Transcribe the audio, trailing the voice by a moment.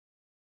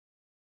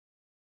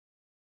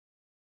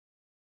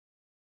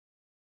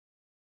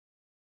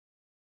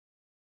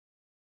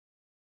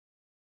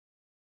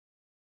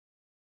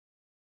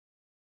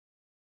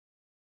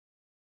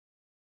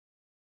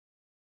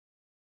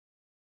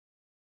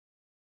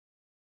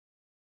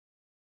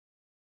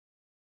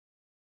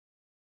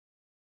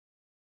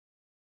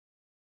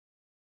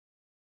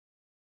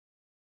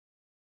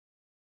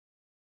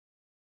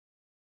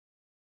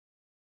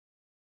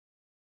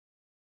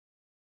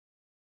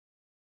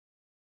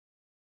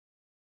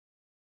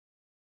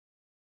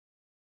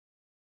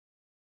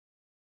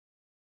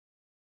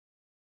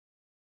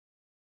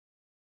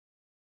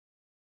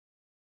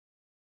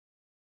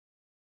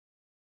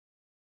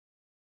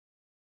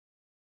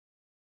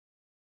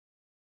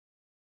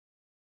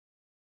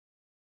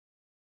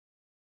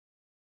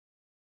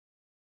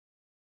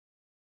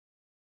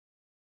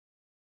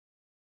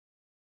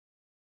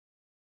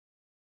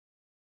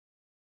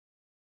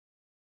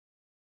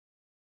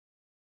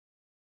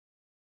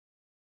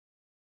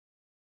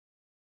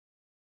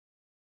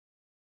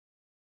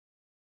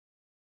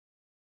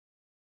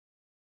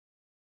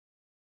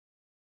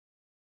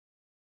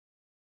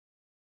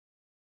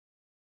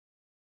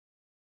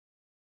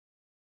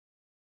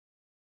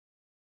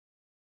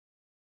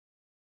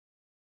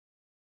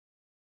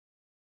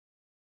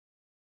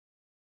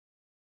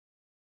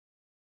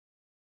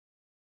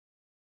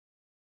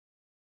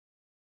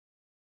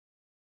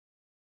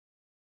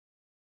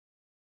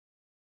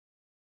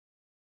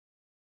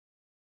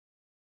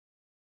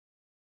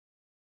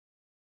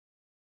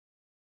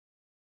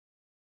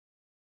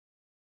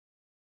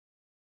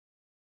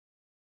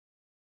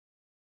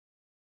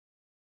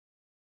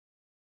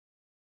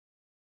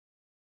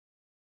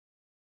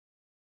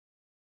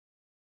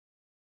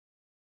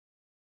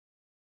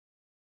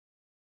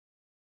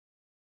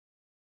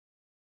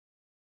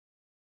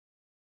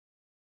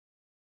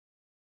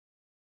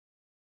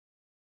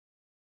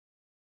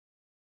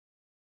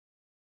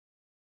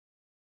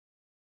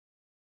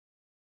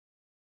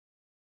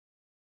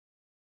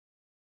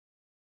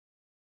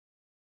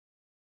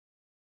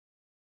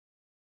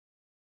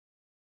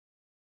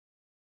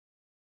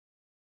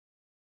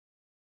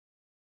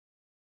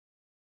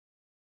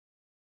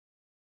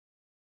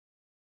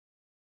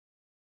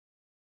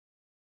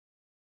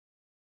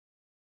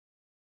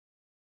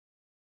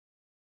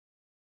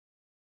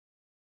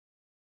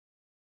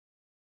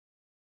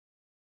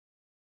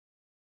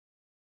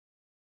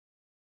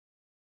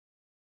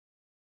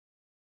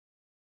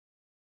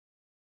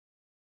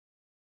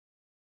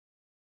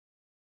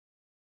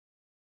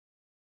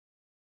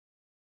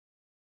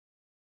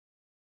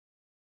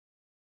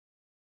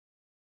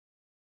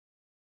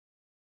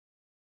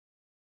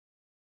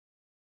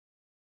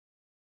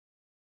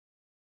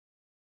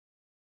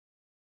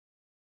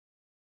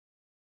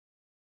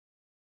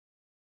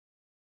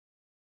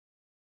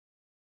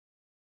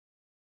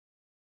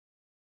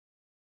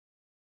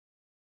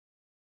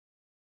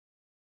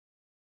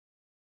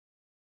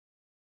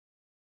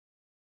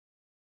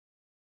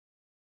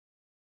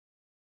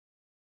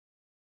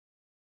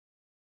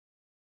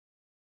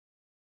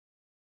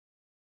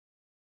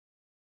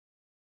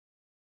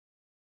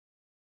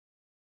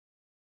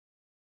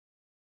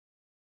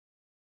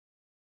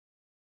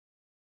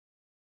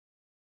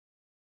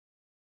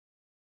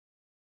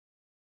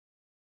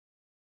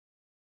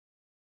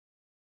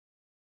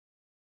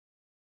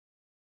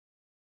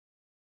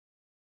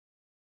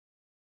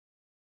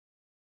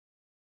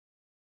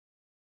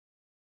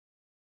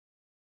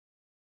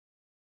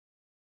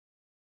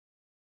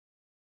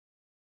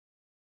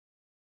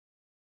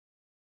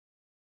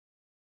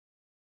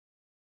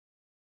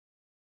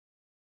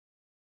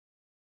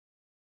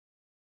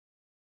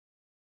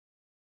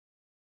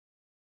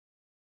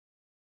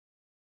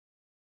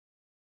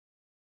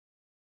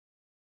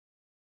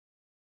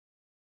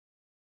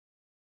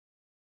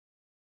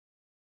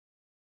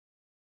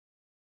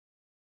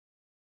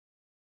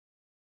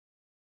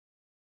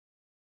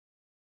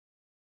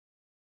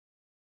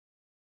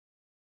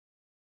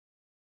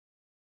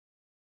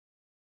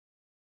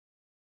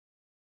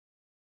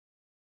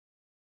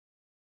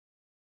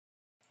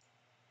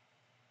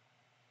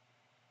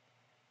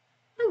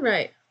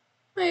Alright.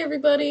 Hi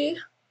everybody.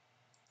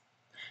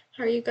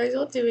 How are you guys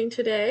all doing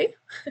today?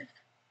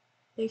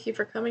 Thank you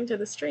for coming to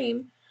the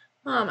stream.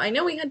 I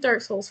know we had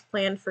Dark Souls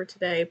planned for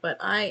today, but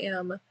I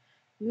am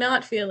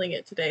not feeling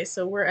it today,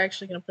 so we're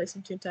actually going to play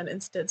some Toontown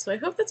instead. So I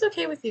hope that's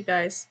okay with you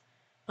guys.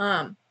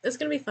 It's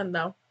going to be fun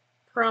though.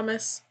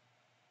 Promise.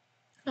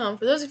 For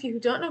those of you who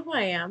don't know who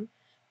I am,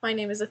 my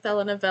name is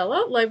Athella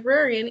Novella,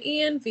 Librarian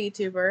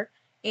ENVTuber,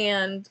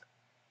 and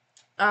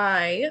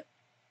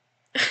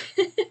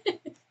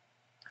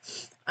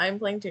I'm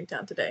playing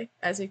Toontown today,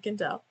 as you can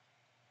tell.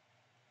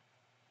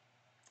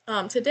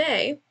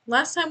 Today,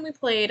 last time we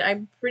played,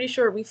 I'm pretty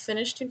sure we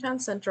finished Toontown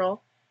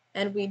Central,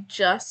 and we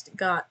just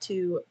got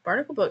to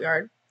Barnacle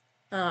Boatyard.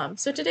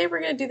 So today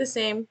we're going to do the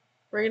same.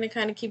 We're going to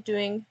kind of keep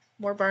doing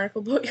more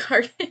Barnacle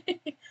Boatyard,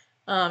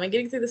 and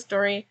getting through the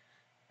story,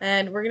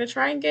 and we're going to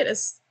try and get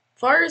as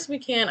far as we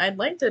can. I'd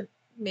like to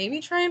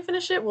maybe try and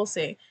finish it, we'll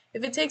see.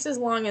 If it takes as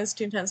long as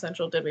Toontown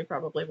Central did, we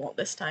probably won't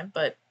this time,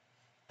 but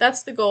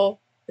that's the goal,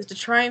 is to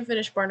try and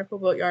finish Barnacle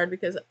Boatyard,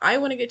 because I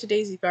want to get to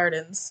Daisy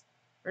Gardens.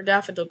 Or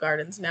Daffodil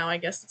Gardens now, I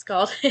guess it's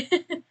called.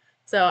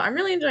 So I'm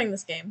really enjoying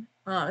this game.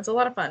 It's a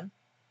lot of fun.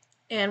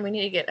 And we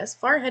need to get as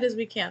far ahead as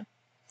we can.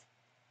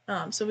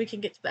 So we can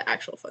get to the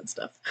actual fun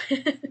stuff.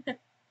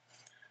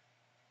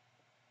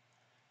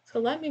 So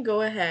let me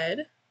go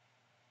ahead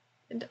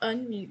and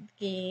unmute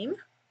the game.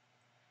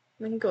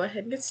 We can go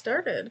ahead and get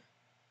started.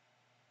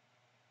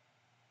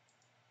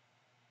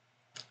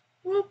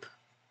 Whoop.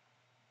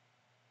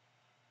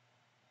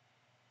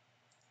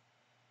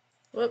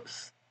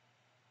 Whoops.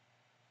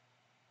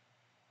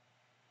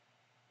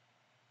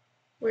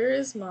 Where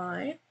is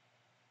my...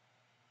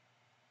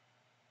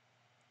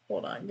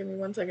 Hold on, give me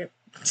 1 second.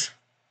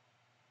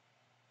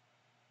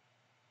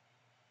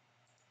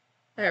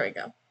 There we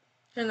go.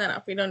 Turn that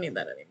off. We don't need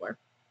that anymore.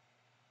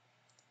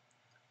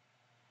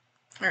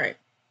 Alright.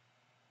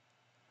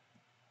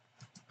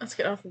 Let's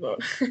get off the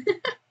boat.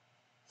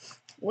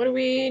 What do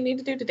we need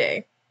to do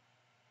today?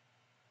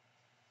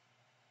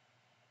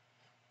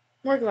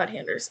 More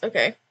glad-handers.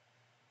 Okay.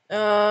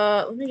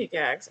 Let me get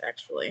gags,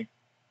 actually.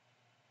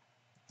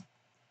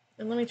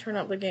 And let me turn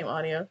up the game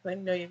audio, because I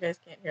know you guys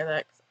can't hear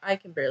that, because I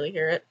can barely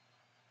hear it.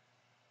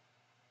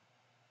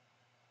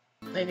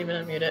 I didn't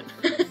even unmute it.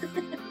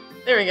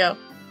 There we go.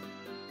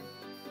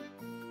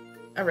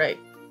 Alright.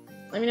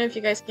 Let me know if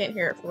you guys can't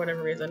hear it for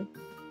whatever reason.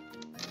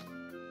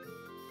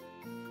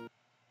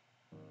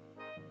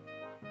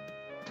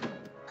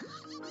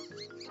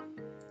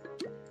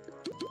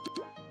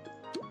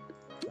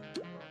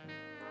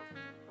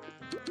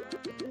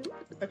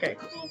 Okay,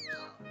 cool.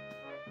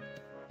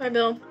 Bye,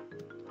 Bill.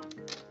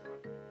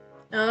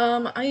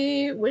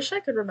 I wish I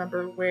could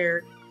remember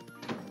where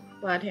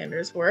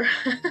glad-handers were.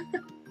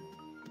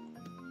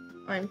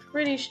 I'm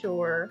pretty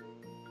sure.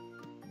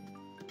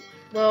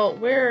 Well,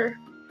 where...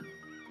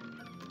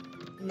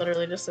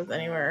 Literally just says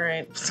anywhere,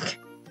 right?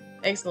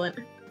 Excellent.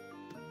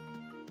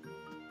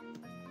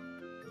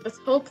 Let's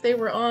hope they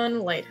were on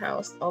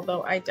Lighthouse,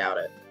 although I doubt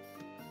it.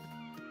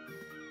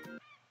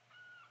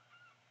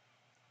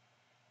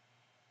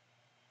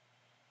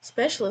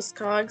 Specialist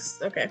cogs?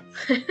 Okay.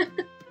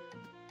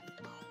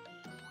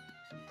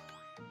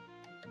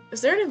 Is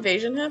there an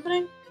invasion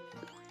happening?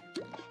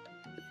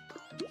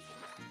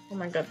 Oh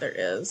my god, there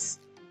is.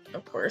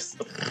 Of course.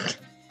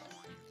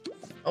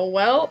 Oh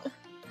well.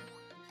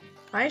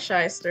 Hi,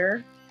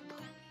 Shyster.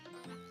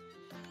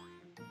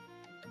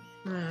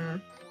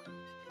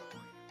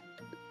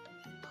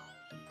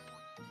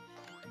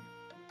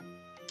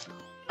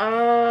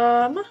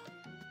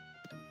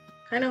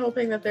 Kinda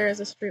hoping that there is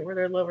a street where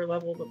they're lower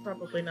level, but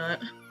probably not.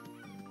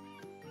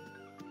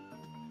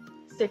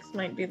 6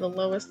 might be the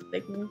lowest they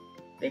can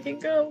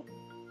go.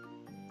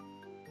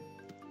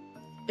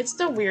 It's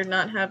so weird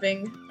not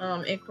having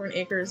Acorn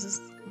Acres'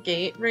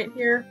 gate right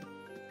here.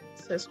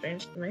 It's so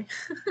strange to me.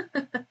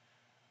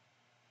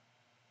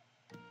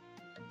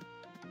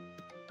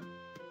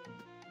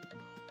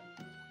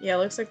 Yeah, it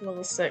looks like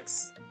level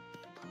 6.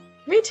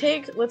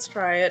 Let's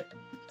try it.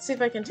 See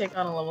if I can take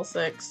on a level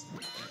 6.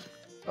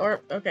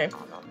 Or, okay.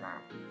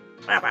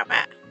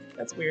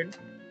 That's weird.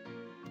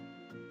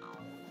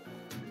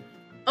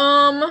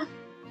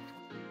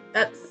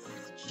 That's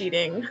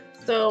cheating.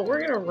 So, we're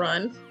gonna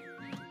run.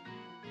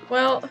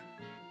 Well...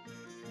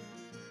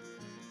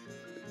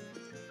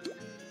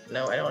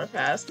 No, I don't want to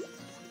pass.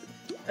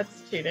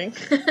 That's cheating.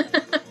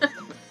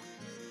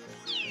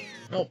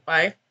 Oh,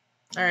 bye.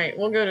 Alright,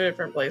 we'll go to a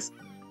different place.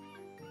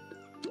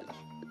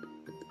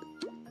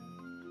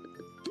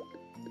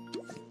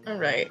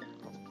 Alright.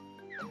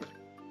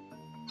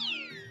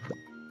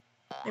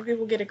 Maybe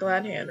we'll get a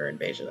glad-hander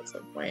invasion at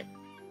some point.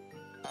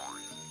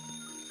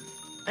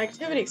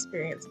 Activity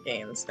experience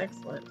gains.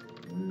 Excellent.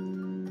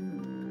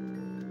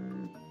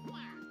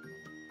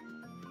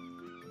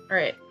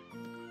 Alright.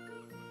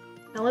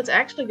 Now let's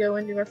actually go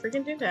and do our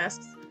freaking Toon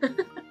tasks.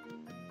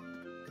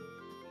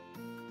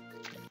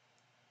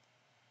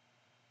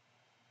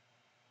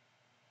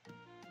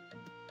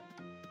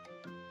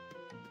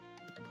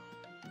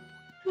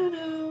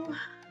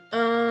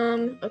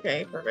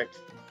 Okay, perfect.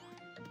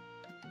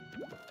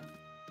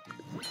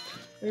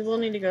 We will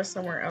need to go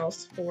somewhere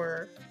else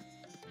for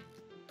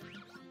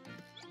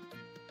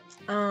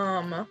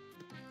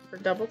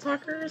double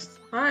talkers.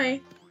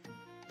 Hi.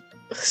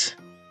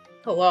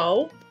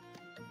 Hello?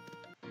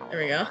 There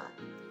we go.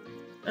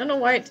 I don't know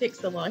why it takes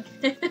so long.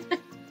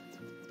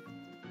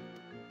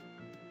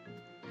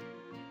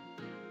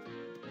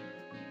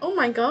 Oh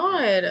my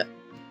god!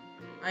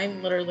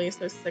 I'm literally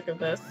so sick of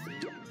this.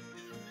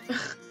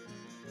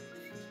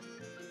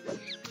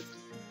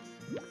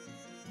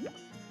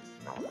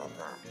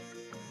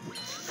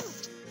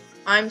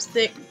 I'm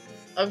sick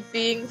of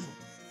being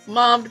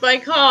mobbed by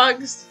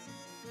cogs.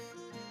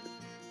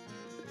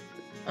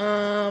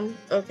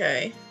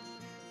 Okay.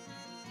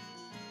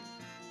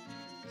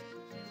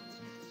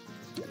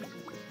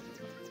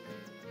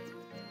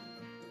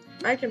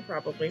 I can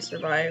probably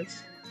survive.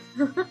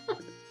 As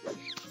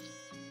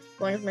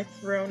long as my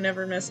throw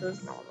never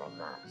misses.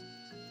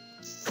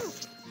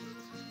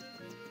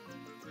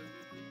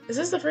 Is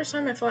this the first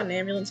time I fought an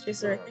ambulance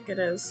chaser? I think it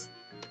is.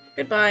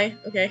 Goodbye.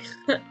 Okay.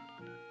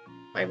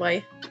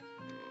 Bye-bye.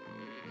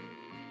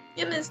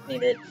 You missed me,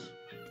 bitch.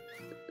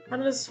 How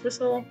does this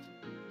whistle?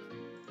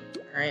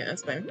 Alright,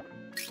 that's fine.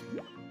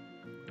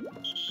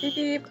 Beep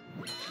beep.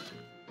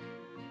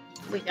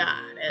 We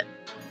got it.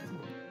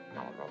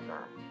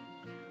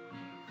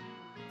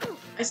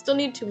 I still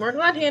need 2 more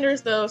glad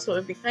handers though, so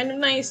it'd be kind of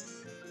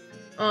nice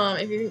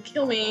if you didn't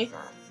kill me.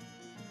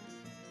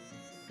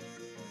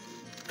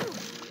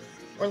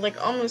 Or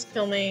like almost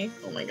kill me.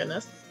 Oh my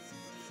goodness.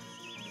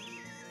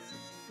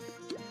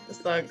 This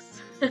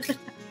sucks.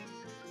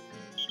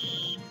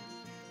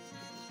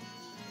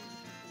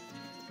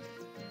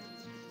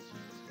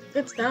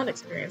 Good sound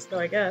experience though,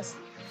 I guess.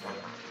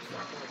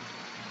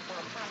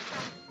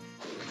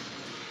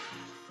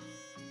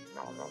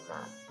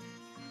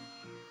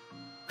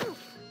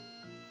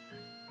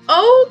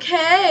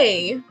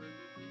 Okay.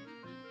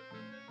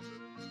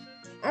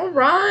 All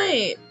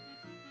right.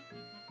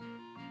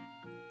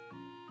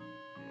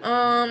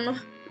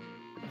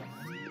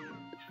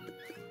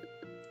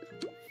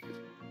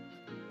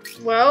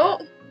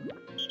 Well.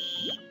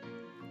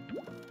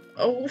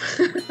 Oh,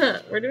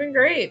 we're doing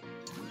great.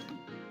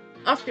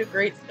 Off to a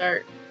great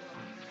start.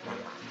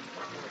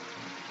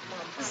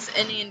 If this is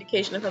any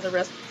indication of how the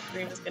rest of the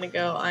stream is gonna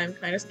go, I'm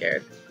kind of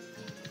scared.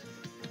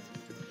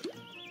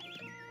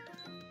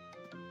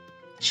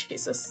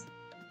 Jesus.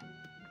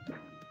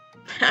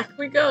 Back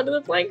we go to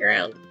the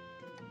playground.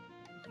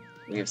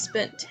 We've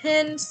spent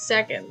 10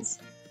 seconds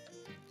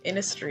in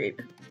a street.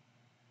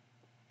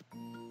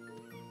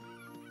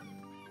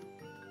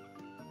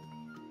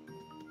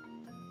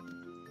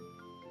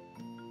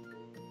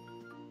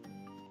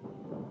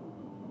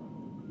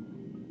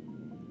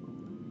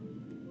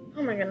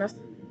 Oh my goodness.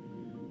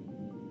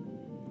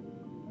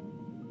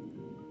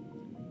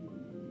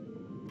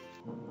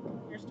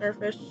 Here,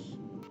 starfish.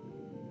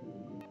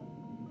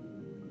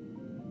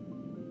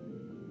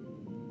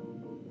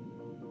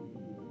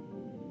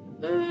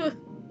 Ooh.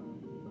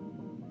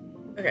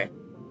 Okay.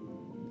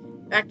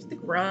 Back to the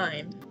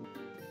grind.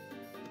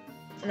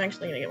 I'm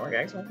actually gonna get more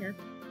gags on here.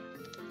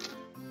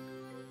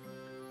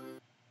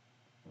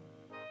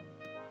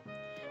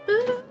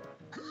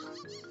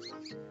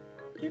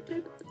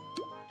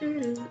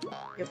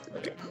 Yep,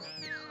 okay.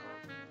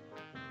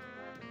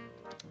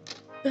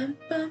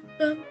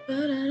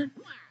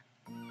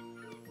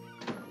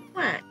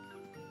 Whack.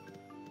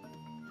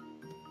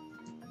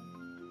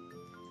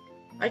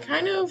 I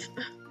kind of...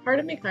 Part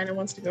of me kind of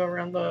wants to go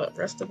around the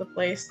rest of the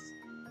place.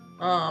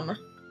 Around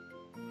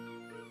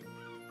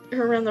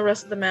the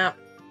rest of the map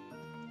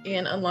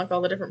and unlock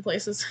all the different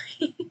places.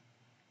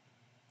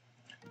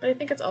 But I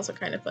think it's also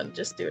kind of fun to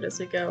just do it as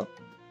we go.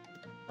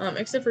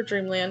 Except for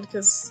Dreamland,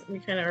 because we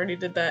kind of already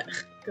did that.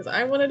 Because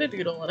I wanted a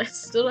doodle, and I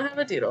still don't have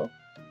a doodle.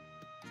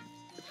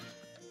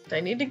 I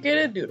need to get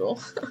a doodle.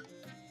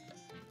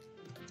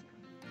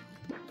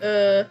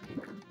 Say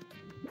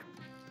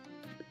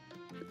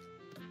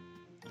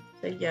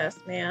yes,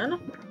 man.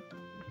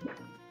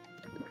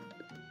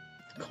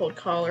 Cold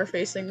collar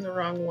facing the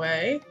wrong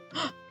way.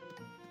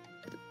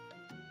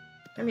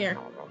 Come here.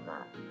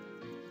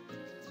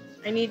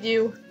 I need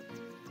you.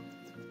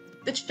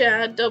 The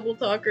Chad double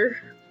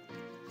talker.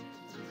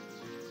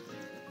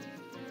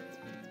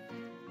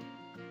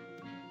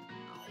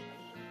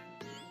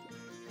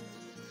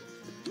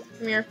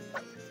 Come here.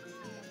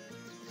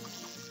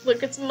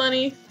 Look, it's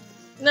money.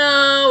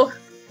 No!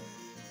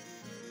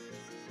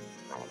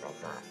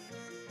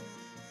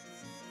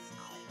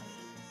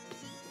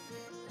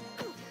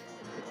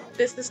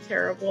 This is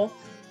terrible.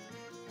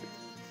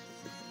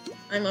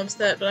 I'm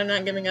upset, but I'm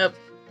not giving up.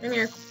 Come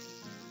here.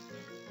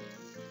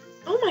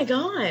 Oh my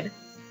god!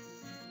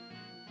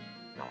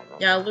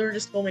 Yeah, Lure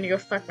just told me to go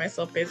fuck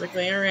myself,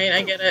 basically. Alright,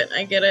 I get it.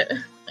 I get it.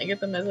 I get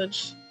the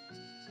message.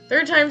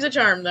 3rd time's a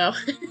charm, though.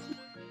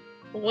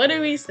 What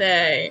do we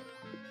say?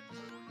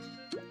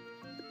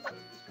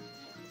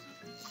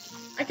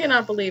 I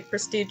cannot believe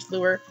Prestige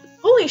Lure.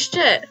 Holy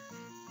shit!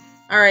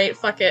 Alright,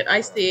 fuck it.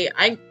 I see.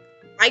 I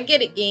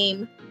get it,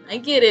 game. I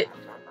get it.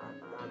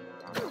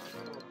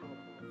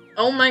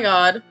 Oh my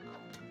god.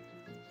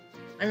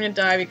 I'm gonna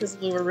die because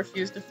lure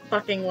refused to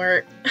fucking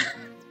work.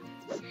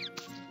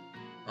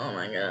 Oh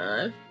my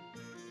god.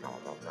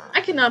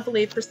 I cannot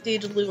believe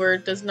Prestige Lure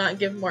does not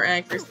give more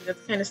accuracy.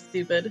 That's kind of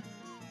stupid.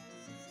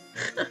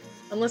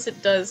 Unless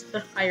it does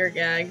the higher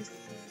gags.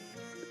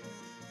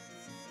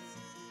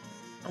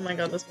 Oh my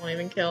god, this won't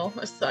even kill.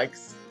 This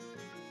sucks.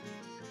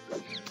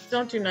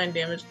 Don't do 9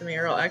 damage to me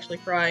or I'll actually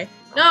cry.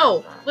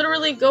 No!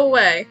 Literally, go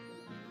away.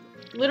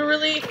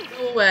 Literally,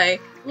 go away.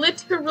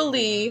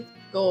 Literally,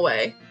 go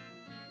away.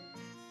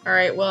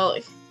 Alright, well,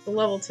 it's a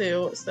level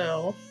 2,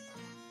 so...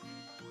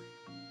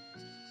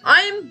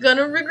 I'm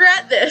gonna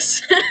regret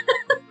this!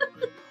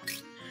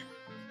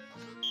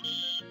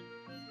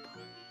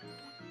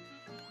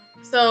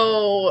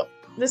 So,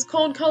 this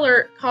cold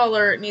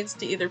collar needs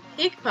to either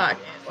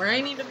pickpocket or I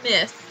need to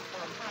miss.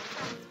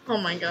 Oh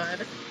my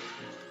god.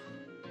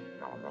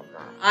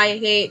 I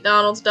hate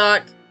Donald's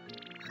Duck.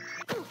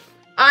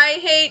 I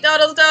hate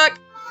Donald's Duck!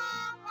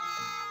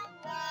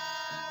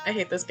 I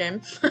hate this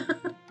game.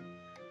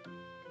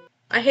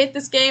 I hate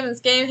this game and this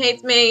game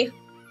hates me. Is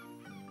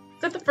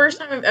that the first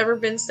time I've ever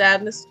been sad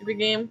in this stupid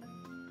game?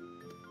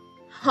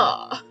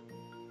 Huh.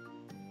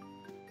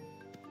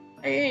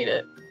 I hate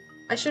it.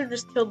 I should have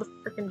just killed the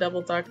frickin'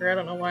 double talker. I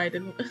don't know why I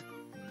didn't.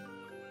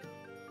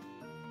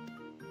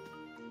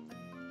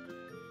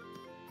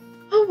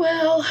 Oh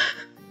well.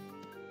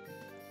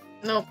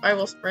 Nope, I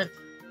will sprint.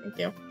 Thank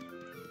you.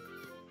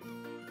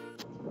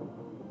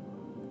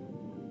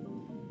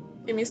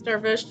 Give me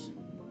starfish.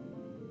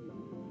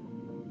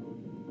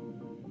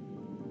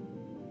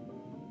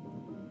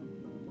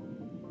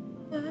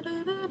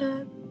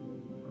 Da-da-da-da.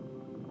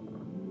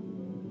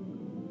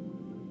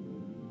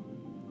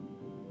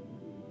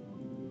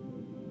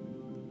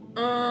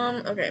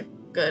 Okay,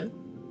 good.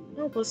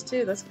 Oh,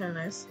 +2, that's kind of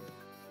nice.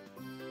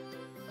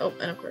 Oh,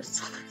 and of course,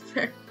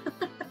 there.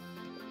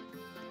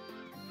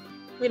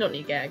 We don't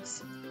need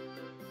gags.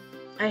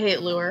 I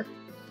hate lure.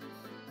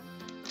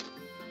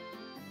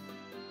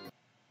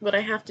 But I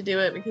have to do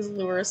it because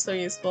lure is so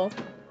useful.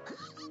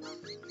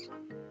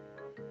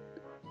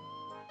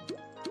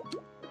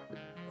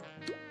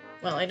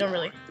 Well, I don't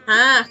really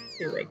have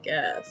to, I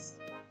guess.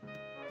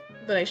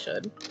 But I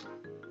should.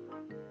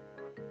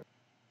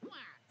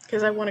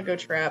 Because I want to go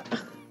trap.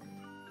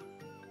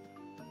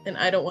 And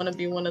I don't want to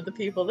be one of the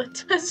people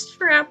that does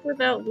trap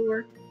without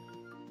lure.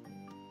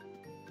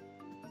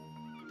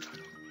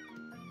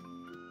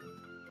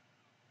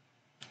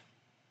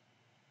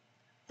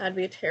 That'd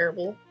be a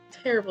terrible,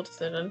 terrible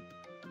decision.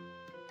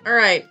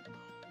 Alright.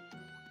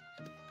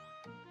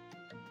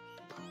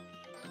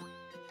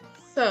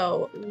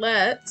 So,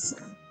 let's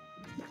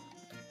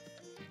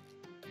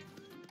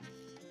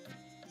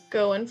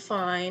go and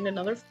find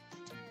another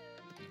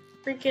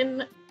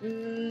freaking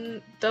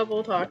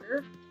double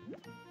talker.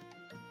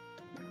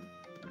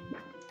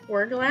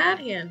 Or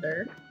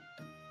Gladhander.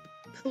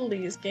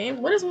 Please,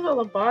 game. What is with all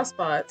the boss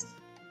bots?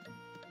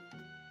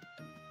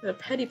 The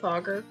petty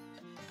pogger.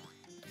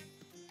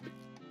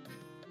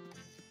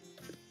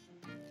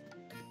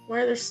 Why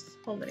are there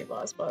so many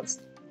boss bots?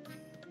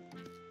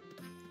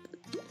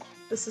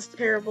 This is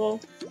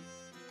terrible.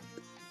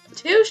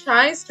 2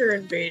 shyster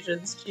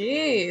invasions,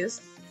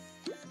 jeez.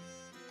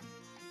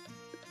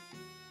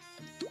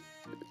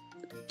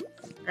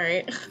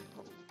 Alright.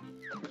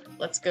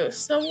 Let's go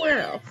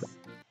somewhere else.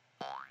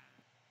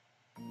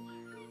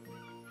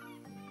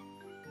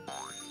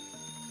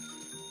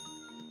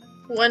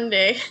 One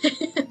day,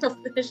 I'll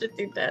finish a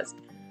Toon task.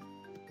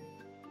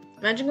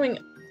 Imagine going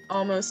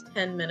almost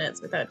 10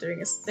 minutes without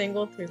doing a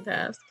single Toon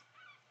task.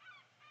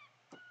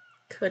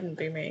 Couldn't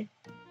be me.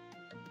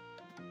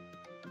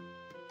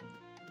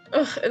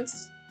 Ugh, and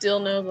still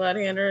no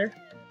Gladhander.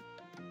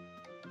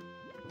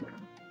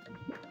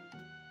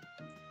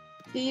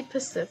 Be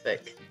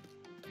Pacific.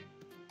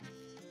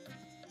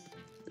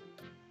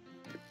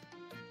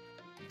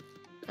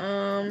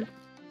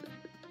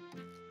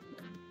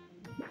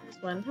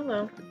 This one,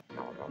 hello.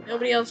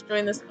 Nobody else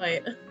joined this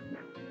fight.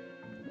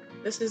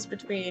 This is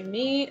between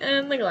me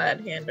and the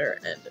Gladhander,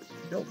 and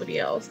nobody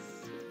else.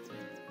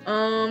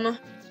 We'll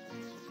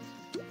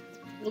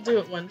do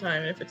it one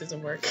time, and if it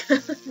doesn't work,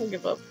 we'll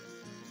give up.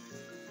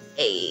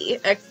 Hey,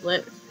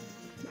 excellent.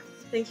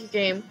 Thank you,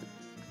 game.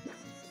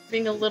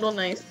 Being a little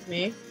nice to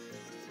me.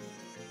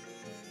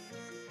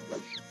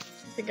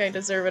 I think I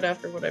deserve it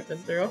after what I've been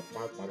through.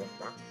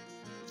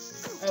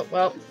 Oh,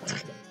 well.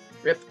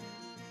 Rip.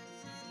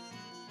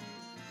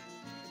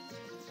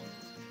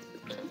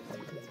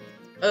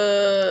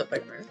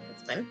 Bite burn.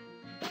 That's fine.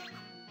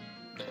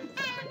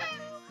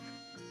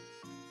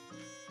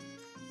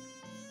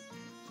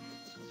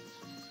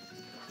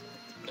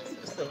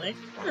 So silly.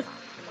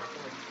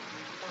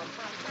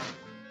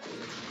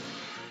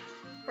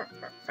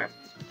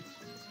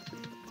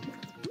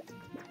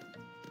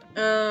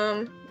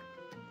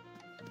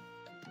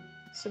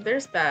 So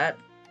there's that.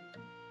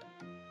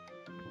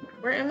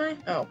 Where am I?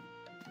 Oh.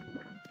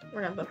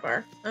 We're not that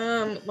far.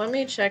 Let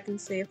me check and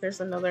see if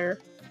there's another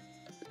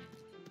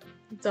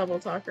double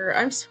talker.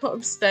 I'm so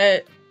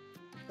upset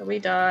that we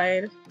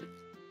died.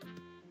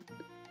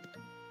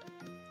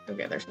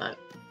 Okay, there's not.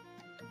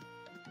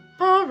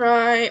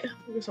 Alright.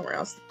 We'll go somewhere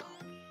else.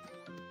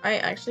 I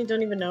actually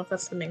don't even know if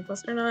that's the main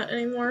quest or not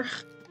anymore.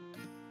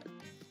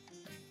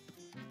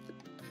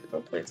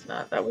 Hopefully it's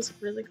not. That was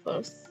really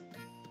close.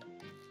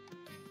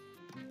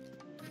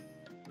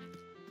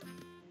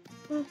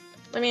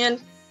 Let me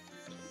in.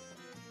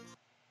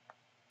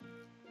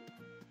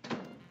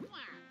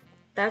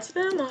 That's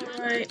them,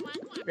 alright.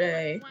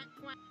 Hooray.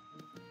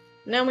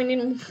 Now we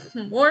need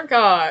more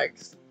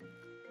cogs.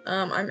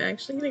 I'm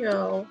actually gonna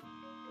go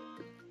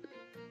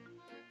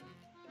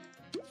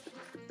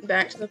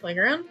back to the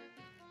playground.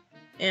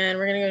 And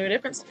we're gonna go to a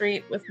different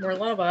street with more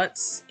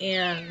Lobots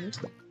and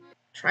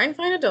try and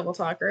find a double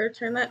talker,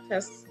 turn that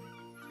task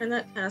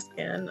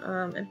in,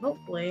 and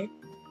hopefully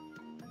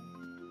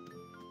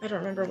I don't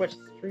remember which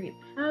street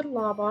had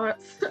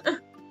Lobots.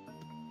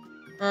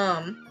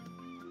 And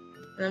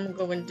then we'll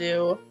go and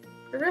do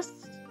the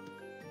rest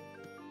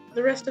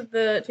of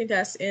the team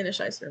tasks in a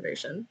Shyster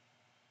invasion.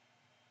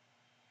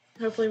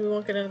 Hopefully we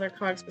won't get another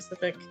cog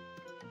specific.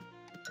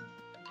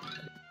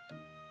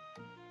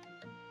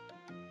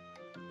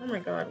 Oh my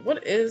god,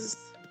 what is...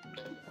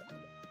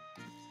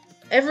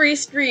 Every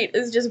street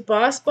is just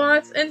boss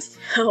bots and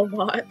cell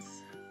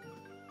bots.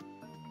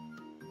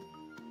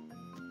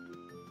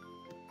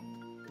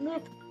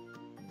 Nope.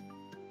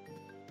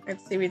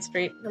 It's Seaweed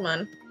Street, come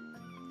on.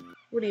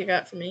 What do you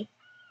got for me?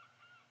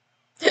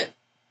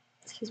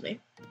 Excuse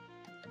me.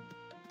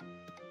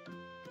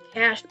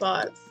 Cash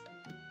bots.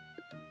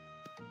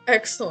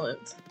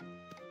 Excellent.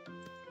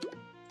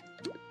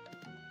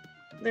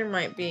 There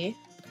might be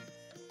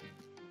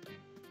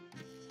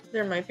a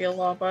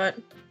Lawbot.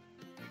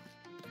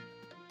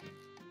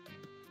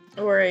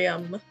 Or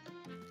a,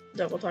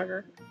 double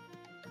talker.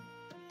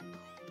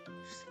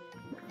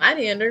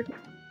 Gladiator.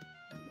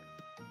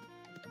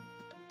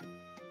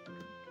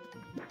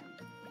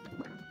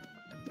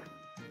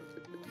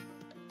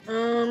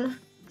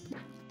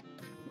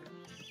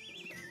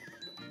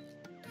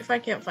 If I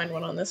can't find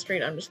one on this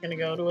street, I'm just gonna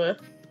go to a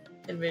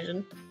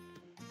invasion.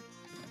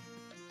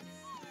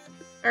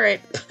 Alright.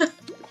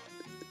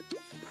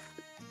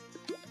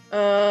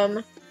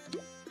 Well,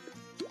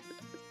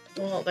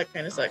 that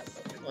kinda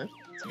sucks. Only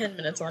 10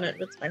 minutes on it,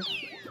 but it's fine.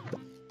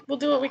 We'll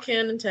do what we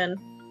can in 10.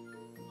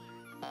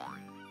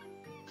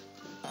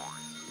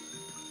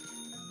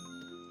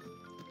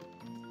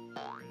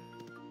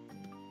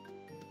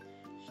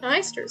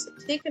 Shysters have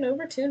taken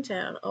over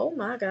Toontown. Oh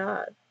my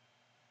god.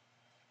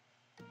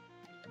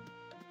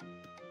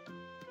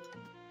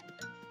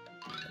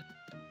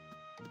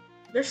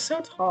 They're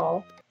so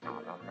tall.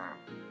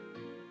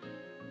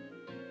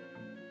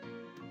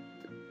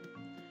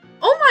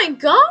 Oh my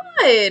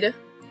god!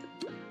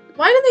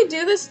 Why did they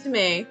do this to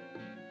me?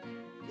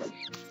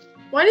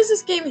 Why does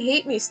this game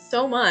hate me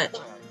so much?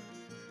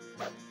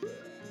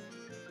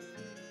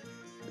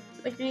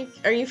 Like,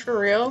 are you for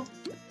real?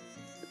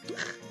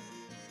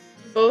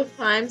 Both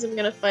times I'm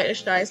gonna fight a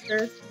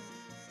Shyster,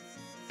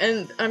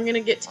 and I'm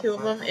gonna get 2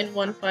 of them in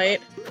one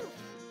fight.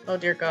 Oh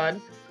dear god.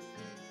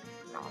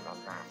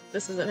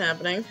 This isn't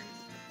happening.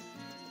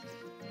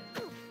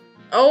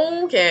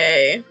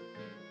 Okay.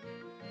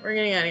 We're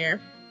getting out of here.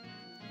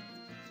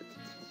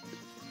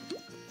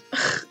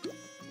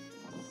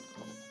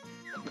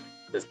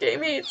 This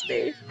game hates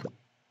me.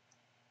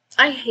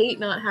 I hate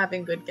not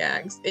having good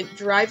gags. It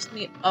drives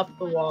me up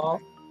the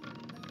wall.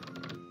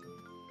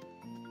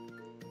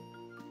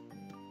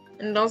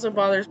 And it also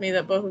bothers me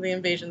that both of the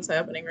invasions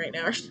happening right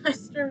now are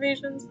Shyster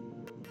invasions.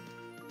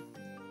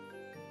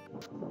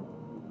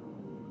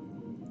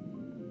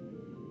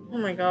 Oh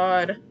my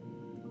god.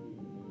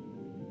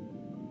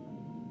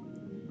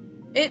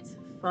 It's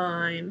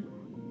fine.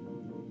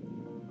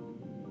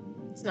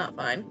 It's not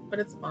fine, but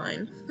it's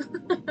fine.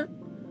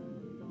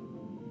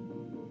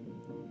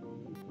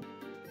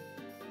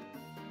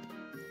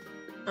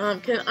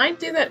 Can I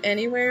do that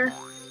anywhere?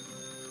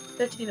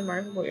 15 to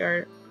Barnacle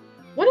Boatyard.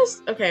 What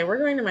is... Okay, we're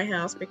going to my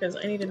house because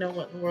I need to know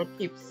what in the world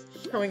keeps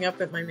showing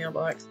up at my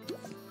mailbox.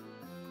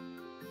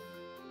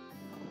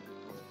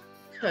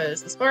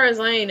 Because, as far as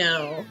I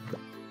know,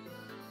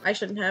 I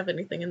shouldn't have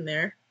anything in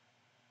there.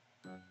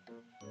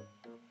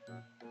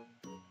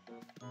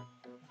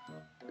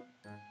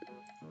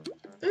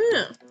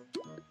 Yeah.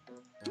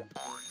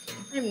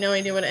 I have no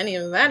idea what any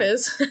of that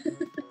is.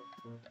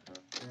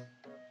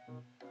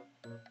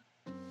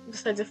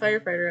 Besides a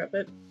firefighter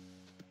outfit.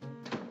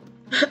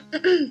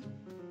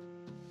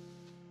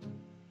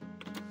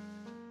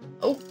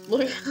 Oh,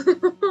 look.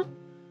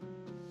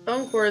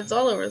 Phone cords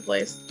all over the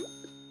place.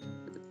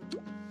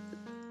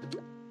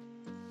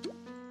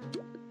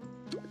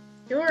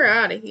 You're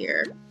out of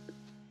here.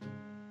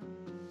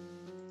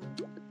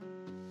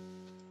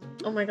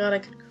 Oh my god, I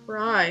could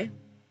cry.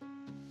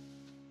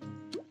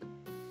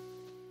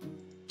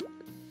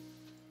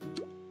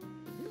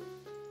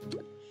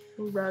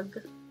 Shrug.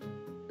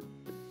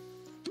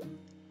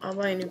 I'll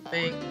buy a new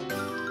thing.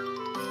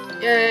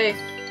 Yay!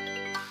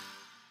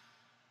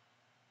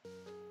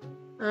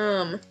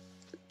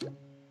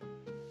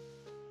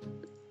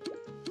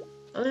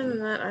 Other than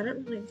that, I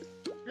don't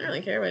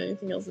really care about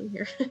anything else in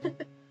here.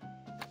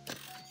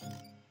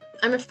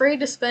 I'm afraid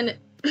to spend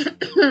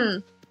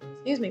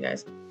excuse me,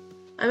 guys.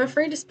 I'm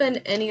afraid to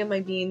spend any of my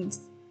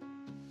beans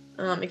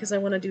because I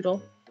want to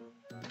doodle.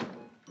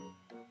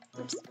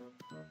 Oops.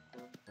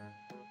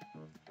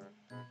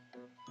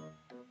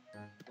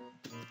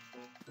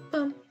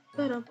 Bum,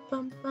 ba-dum,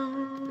 bum,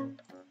 bum.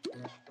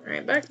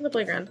 Alright, back to the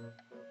playground.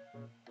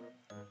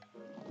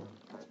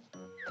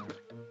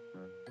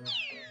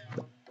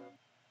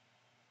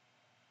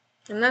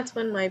 And that's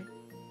when my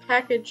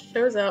package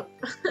shows up.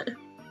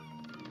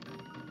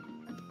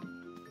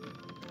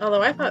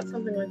 Although I thought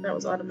something like that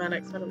was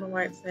automatic, so I don't know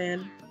why it's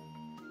saying.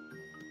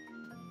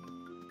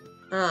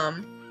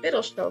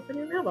 It'll show up in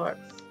your mailbox.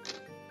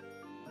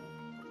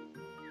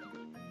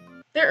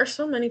 There are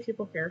so many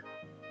people here.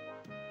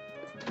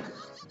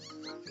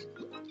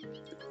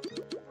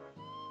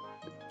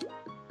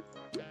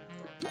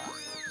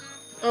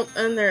 Oh,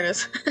 and there it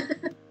is.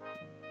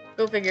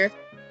 Go figure.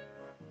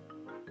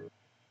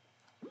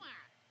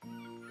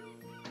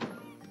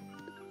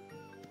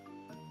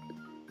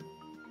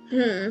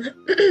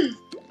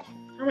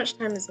 How much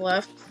time is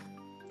left?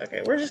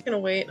 Okay, we're just gonna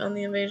wait on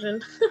the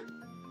invasion.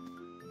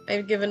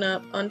 I've given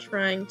up on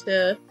trying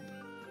to...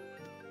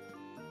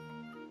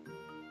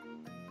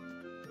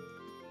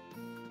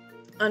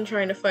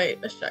 fight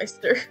a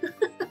shyster.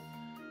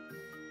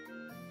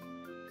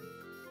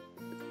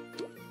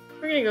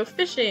 We're gonna go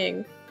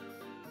fishing!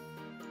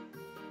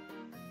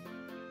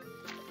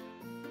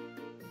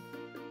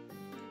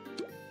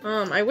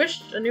 I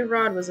wish a new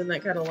rod was in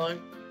that catalog.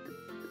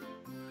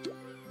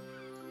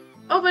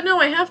 Oh, but no,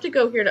 I have to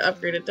go here to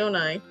upgrade it, don't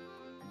I?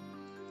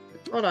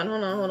 Hold on.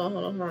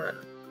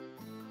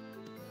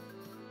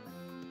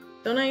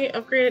 Don't I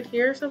upgrade it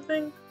here or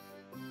something?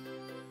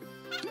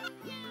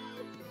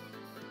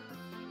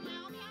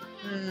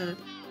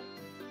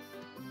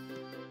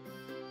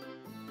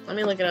 Let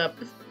me look it up.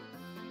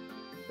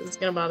 Because it's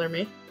gonna bother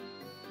me.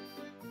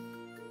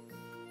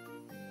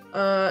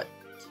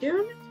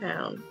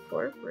 Toontown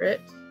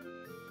Corporate.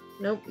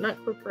 Nope,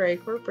 not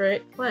Corporate.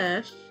 Corporate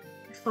Clash.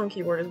 My phone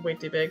keyboard is way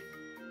too big.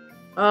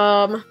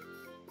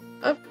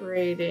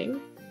 Upgrading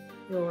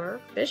your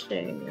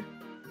fishing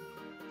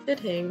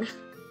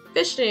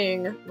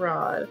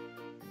rod.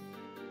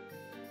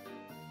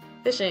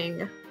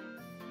 Fishing.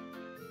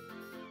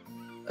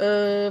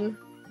 Nope.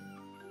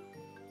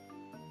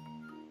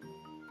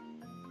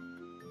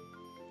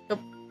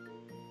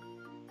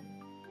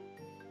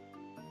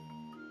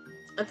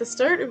 At the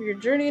start of your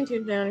journey in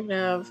Toontown, you can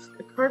have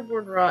a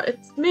cardboard rod.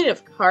 It's made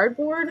of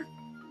cardboard?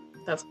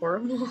 That's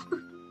horrible.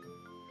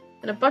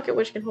 And a bucket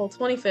which can hold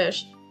 20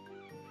 fish.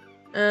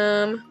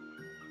 The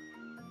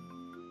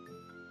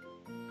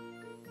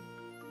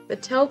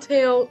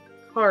Telltale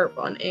Carp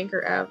on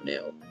Anchor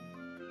Avenue.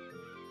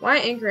 Why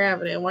Anchor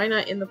Avenue? Why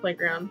not in the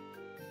playground?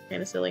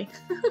 Kinda silly.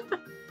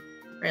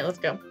 Alright, let's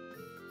go.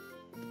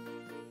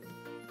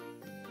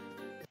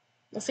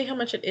 We'll see how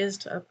much it is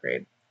to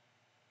upgrade.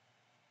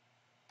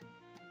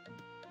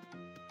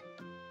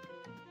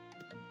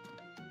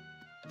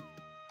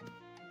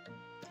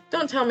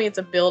 Don't tell me it's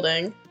a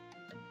building.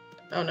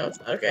 Oh no, it's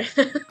not. Okay.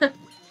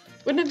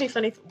 Wouldn't it be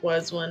funny if it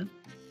was one?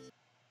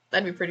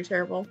 That'd be pretty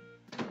terrible.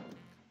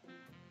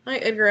 Hi,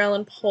 Edgar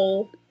Allan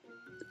Poe.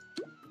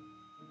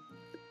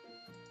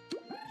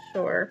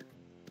 Sure.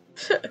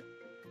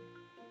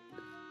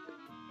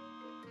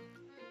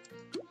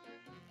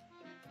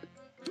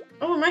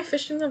 Oh, am I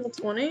fishing level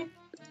 20?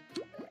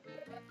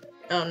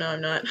 Oh, no,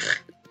 I'm not.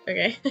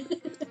 Okay.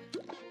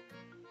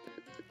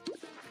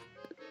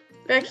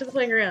 Back to the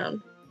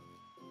playground.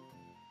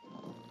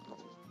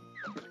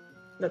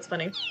 That's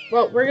funny.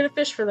 Well, we're gonna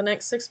fish for the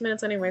next 6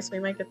 minutes anyway, so we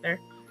might get there.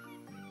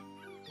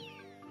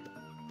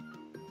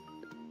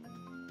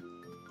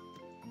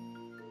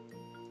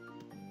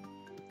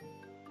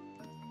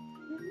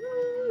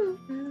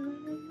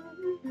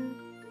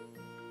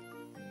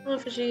 Hello,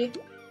 fishy.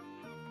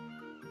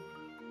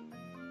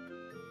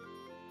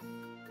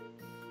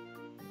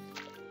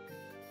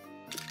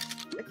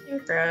 A king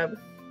crab.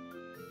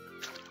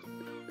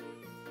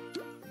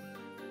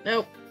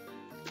 Nope.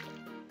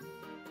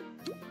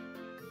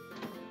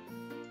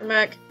 Come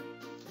back.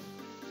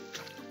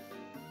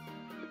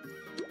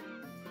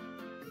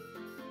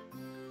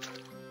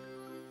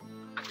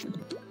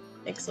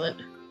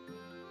 Excellent.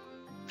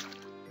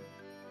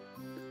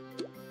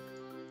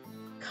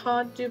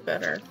 Cod do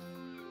better.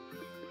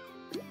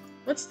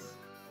 What's...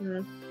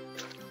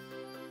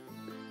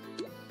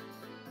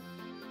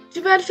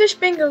 Too bad fish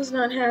bingo's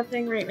not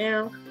happening right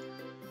now.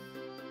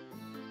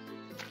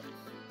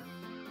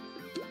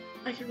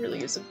 I could really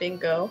use a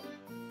bingo.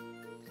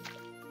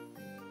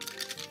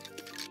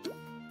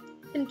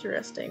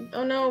 Interesting.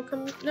 Oh no,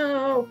 come...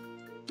 No!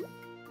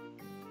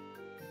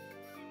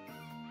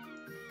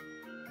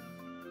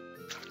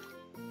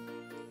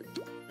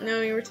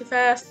 No, you were too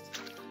fast.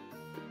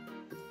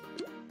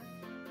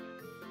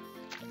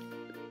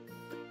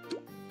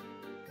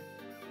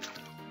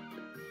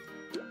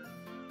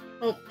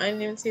 Oh, I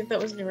didn't even see if that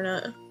was new or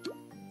not. It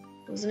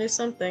was a new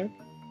something.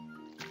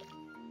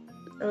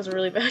 That was a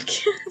really bad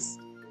guess.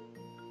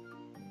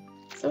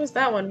 So was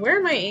that one. Where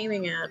am I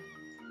aiming at?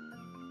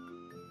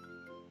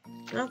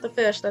 Not the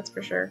fish, that's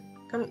for sure.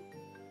 Come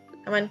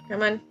on,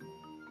 come on.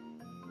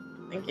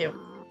 Thank you.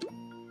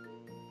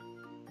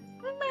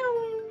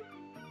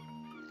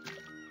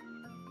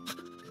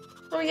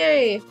 Oh,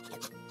 yay!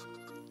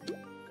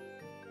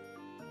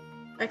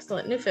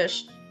 Excellent, new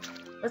fish.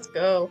 Let's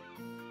go.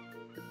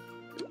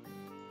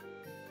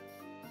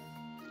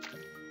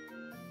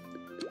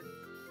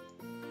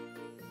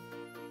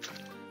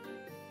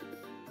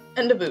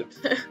 And a boot.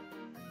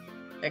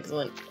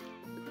 Excellent.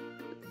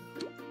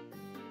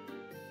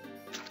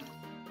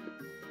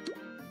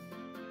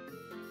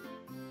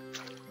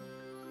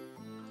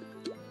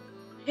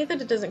 I hate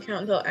that it doesn't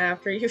count until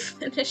after you've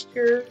finished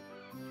your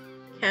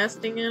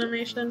casting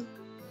animation.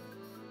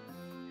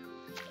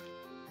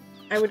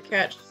 I would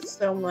catch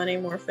so many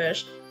more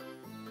fish.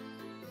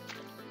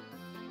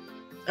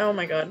 Oh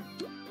my god.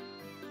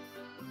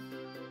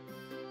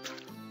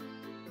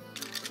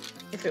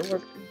 If it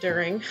worked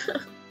during.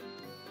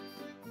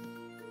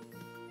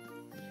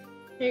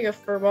 Here you go,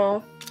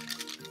 Furball.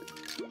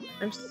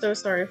 I'm so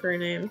sorry for your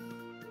name.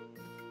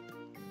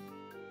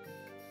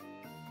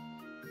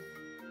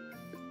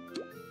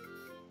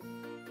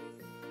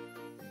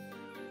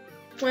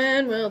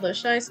 When will the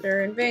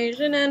shyster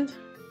invasion end?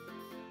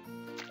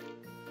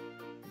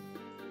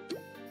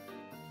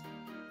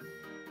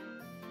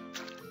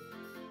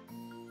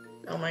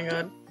 Oh my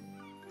god.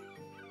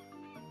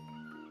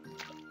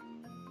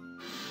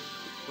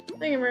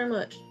 Thank you very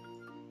much.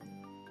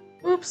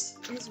 Oops,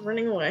 he's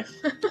running away.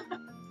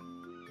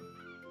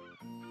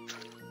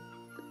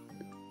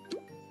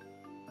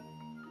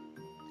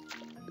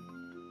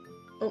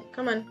 Oh,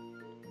 come on.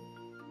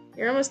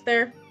 You're almost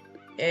there.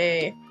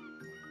 Yay.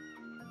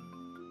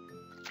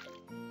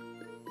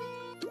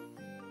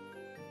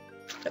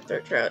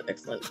 Cutthroat trout,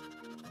 excellent.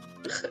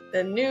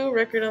 A new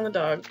record on the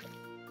dog.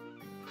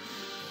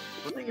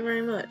 Thank you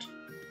very much.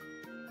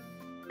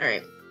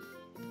 Alright.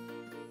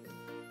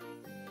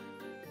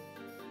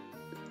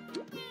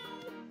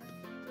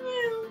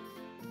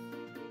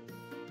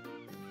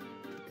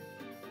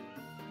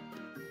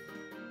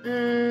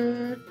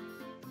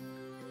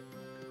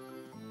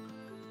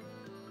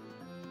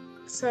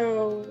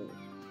 So,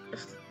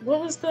 what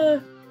was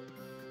the...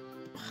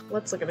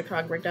 Let's look at the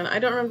cog breakdown. I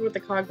don't remember what the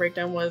cog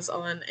breakdown was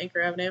on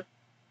Anchor Avenue.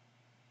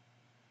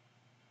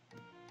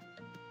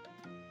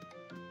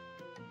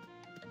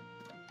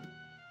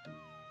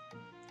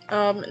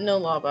 No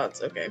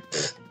lawbots, okay.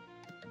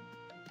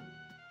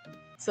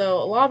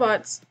 So,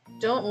 lawbots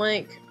don't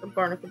like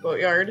Barnacle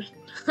Boatyard.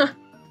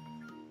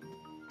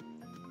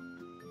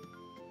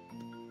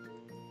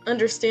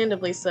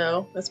 Understandably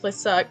so. This place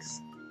sucks.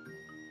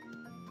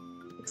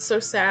 It's so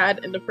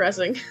sad and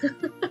depressing.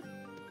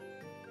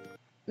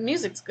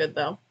 Music's good,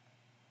 though.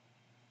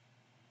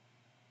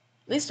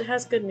 At least it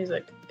has good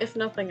music, if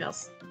nothing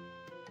else.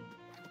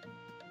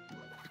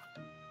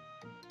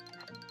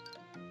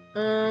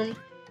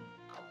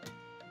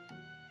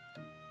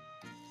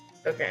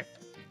 Okay.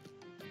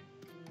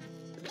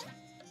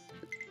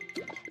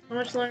 How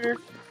much longer?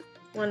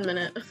 1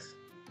 minute.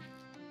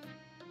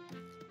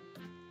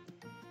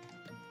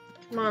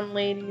 Come on,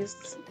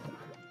 ladies.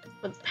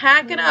 Let's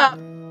pack it up!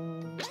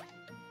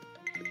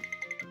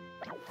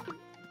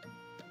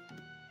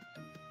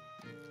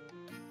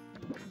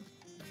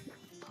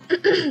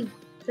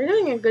 They're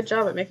doing a good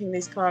job at making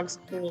these cogs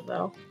cool,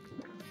 though.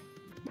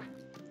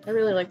 I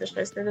really like the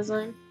shyster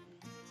design.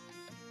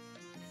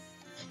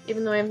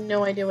 Even though I have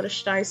no idea what a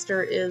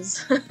shyster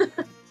is.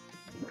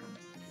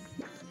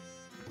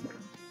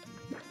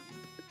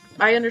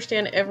 I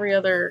understand every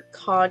other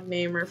cog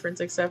name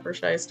reference except for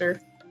shyster.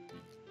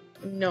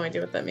 I have no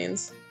idea what that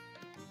means.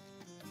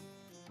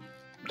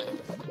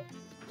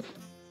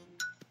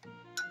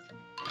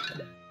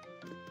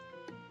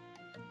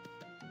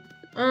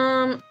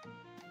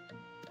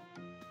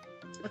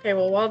 Okay,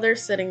 well, while they're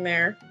sitting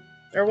there,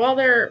 or while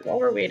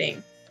we're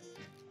waiting,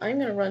 I'm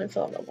gonna run and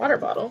fill up my water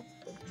bottle.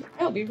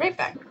 I'll be right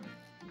back.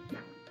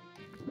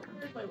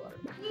 Where's my water?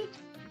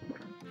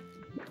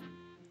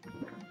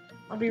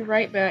 I'll be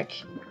right back.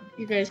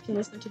 You guys can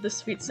listen to the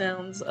sweet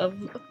sounds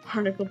of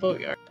Barnacle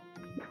Boatyard.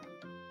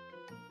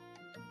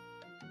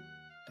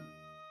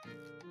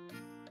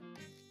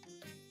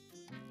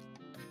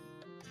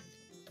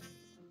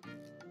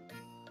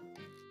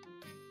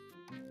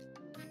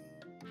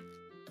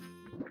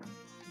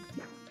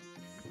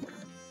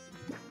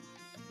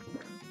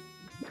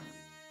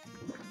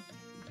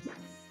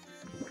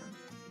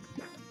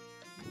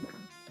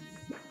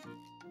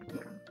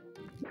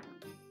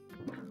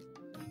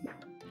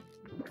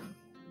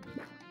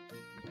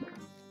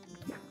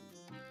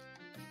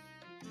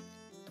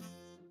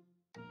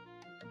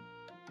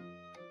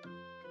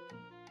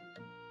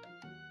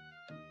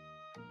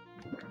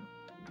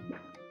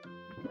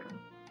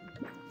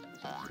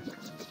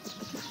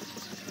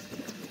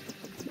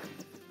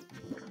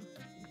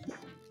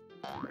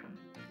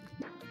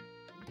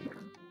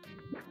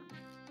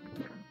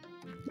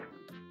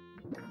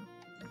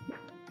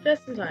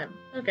 Just in time.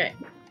 Okay.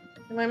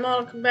 And my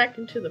model come back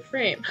into the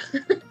frame.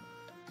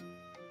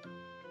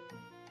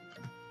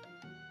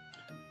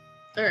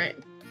 Alright.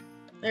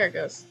 There it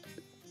goes.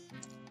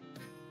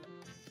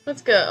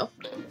 Let's go.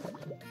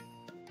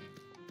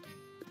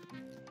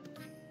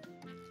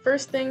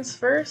 First things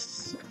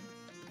first.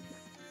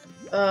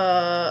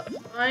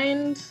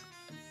 Find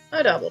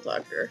a double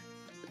talker.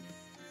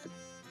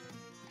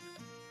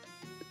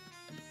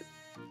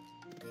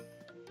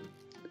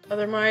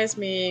 Otherwise,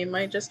 me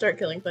might just start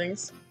killing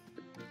things.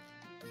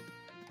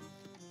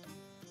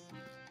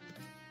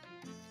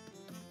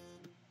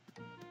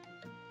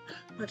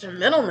 Bunch of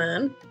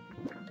middlemen.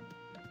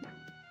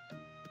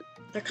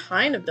 They're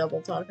kind of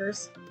double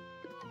talkers.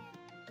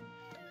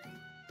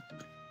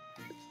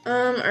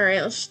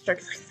 Alright, let's just start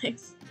killing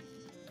things.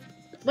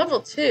 Level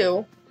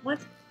 2? What?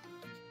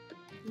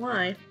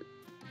 Why?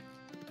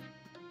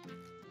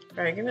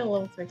 Alright, give me a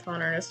level 3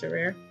 con artist over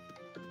here.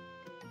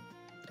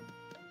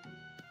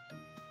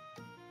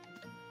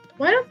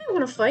 Why don't they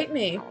want to fight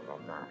me?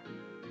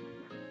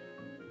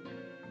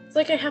 It's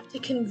like I have to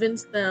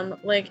convince them,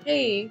 like,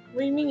 hey,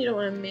 what do you mean you don't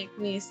want to make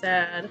me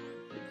sad?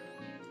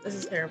 This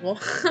is terrible.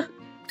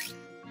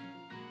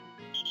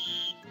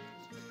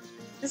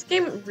 This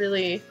game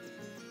really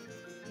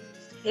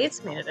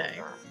hates me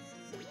today.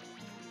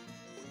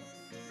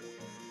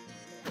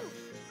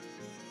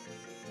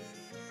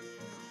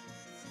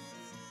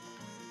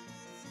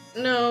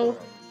 No.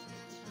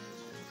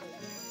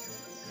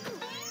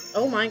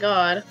 Oh my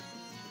god.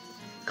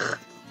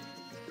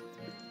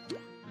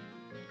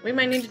 We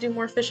might need to do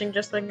more fishing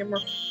just so I can get more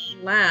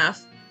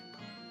laugh.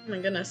 Oh my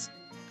goodness.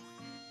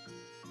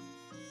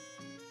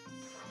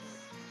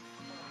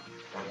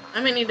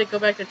 I might need to go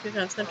back to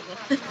Toontown Central.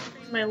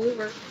 My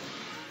lure.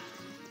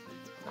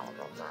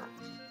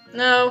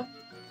 No.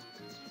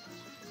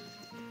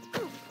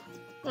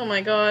 Oh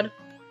my god.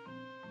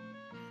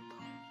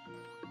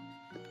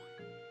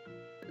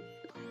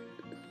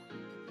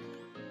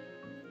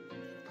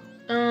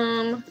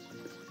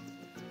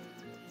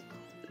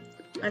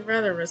 I'd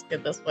rather risk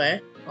it this way,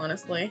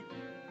 honestly.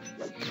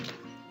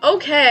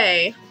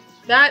 Okay!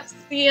 That's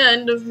the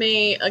end of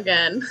me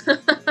again.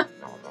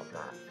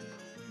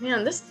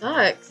 Man, this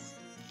sucks.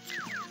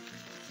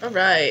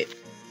 Alright.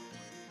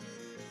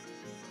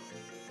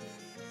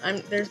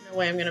 There's no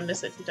way I'm gonna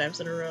miss it 2 times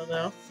in a row,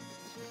 though.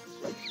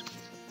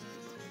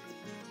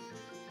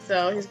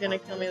 So, he's gonna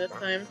kill me this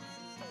time.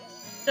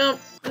 Jump!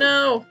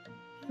 No!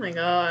 Oh my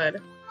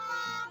god.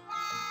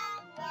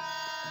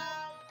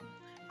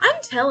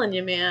 I'm telling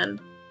you, man.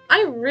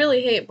 I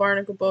really hate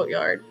Barnacle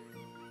Boatyard.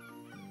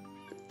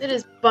 It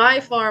is by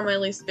far my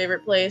least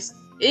favorite place.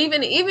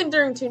 Even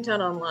during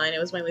Toontown Online, it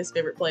was my least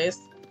favorite place.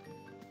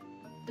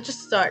 It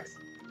just sucks.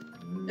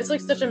 It's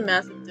like such a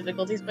massive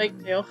difficulty spike,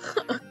 too.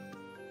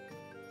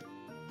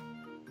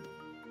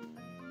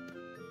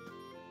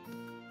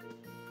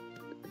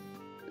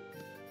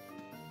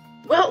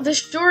 Well, this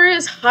sure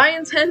is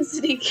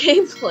high-intensity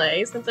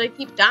gameplay, since I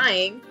keep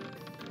dying.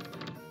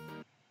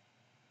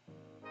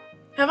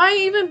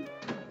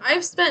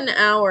 I've spent an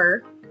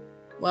hour.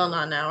 Well,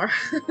 not an hour.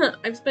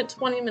 I've spent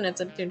 20 minutes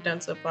at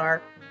Toontown so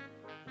far.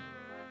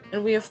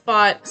 And we have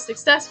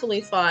successfully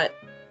fought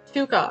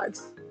 2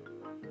 cogs.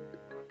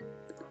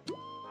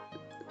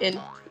 In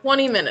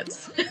 20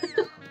 minutes.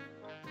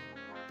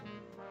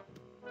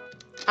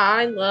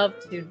 I love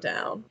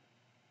Toontown.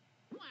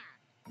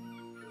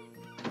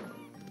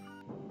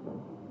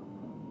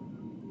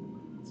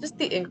 It's just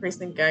the increase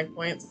in gag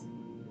points.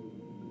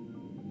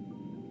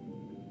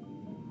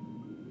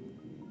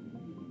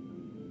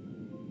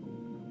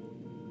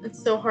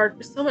 It's so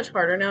hard, so much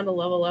harder now to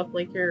level up,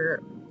 like,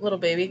 your little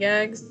baby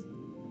gags.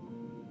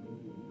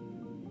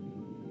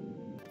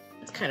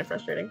 It's kind of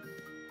frustrating.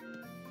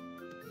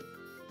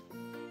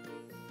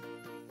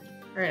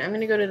 Alright, I'm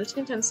gonna go to the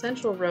Toontown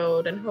Central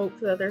Road and hope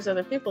that there's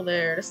other people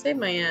there to save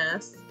my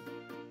ass.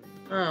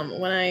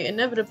 When I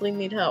inevitably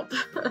need help.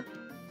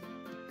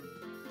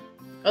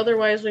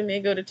 Otherwise, we may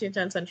go to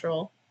Toontown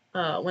Central,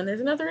 when there's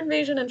another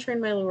invasion and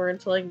train my lure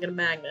until I can get a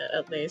magnet,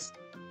 at least.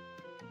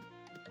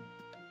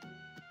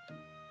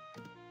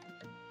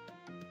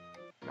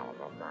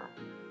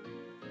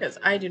 Because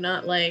I do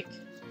not like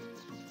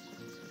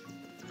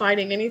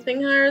fighting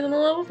anything higher than a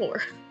level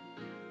 4.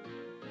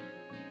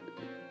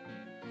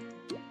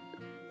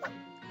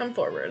 Come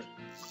forward.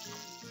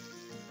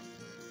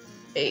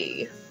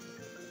 Hey.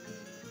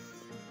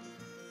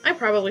 I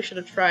probably should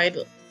have tried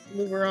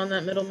lure on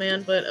that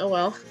middleman, but oh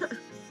well.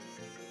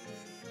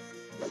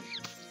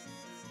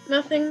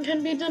 Nothing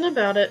can be done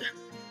about it.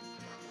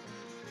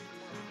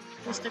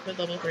 I'll stick with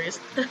level 3s.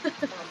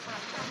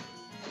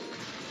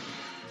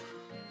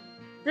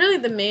 Really,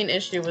 the main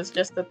issue was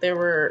just that there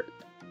were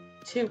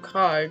 2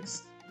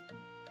 cogs.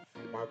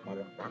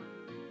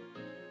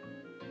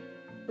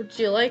 Would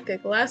you like a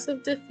glass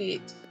of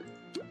defeat?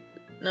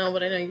 No,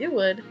 but I know you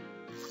would.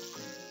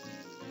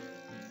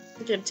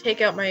 I could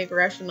take out my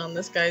aggression on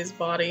this guy's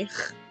body.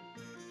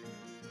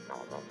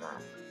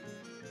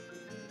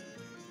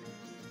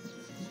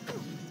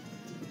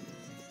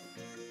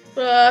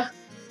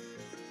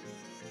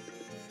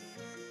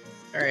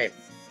 Alright.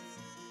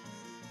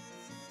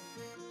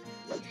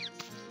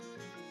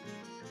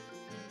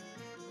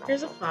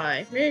 Here's a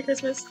pie. Merry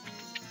Christmas.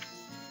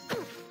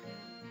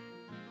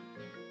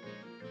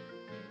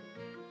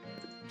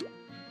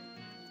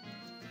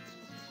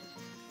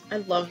 I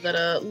love that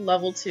a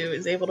level 2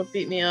 is able to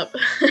beat me up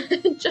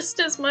just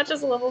as much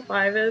as a level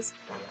 5 is.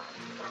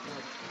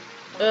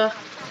 Ugh.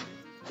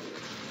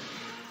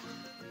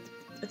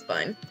 It's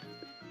fine.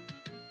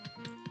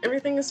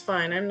 Everything is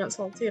fine. I'm not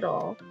salty at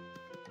all.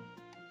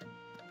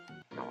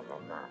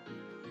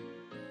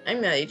 I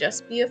may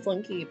just be a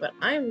flunky, but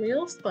I'm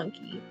real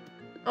spunky.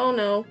 Oh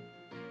no.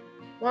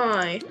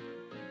 Why?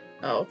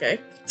 Oh, okay.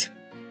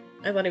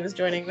 I thought he was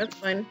joining. That's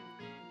fine.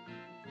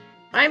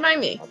 Bye bye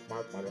me.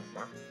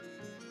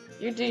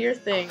 You do your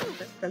thing,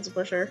 Mr. Pencil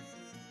Pusher.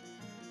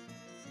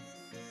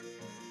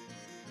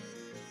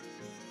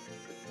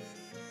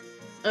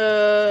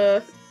 Yeah.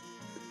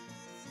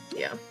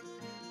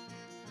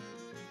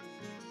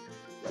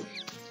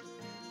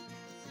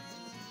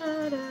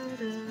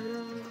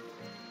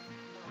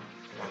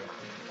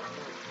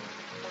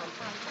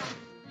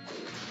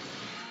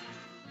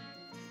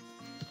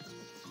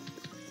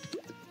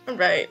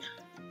 Alright.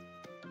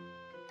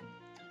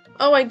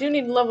 Oh, I do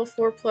need level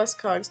 4 plus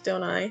cogs,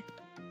 don't I?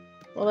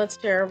 Well, that's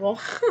terrible.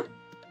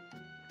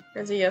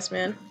 There's a yes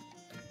man.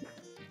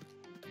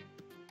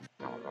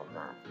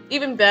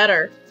 Even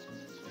better.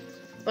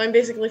 So I'm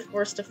basically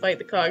forced to fight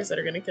the cogs that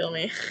are gonna kill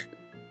me.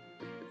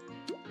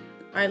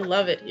 I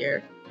love it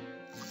here.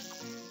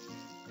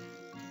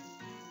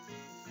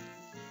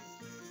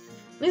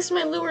 At least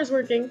my lure's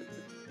working.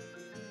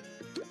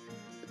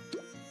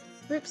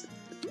 Oops.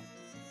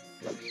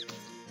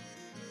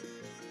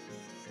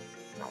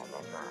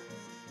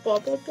 Blah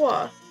blah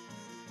blah.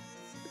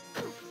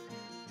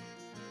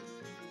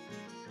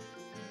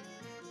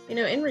 You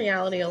know, in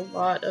reality, a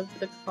lot of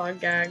the cog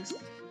gags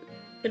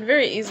can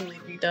very easily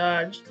be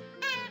dodged.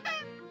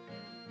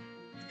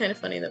 It's kind of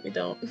funny that we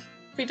don't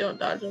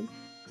dodge them.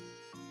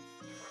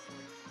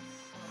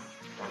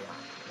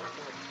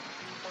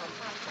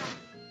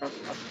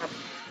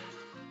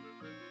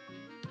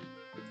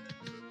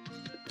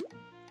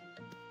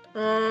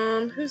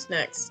 Who's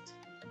next?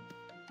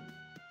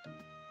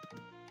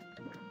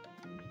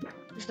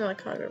 There's not a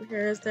cog over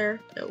here, is there?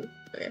 No.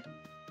 Okay.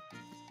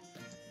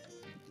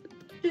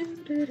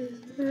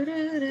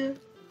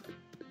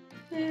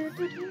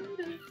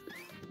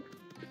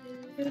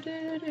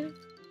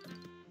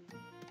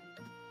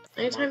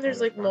 Anytime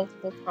there's like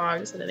multiple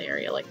cogs in an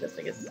area like this,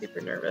 I get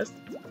super nervous.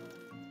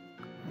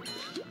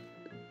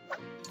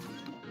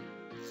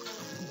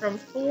 From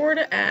fore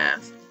to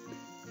aft.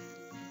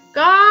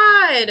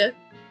 God!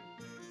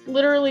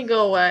 Literally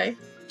go away.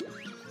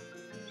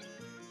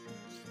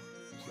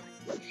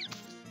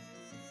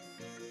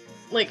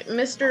 Like,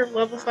 Mr.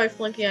 Level 5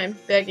 Flunky, I'm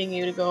begging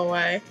you to go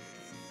away.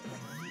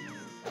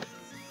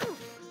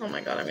 Oh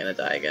my god, I'm gonna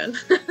die again.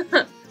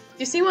 Do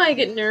you see why I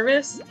get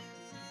nervous?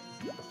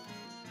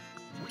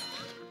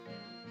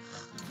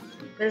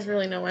 There's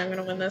really no way I'm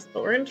gonna win this,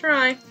 but we're gonna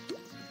try.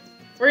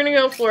 We're gonna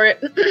go for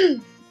it.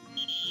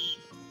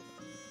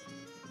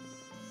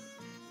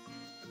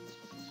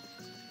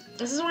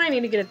 This is why I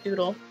need to get a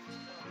doodle.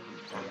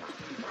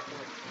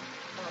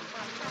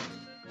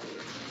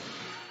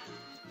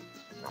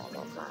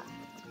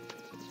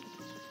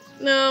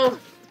 No.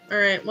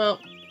 Alright, well.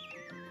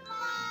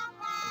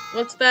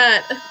 What's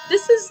that?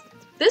 This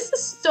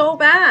is so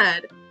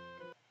bad.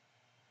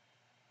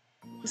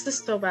 This is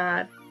so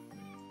bad.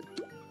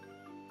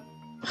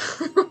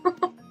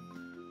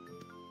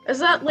 Is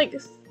that like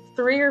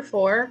 3 or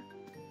 4?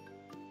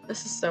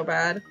 This is so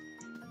bad.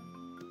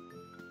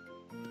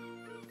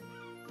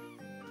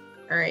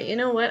 Alright, you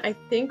know what? I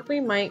think we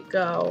might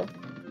go.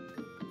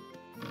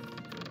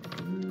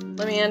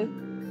 Let me in.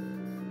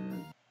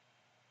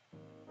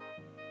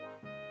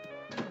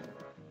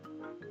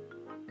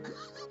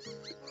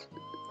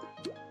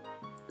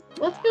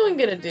 Let's go and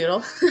get a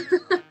doodle.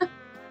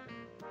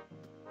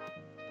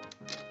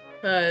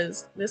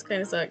 Cause this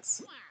kinda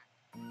sucks.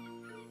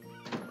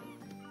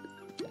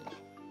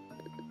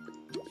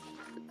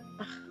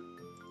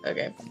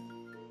 Okay.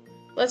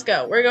 Let's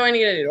go. We're going to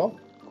get a doodle.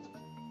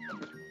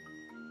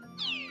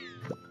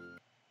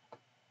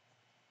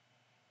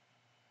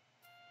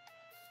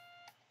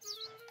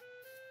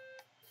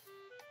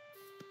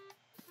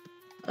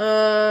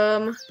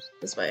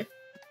 This way.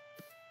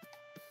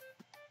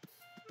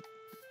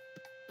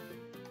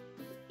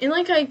 And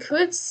like I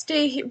could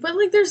stay here, but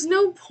like there's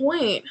no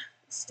point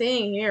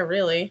staying here,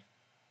 really.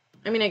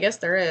 I mean, I guess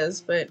there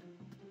is, but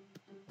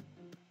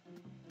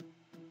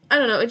I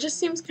don't know, it just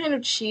seems kind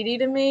of cheaty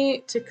to me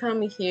to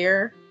come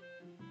here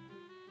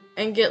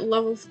and get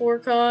level 4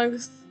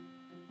 cogs.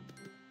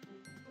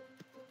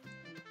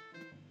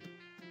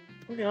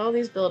 Look at all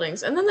these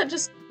buildings, and then that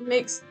just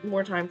makes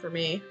more time for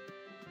me.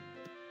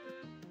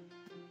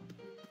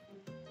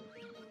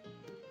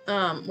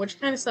 Which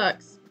kind of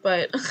sucks,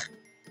 but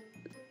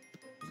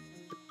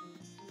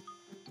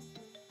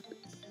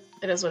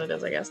it is what it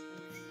is, I guess.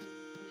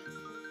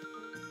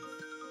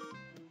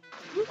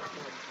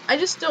 I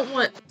just don't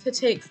want to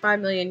take 5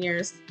 million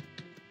years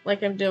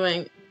like I'm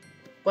doing.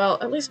 Well,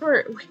 at least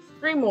we're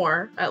 3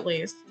 more, at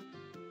least.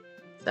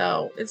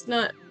 So, it's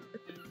not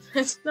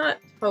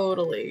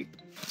totally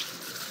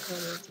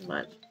too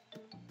much.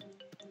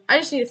 I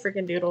just need a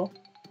freaking doodle.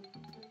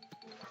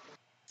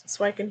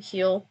 so I can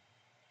heal.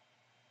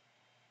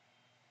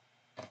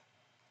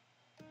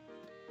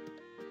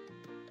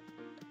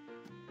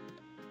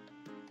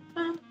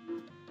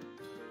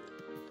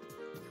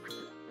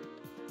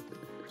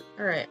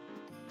 Alright.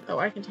 Oh,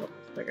 I can teleport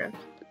to the playground.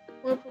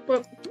 Whoop, whoop,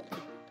 whoop.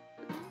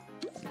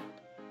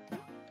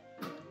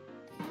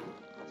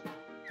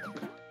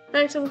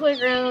 Back to the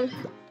playground.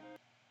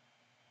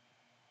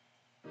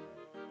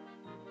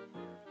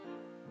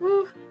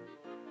 Woo.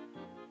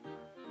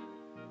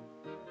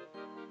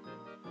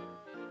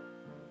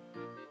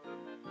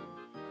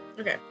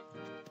 Okay.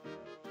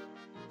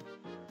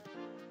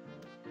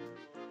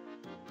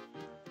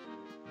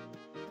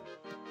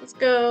 Let's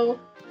go.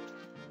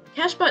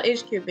 Cashbot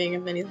HQ being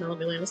in Minnie's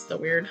Melody Land is so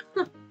weird.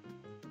 It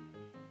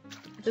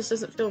just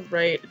doesn't feel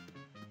right.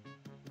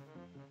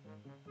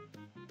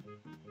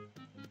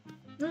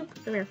 Oh,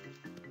 come here.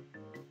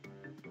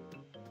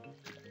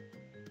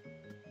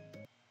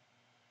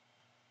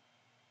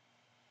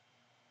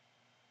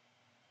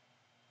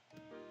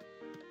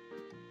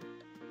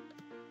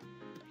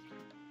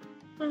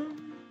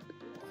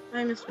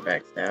 Hi, Mr.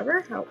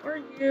 Backstabber. How are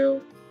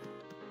you?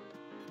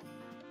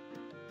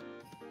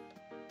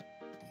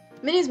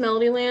 Minnie's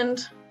Melody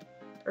Land,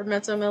 or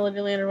Mezzo Melody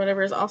Land, or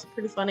whatever, is also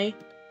pretty funny.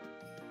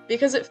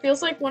 Because it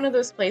feels like one of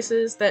those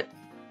places that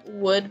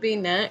would be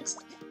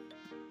next,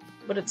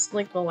 but it's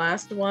like the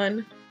last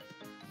one.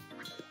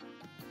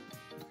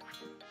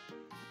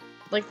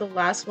 Like the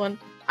last one.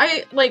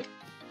 I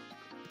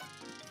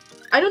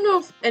don't know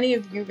if any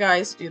of you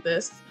guys do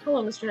this.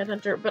 Hello, Mr.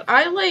 Headhunter. But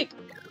I, like,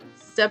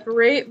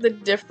 separate the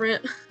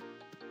different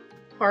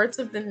parts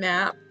of the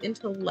map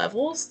into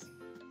levels.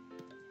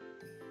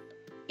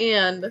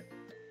 And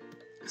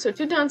so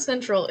Toontown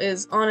Central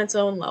is on its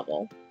own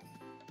level.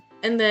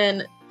 And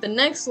then the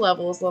next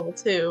level is level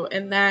 2,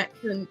 and that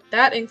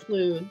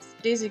includes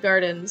Daisy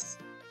Gardens.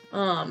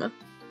 I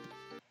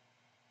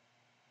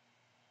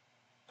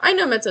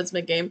know Metzo's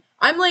mid-game.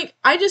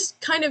 I just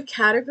kind of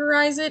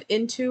categorize it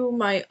into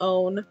my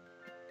own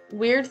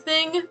weird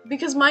thing,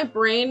 because my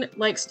brain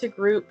likes to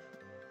group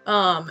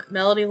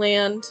Melody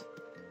Land,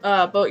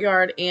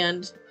 Boatyard,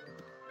 and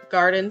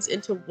Gardens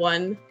into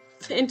one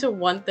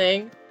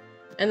thing.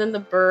 And then the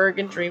Berg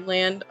and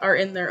Dreamland are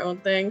in their own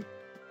thing.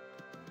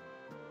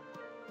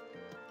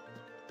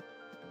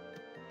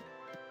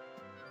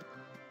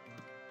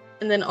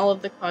 And then all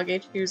of the Cog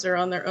HQs are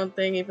on their own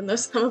thing, even though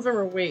some of them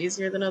are way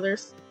easier than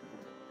others.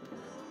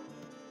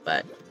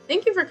 But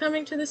thank you for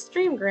coming to the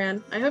stream,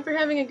 Gran. I hope you're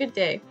having a good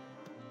day.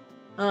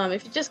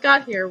 If you just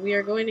got here, we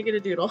are going to get a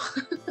doodle.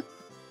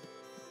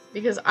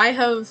 Because I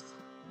have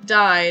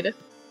died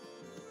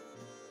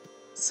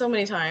so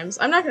many times.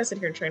 I'm not going to sit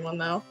here and train one,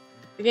 though.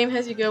 The game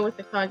has you go with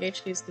the Cog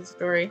HQs to the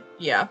story.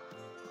 Yeah.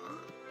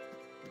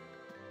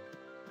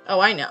 Oh,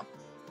 I know.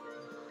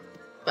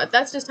 But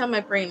that's just how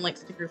my brain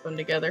likes to group them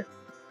together.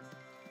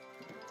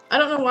 I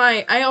don't know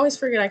why. I always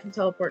forget I can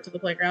teleport to the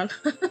playground.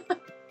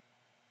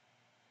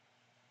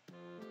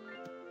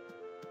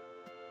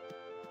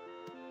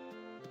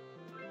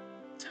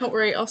 Don't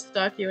worry, I'll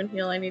stalk you and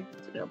heal. I need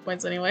 2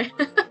 points anyway.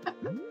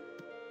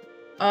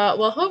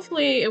 Well,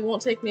 hopefully it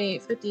won't take me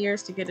 50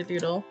 years to get a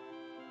doodle.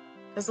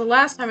 Because the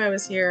last time I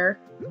was here...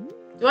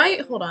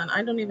 Hold on,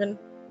 I don't even...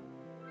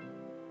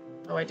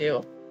 Oh, I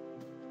do.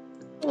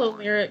 Hello,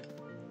 Lyric.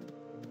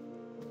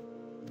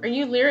 Are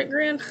you Lyric,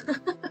 Gran?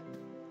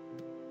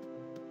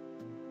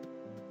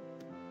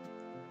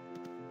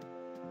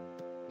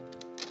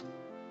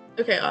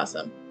 Okay,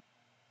 awesome.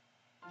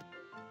 I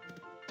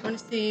want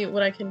to see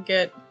what I can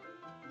get.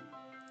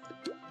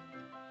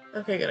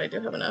 Okay, good, I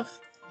do have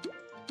enough.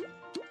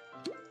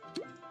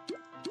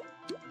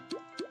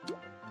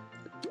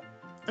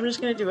 I'm just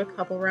gonna do a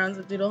couple rounds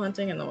of doodle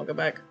hunting and then we'll go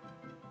back.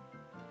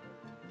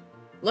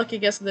 Lucky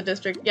guess of the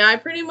district. Yeah, I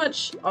pretty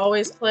much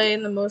always play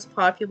in the most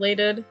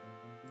populated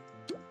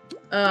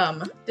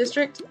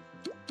district.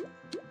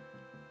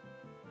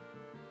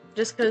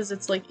 Just because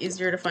it's like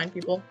easier to find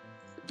people.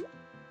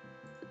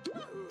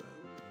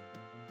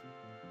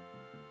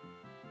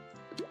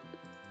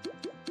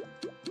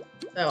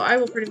 So I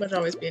will pretty much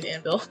always be an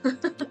anvil.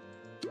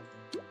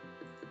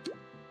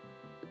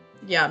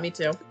 Yeah, me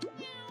too.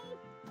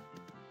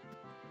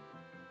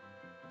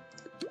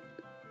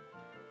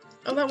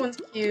 Oh, that one's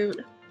cute.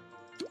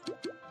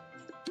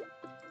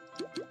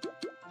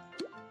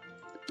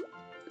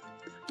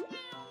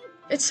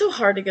 It's so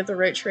hard to get the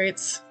right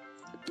traits.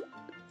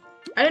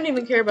 I don't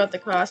even care about the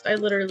cost. I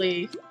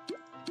literally...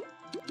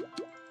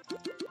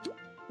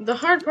 The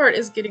hard part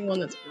is getting one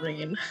that's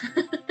green.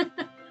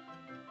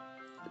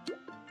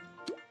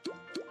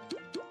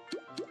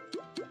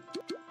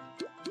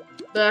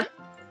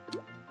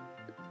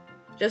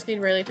 Just need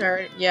Rarely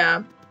Tired.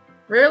 Yeah.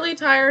 Rarely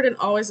Tired and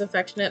Always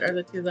Affectionate are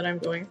the 2 that I'm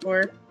going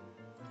for.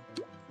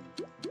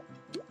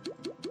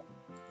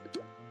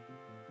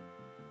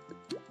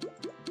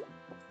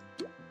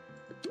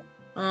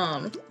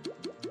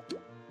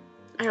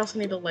 I also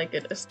need to like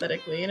it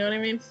aesthetically, you know what I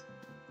mean?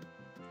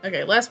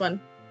 Okay, last one.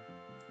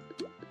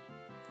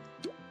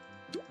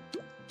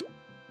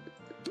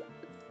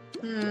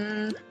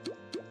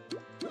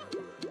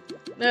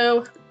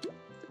 No.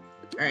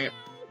 Alright.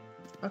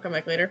 I'll come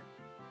back later.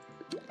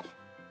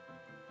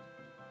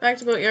 Back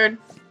to Boatyard.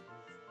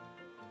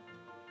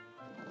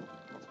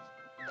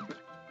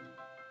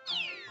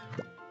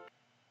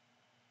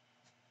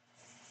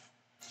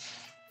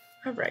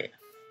 Alright.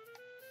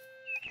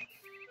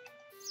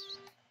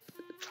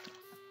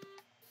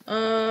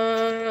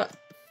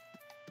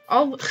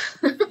 I'll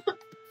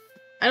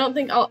I don't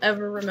think I'll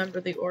ever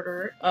remember the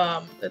order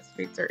that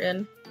streets are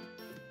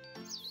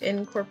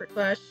in Corporate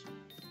Clash.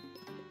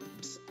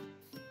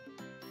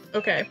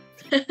 Okay.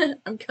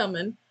 I'm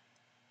coming.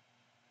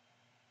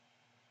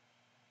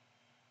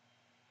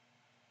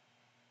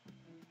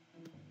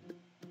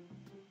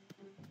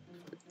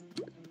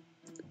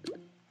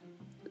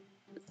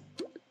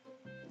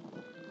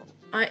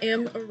 I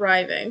am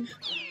arriving.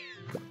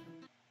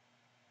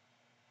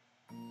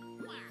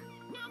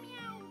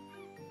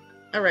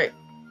 Alright.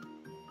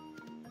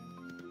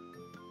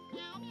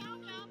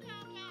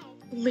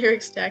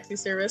 Lyrics taxi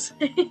service.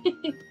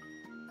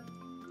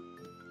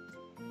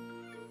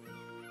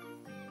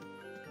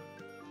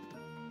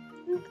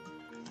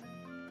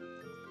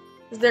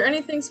 Is there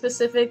anything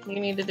specific you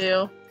need to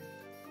do,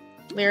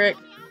 Lyric?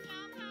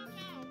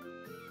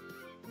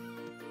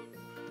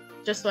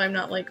 Just so I'm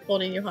not, like,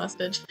 holding you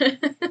hostage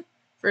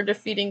for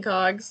defeating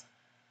Cogs.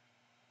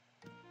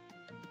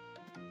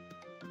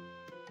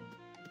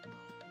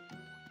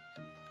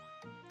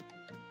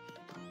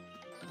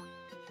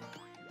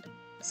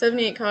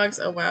 $78 Cogs?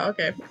 Oh wow,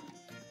 okay.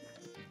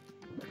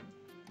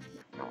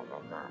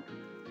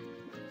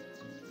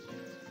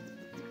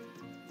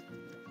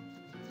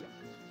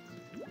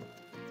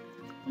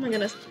 Oh my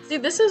goodness. See,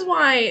 this is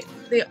why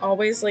they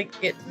always,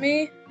 like, get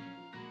me.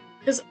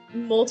 Because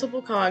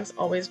multiple Cogs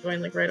always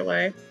join, like, right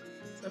away.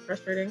 So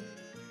frustrating.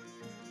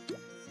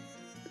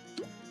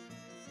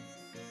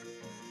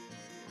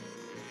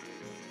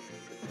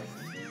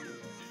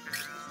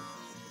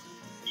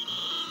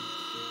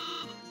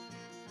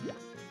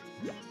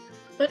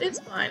 But it's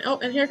fine. Oh,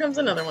 and here comes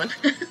another one.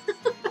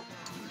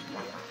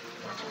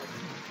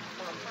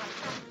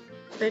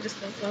 They just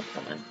don't stop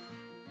coming.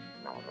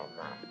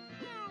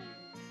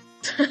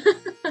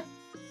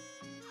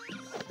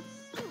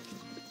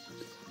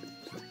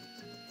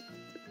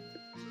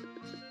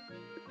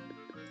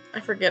 I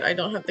forget I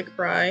don't have the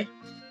cry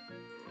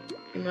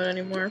emote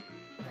anymore.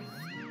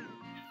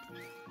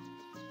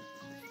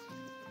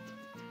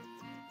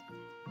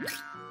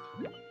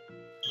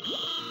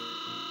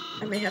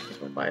 I may have to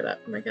go buy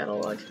that for my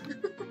catalog.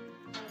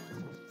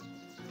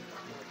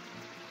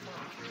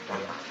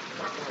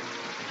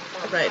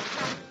 Alright.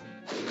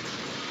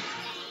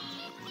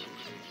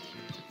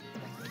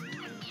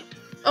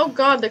 Oh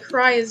god, the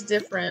cry is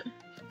different.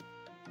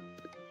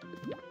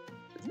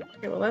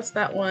 Okay, well that's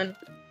that one.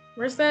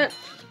 Where's that?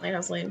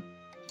 Lighthouse Lane.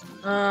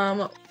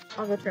 I'll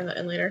go turn that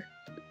in later.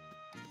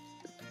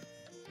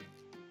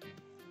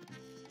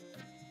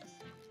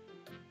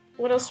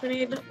 What else do we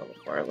need? Level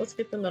 4. Let's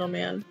get the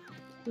middleman.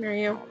 Come here,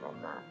 you.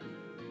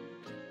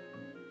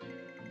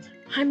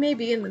 I may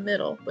be in the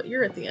middle, but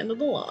you're at the end of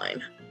the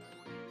line.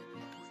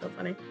 So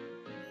funny.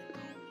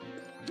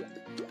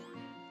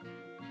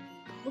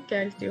 What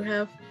gags do you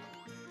have?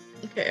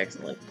 Okay,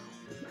 excellent.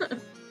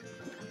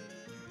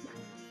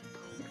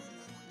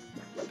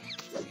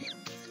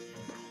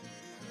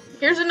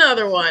 Here's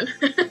another one.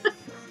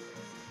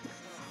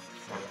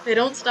 They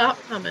don't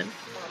stop coming.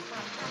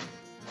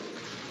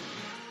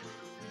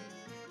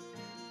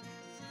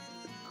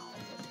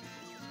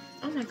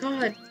 Oh my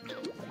god.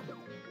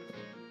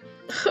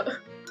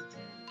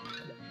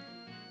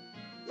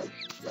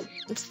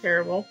 It's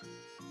terrible.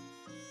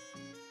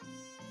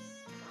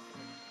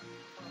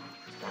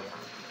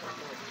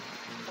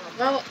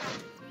 Well,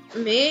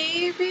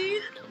 maybe?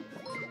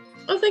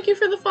 Oh, thank you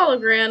for the follow,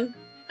 Gran.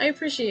 I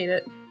appreciate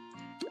it.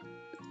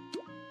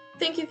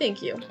 Thank you,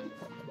 thank you.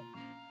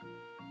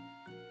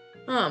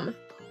 Hi,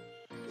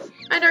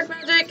 Dark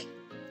Magic!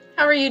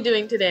 How are you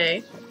doing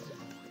today?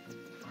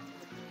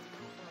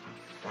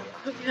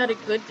 Hope you had a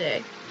good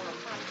day.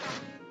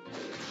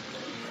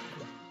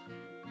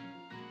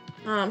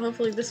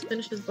 Hopefully this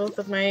finishes both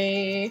of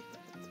my...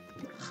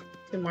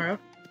 tomorrow.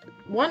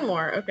 One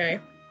more, okay.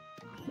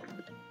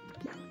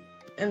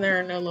 And there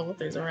are no level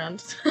 3s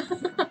around.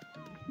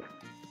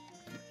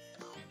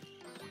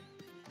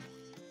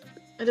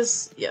 It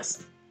is...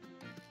 yes.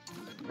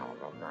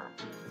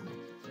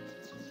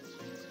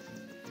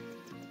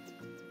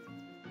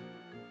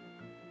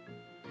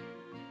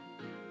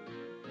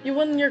 You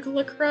won your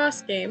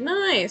lacrosse game.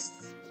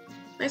 Nice!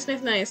 Nice,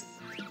 nice, nice.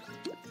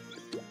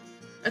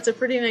 That's a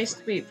pretty nice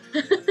sweep.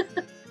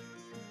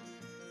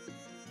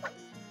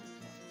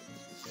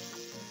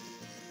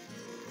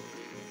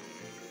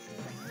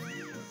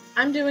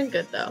 I'm doing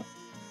good, though.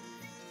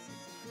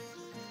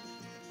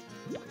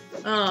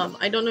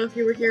 I don't know if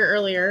you were here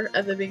earlier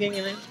at the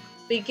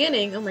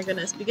beginning, oh my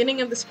goodness,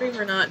 beginning of the stream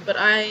or not, but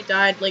I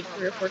died like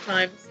 3 or 4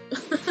 times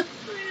trying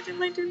to do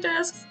my 2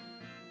 tasks.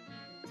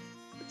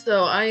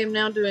 So I am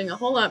now doing a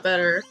whole lot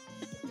better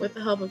with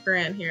the help of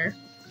Gran here.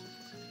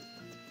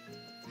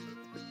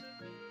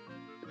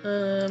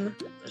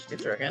 Let's do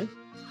throw again.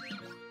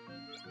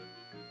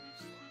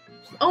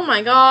 Oh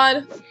my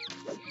god!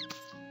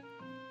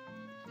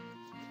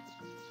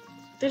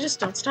 They just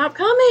don't stop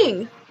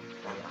coming!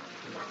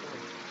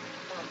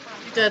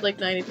 You died like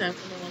 90 times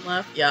from the one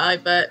left. Yeah, I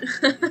bet.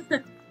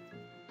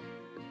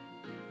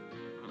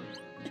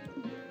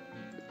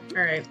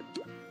 Alright.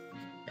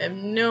 I have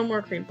no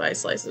more cream pie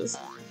slices.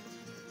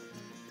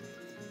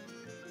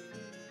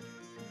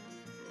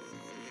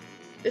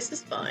 This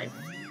is fine.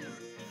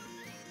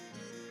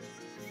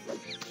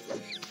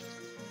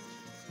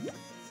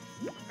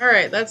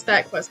 Alright, that's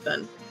that quest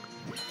done.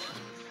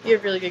 You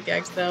have really good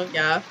gags though,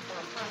 yeah.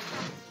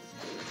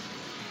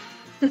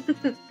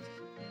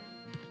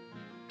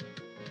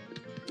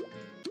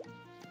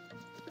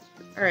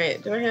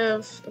 Alright, do I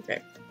have...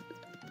 okay.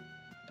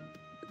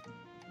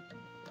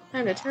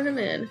 Time to turn him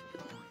in.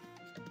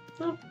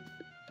 Oh.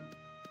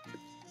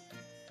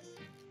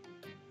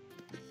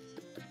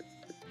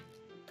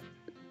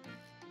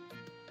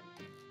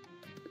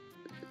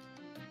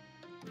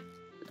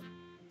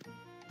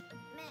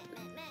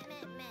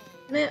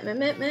 Meh, meh,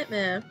 meh, meh,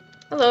 meh.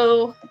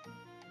 Hello.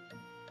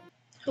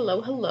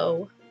 Hello,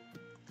 hello.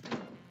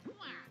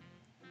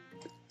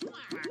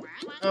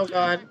 Oh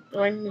god, do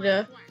I need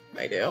to...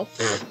 I do.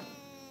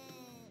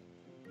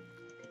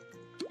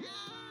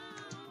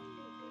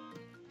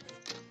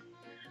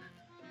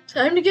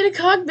 Time to get a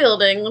cog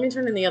building. Let me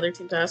turn in the other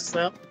two tasks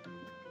though.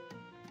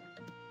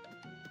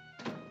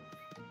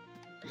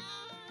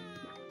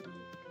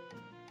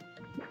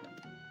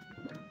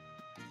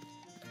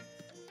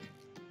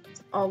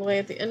 It's all the way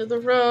at the end of the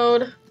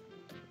road.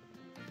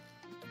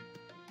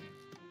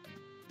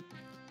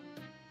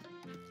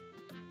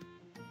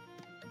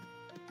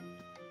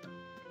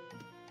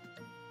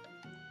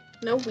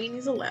 No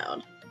weenies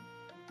allowed.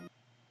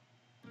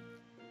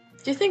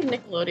 Do you think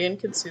Nickelodeon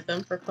could sue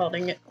them for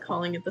calling it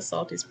the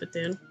Salty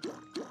Spittoon?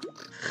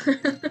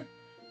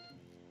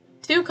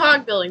 2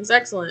 cog buildings,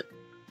 excellent.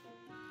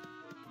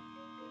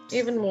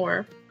 Even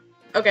more.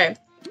 Okay.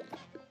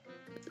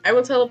 I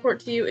will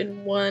teleport to you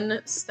in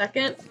 1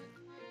 second.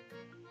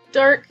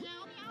 Dark.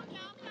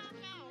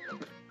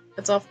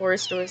 That's all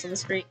forest doors on the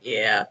street.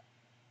 Yeah.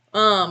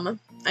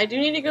 I do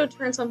need to go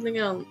turn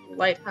something on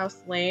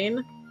Lighthouse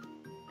Lane.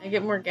 And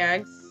get more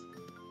gags.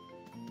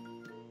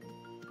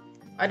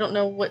 I don't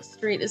know what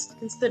street is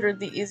considered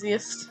the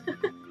easiest.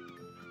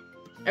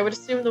 I would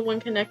assume the one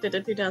connected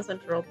to Toontown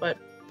Central, but...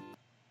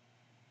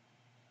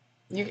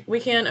 we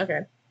can?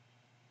 Okay.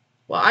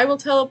 Well, I will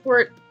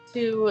teleport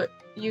to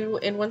you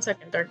in 1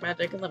 second, Dark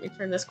Magic, and let me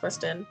turn this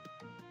quest in.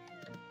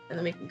 And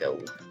then we can go.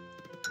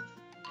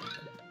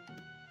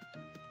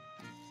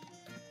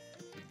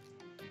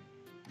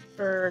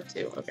 For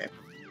 2, okay.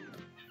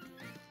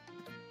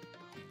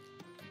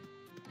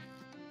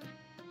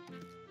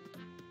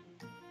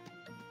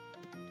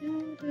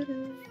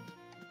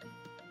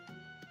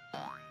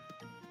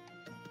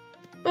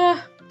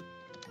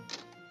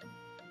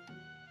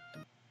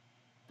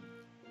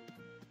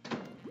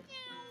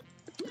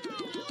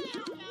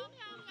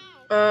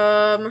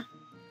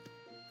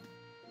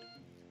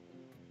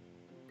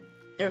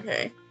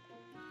 Okay.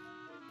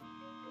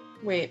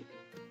 Wait.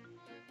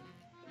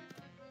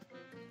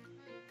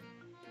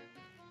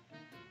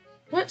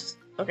 What?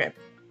 Okay.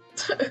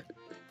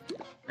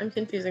 I'm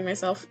confusing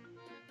myself.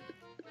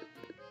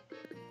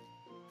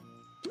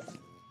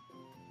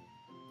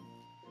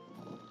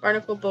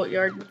 Barnacle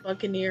Boatyard and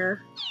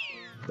Buccaneer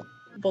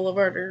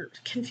Boulevard are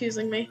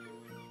confusing me.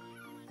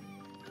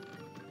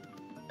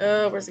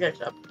 Where's the guy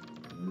shop?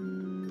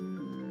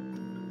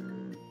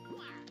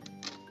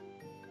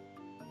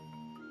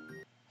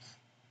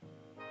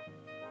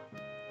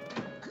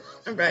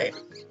 Alright.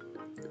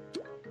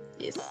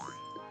 Yes.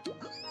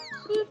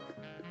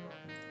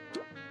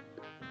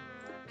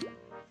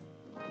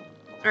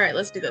 Alright,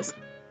 let's do this.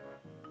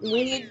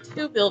 We need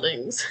 2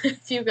 buildings,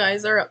 if you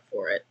guys are up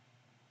for it.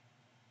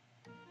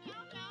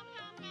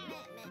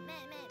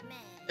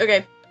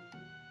 Okay.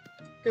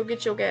 Go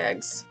get your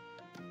gags.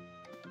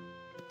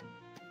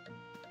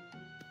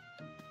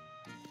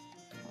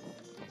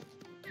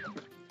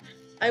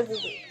 I will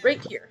wait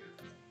right here.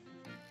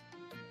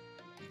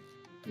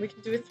 We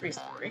can do a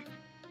 3-story.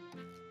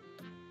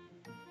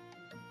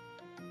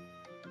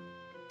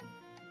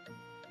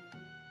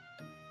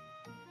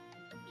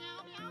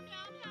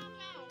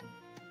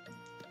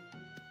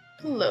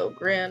 Hello,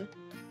 Gran.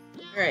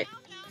 Alright.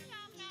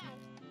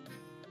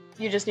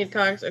 You just need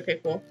cogs? Okay,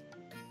 cool.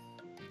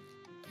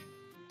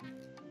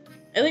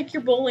 I like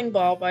your bowling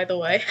ball, by the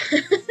way.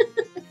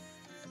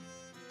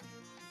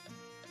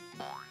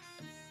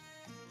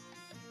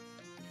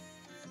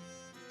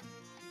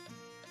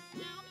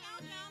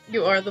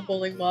 You are the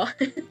bowling ball.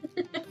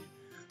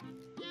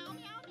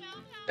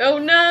 Oh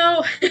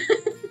no!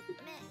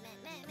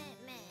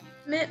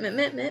 Meh, meh,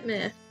 meh, meh,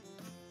 meh.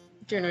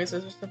 Deer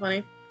noises are so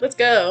funny. Let's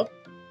go!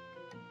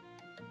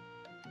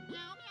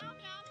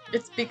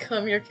 It's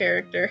become your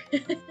character.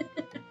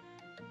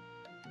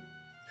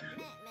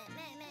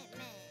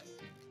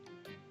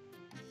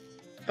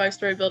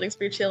 5-story buildings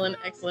for your chillin'.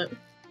 Excellent.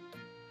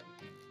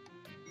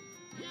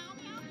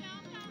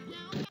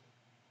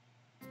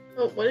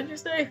 Oh, what did you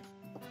say?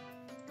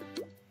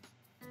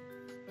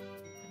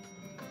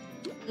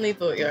 Leave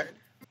Boatyard.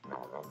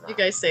 You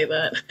guys say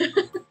that.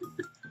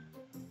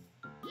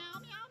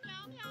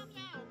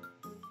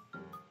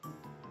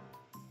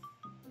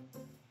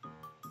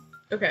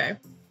 Okay.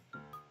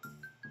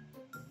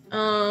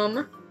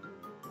 Oh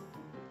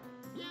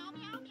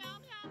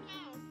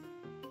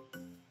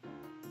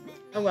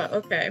wow,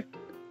 okay.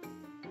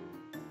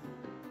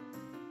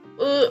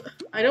 Ugh,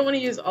 I don't want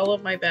to use all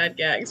of my bad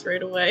gags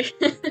right away.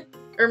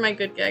 Or my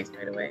good gags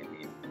right away, I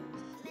mean.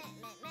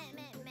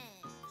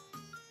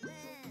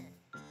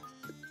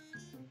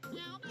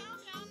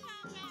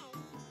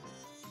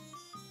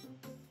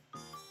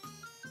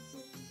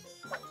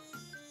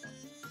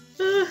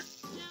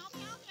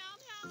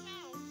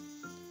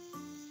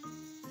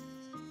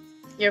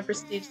 Yeah,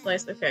 prestige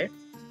slice, okay.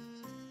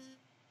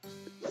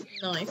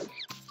 Nice.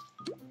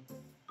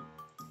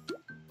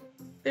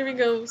 There he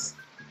goes.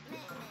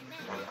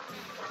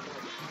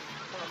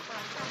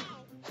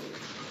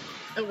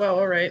 Oh wow,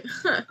 alright.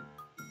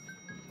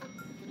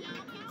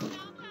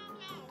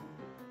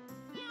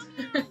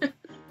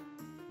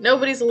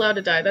 Nobody's allowed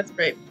to die, that's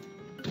great.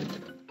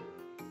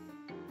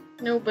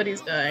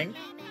 Nobody's dying.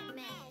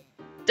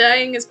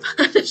 Dying is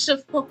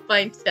punishable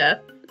by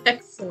death.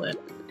 Excellent.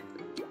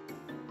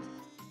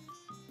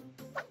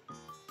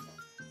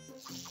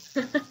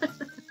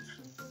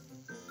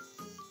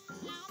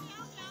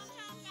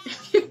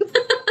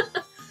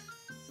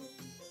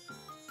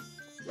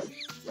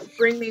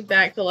 Bring me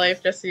back to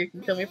life just so you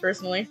can kill me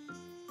personally.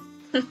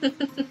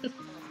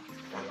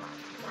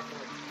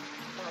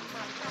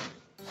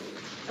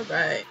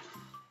 Alright.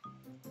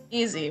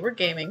 Easy, we're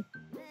gaming.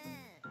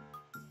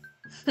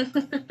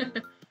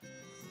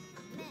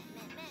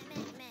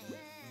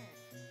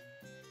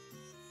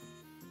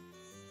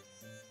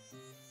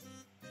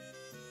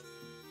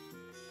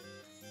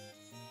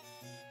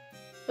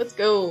 Let's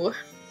go.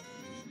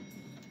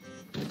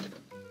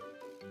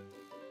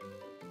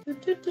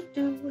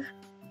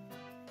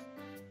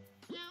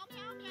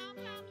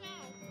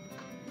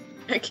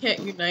 I can't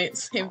unite,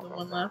 save the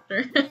one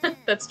laughter.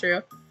 That's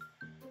true.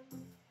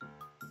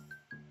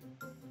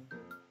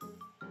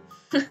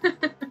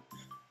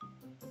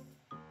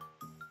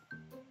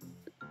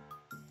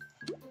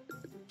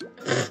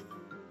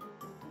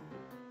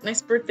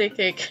 Nice birthday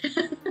cake.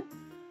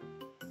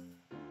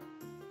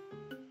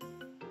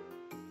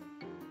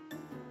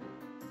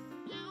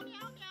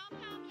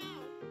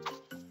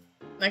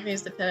 I can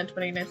use the 10 and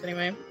 20 units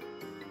anyway.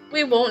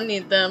 We won't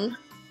need them.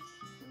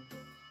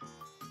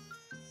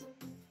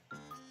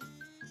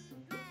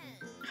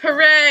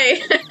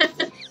 Hooray!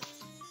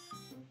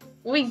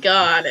 We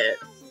got it.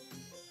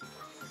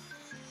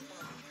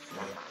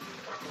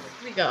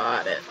 We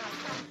got it.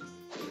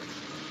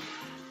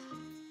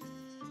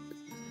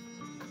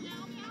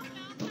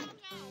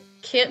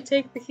 Can't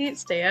take the heat,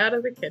 stay out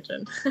of the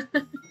kitchen.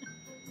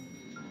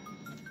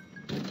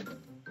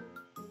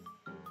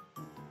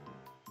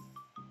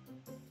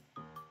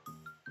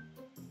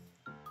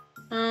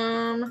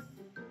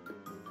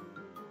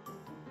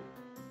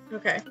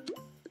 Okay.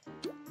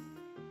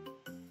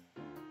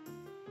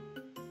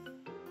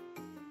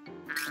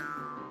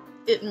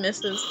 It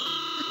misses.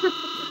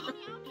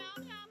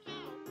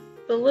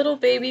 The little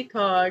baby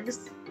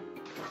cogs.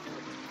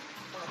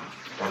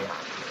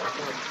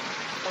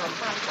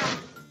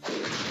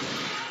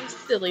 How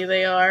silly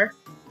they are.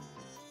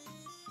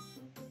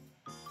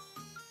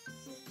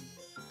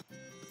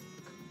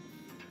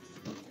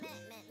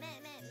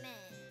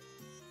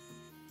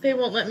 They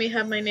won't let me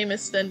have my name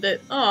as Send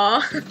It.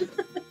 Aw.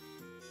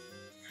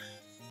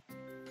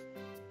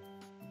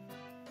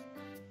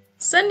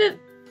 Send It?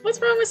 What's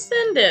wrong with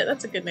Send It?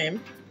 That's a good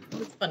name.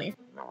 It's funny.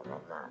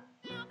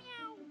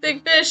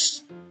 Big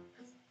fish!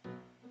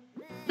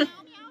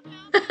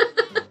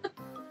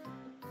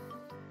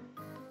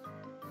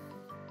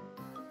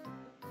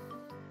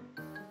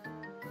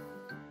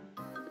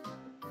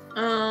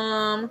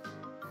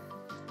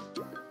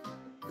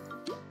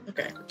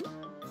 Okay.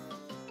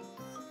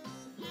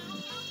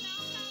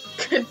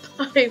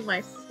 Goodbye,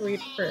 my sweet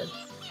prince.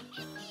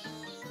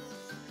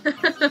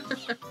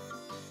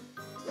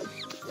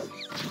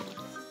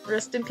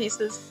 Rest in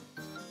pieces.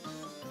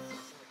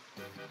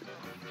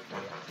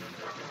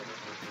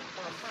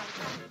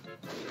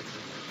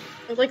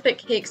 I like that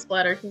cake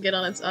splatter can get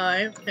on its eye.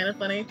 It's kind of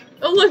funny.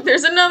 Oh look,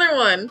 there's another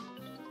one!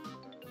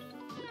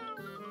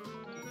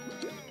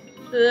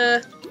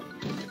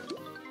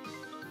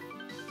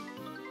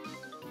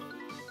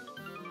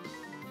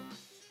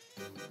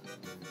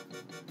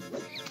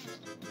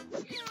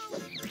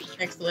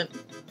 Excellent.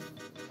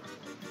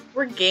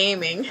 We're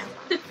gaming.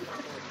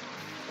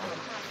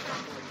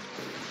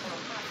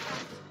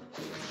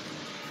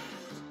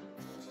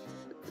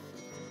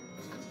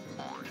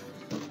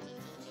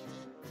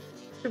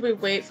 Should we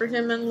wait for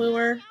him and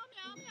lure?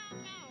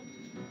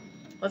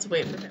 Let's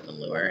wait for him and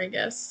lure, I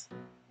guess.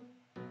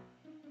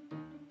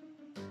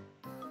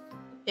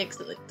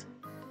 Excellent.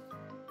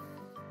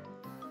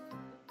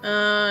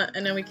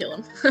 And then we kill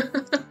him.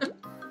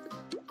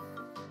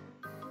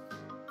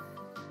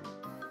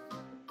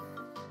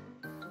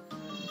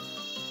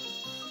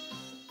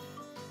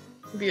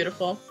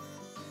 Beautiful.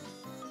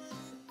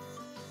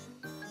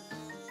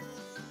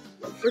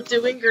 We're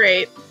doing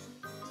great.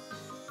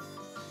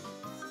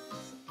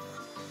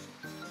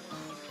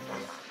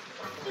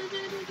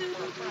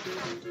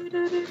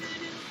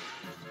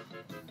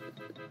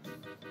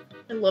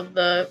 I love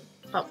the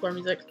top floor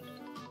music.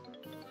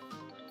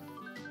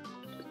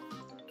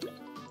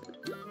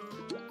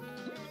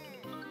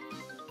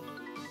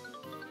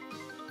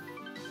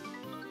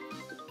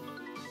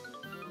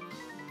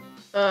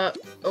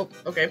 Oh,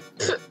 okay.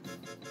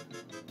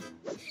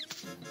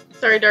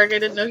 Sorry, Dark, I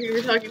didn't know who you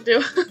were talking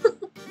to.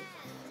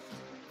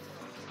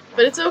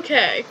 But it's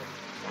okay.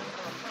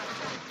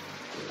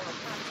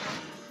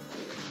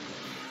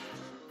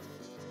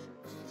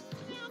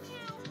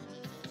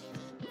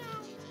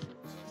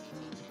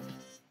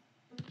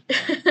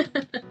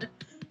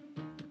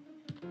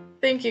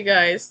 Thank you,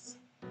 guys.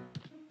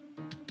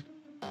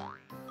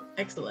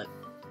 Excellent.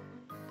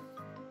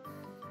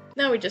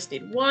 Now we just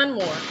need one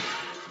more.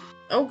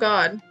 Oh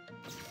god.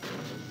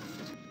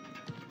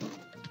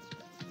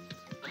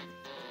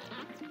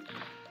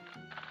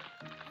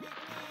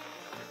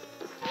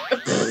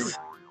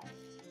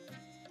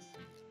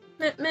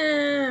 Meh,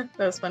 meh.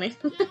 That was funny.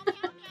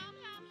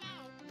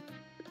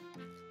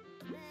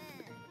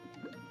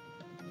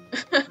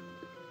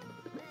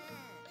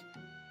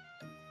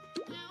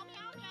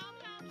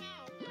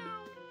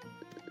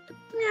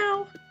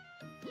 Meow.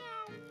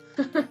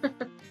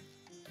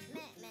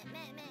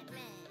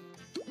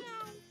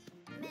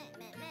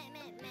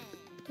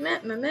 Meh,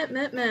 meh, meh,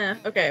 meh, meh.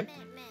 Okay.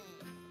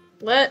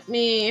 Let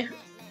me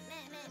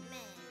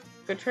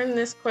go turn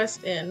this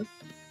quest in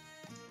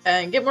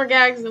and get more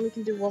gags, and then we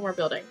can do one more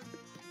building.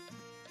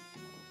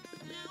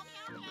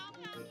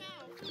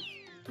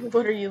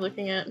 What are you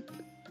looking at?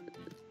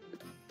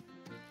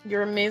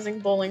 Your amazing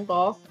bowling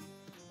ball.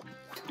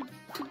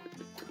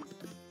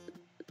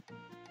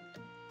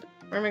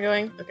 Where am I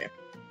going? Okay.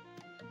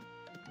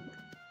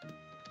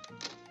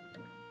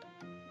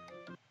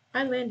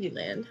 I land, you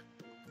land.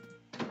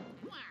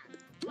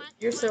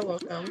 You're so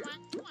welcome.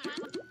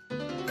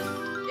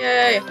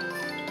 Yay!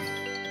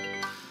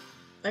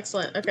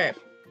 Excellent, okay.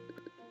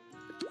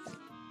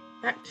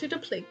 Back to the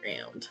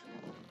playground.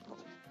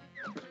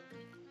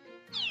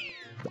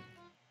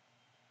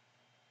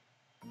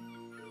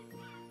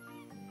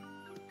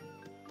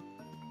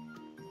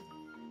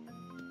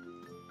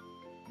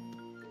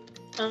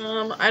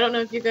 I don't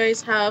know if you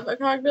guys have a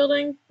cog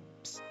building,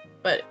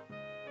 but...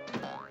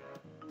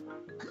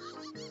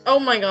 Oh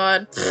my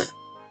god.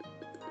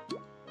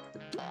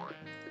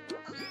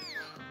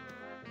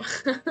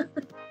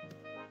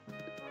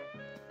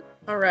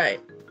 Alright.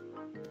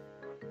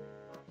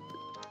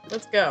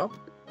 Let's go.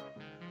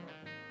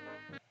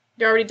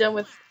 You're already done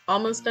with,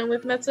 almost done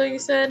with Mezzo, you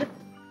said?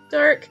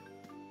 Dark?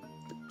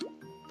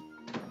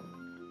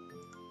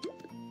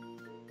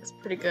 That's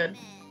pretty good.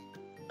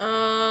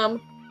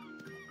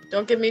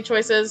 Don't give me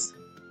choices.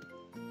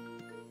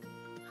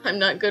 I'm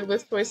not good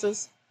with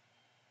choices.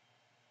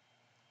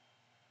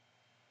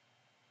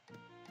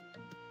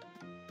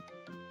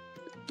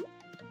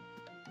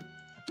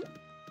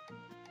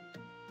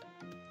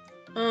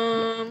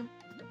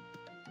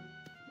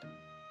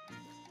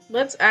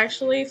 Let's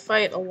actually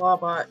fight a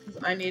Lawbot,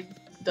 because I need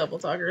double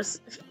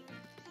talkers.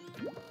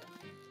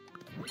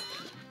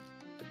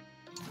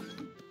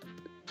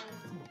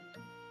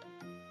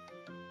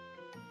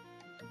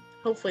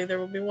 Hopefully there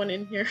will be one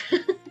in here.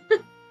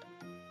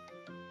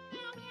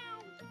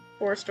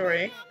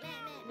 4-story.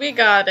 We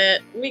got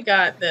it. We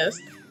got this.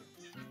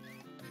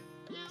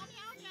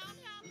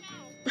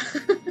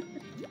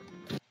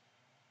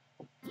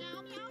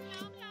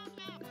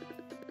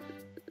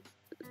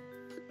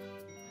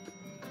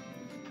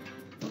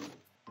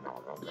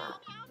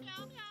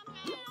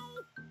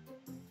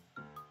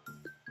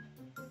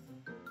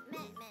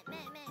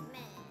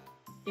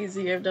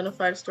 Easy, I've done a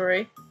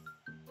 5-story.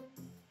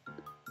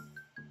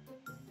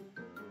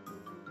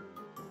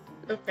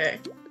 Okay.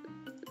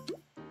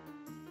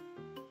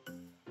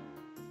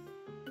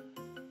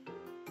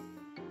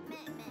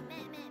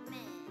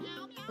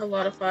 A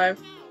lot of 5.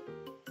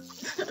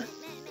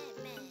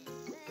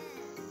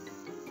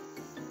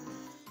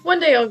 One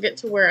day I'll get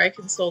to where I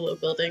can solo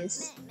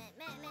buildings.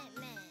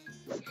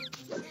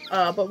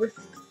 But with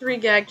 3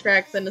 gag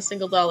tracks and a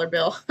single dollar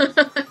bill.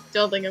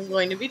 Don't think I'm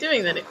going to be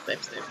doing that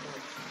anytime soon.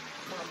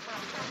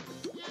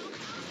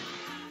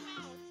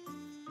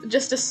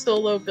 Just a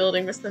solo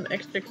building with some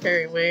extra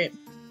carry weight.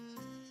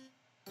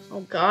 Oh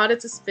god,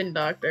 it's a spin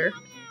doctor.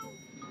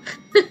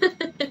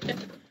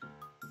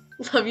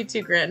 Love you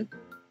too, Grin.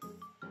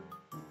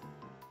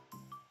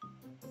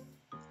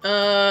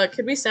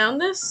 Could we sound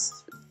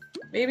this?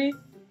 Maybe?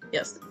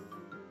 Yes.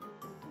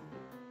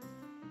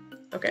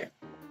 Okay.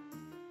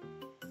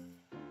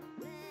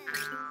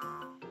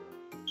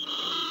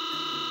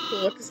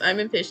 Cool, because I'm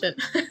impatient.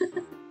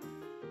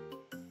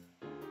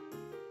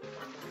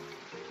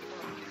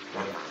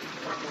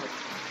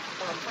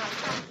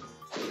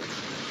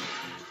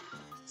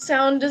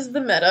 Sound is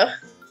the meta.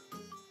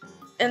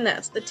 And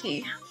that's the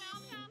T.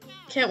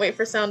 Can't wait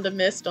for sound to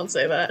miss, don't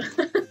say that.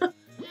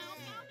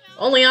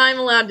 Only I'm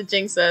allowed to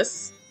jinx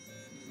us.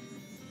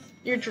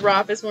 Your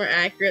drop is more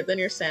accurate than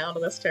your sound.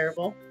 That's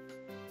terrible.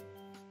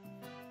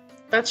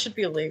 That should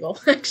be illegal,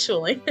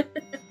 actually.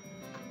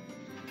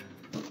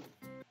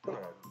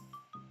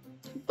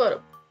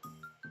 But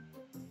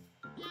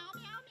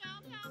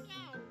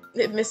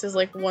it misses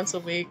like once a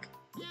week.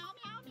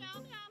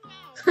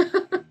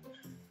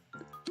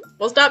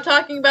 Well, stop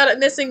talking about it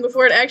missing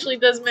before it actually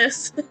does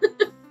miss.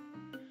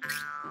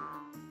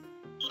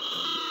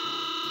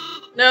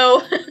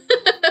 No.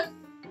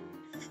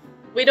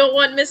 We don't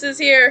want misses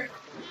here.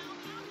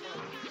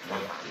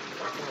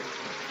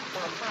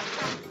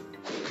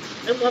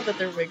 I love that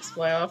their wigs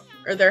fly off.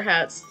 Or their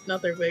hats,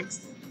 not their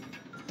wigs.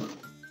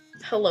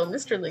 Hello,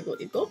 Mr. Legal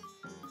Eagle.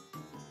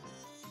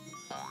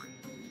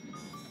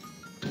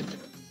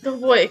 Oh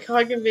boy,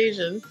 cog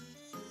invasion.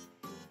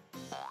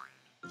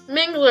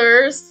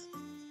 Minglers!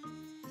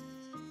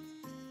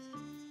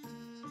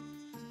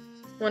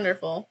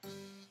 Wonderful.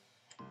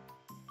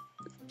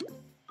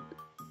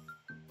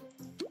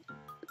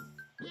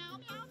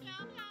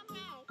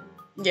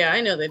 Yeah,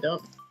 I know they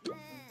don't.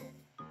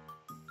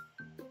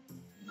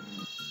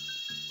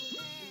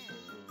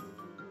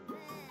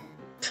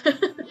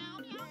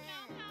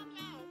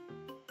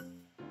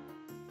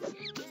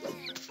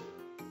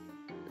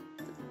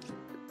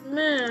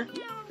 Meh.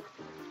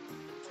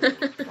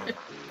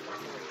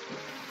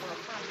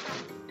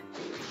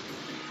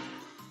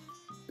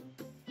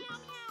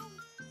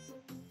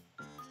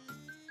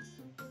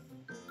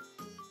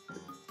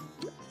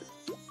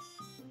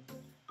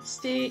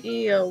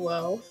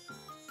 CEO.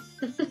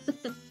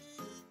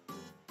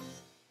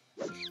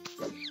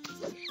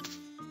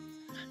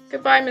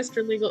 Goodbye,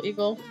 Mr. Legal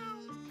Eagle.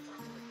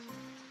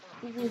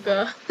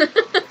 Wooga.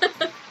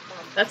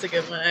 That's a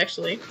good one,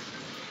 actually.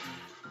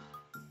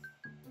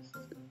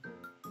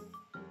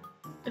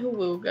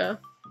 Wooga.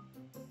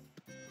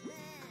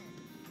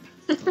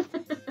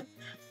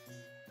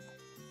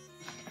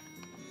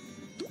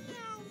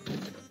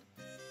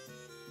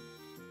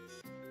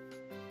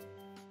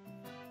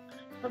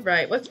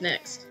 Alright, what's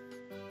next?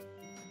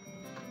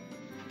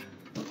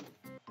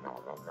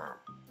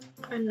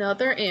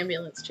 Another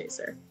ambulance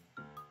chaser.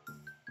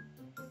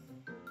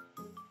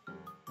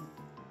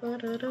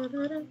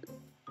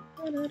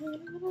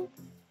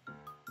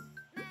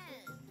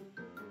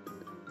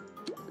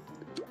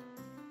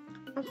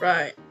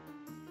 Alright.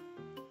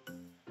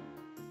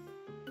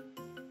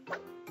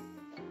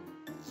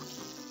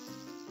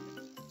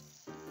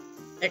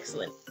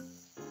 Excellent.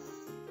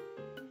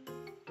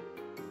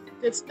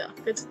 Good stuff,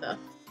 good stuff.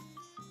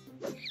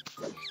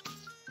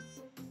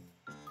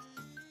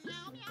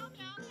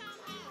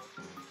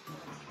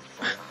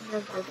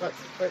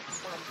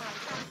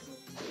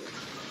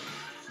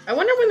 I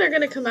wonder when they're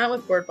gonna come out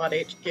with BoardBot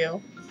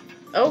HQ.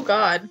 Oh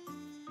god.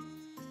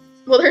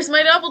 Well, there's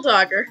my double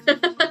talker.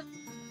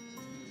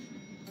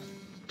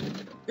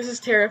 This is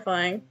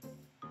terrifying.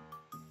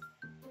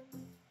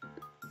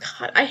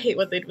 God, I hate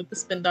what they did with the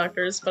spin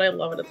doctors, but I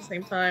love it at the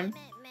same time.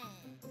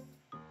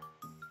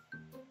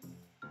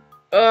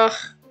 Ugh,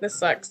 this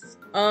sucks.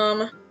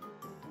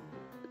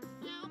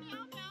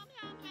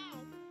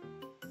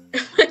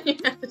 You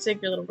have to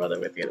take your little brother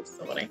with you, that's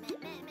so funny.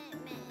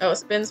 Oh,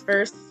 spins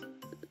first.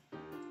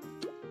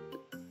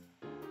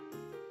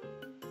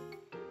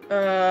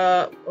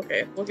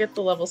 Okay, we'll get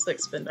the level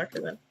 6 spin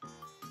doctor then.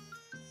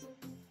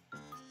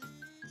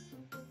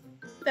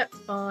 That's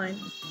fine.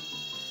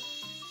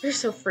 They're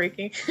so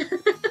freaky.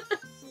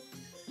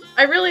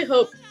 I really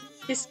hope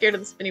he's scared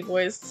of the spinny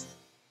boys.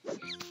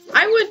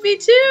 I would be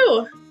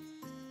too!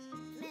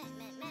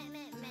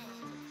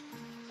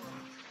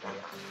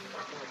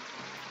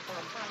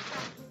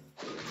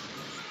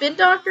 Spin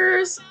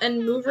doctors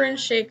and mover and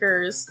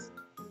shakers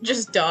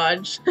just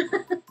dodge.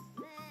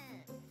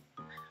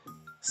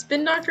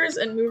 Spin doctors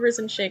and movers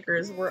and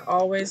shakers were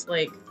always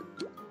like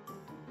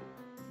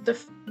the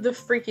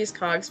freakiest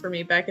cogs for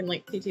me back in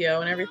like PTO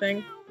and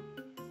everything.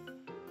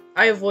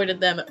 I avoided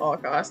them at all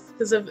costs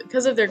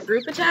because of their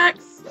group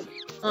attacks,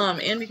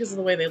 and because of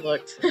the way they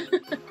looked.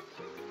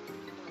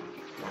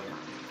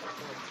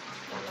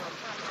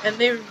 And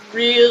they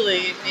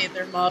really made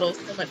their models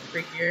so much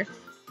freakier.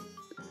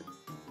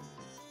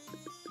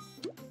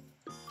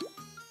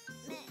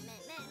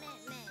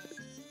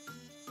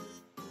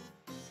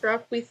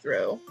 Drop we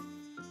throw.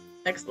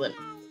 Excellent.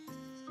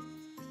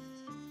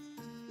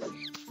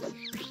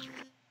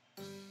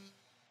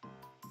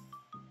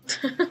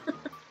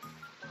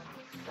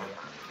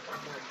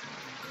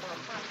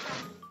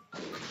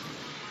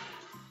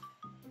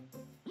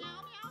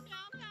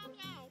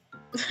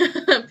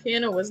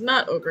 Piano was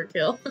not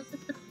overkill.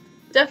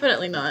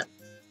 Definitely not.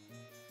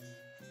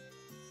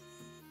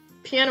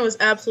 Piano was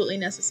absolutely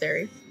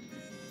necessary.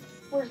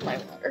 Where's my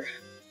water?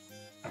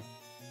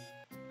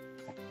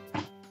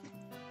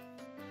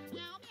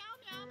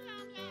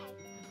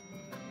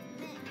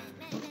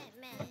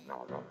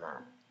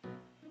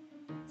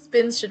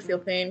 Spins should feel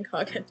pain.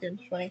 Cog at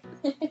 220.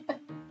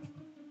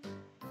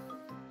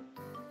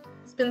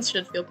 Spins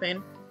should feel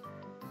pain.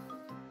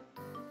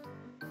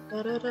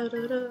 Da -da -da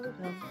 -da -da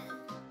 -da.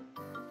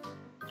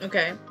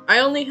 Okay. I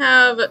only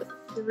have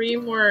 3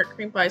 more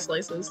cream pie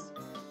slices.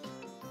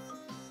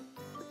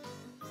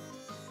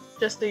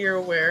 Just so you're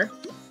aware.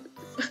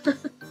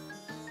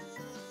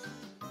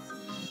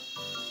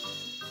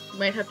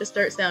 Might have to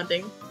start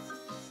sounding.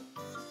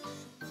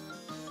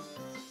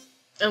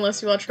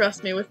 Unless you all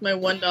trust me with my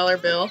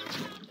 $1 bill.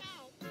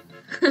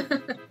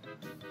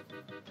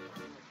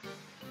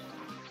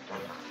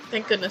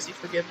 Thank goodness you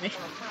forgive me.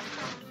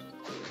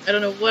 I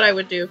don't know what I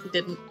would do if you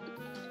didn't.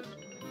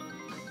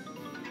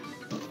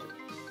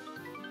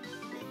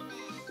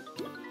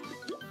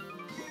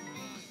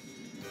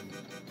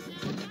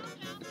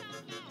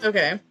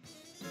 Okay.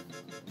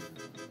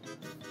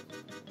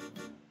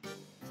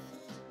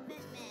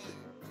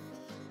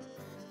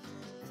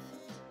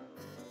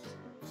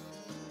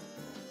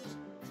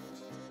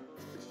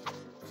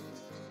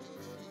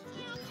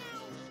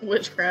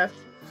 Witchcraft.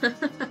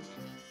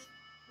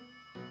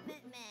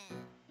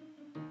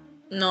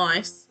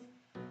 Nice.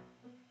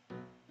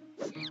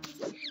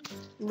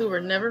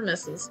 Lure never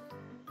misses.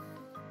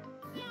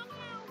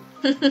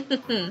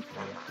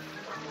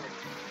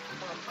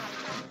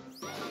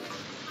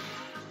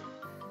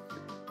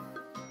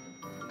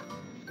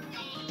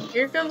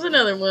 Here comes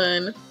another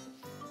one.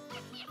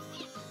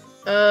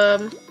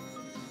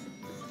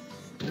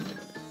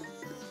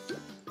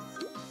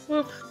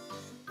 Whoop.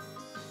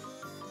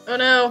 Oh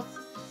no.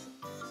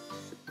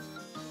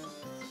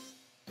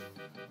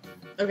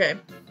 Okay.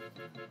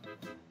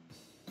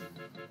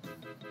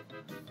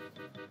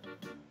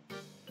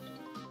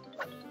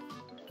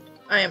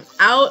 I am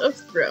out of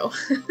throw.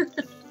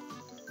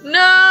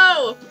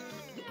 No!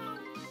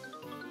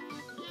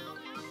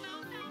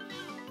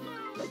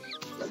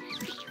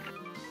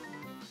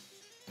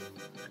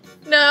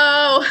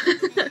 No!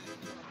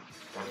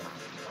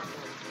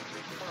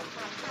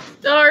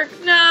 Dark,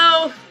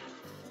 no!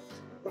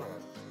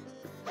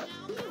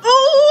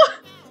 Oh!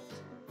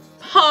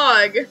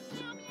 Hog!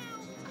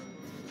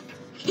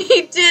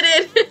 He did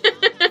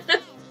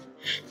it!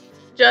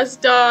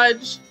 Just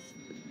dodge.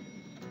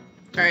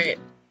 Alright.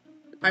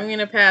 I'm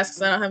gonna pass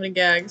because I don't have any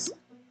gags.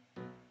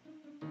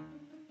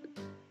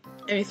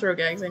 Any throw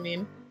gags, I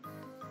mean.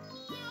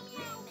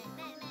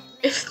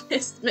 If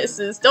this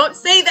misses. Don't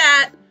say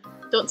that!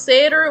 Don't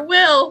say it or it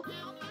will!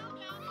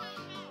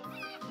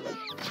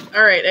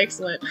 Alright,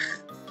 excellent.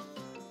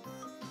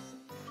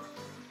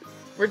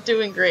 We're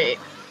doing great.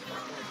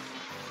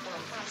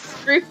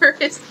 Screamer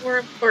is more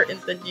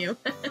important than you.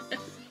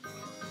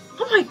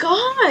 Oh my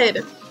god!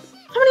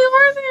 How many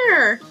are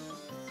there?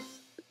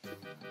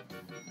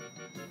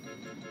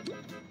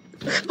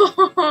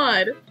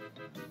 God!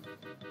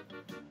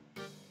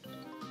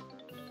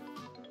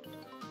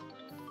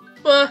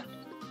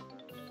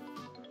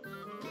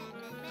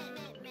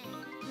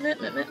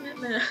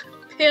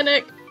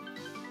 Panic!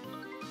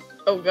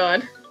 Oh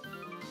god.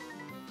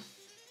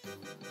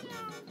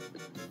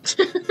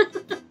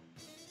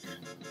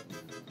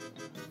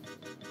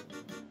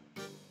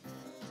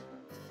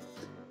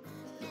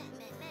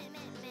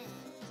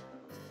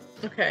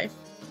 Okay.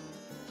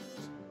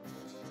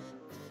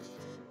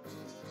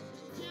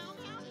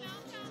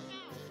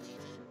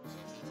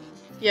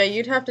 Yeah,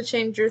 you'd have to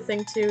change your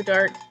thing too,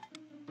 Dark.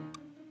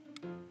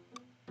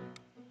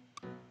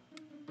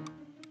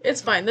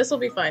 It's fine. This will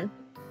be fine.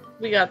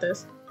 We got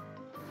this.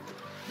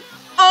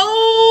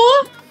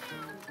 Oh!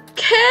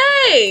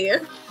 Okay!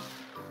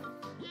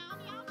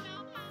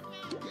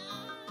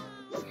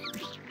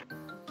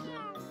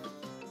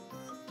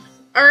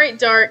 Alright,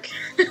 Dark.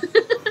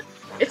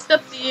 It's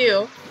up to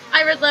you.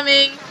 Hi, Red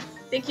Lemming!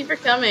 Thank you for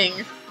coming.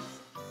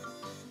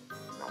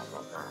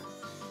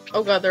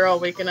 Oh god, they're all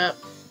waking up.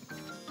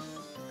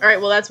 Alright,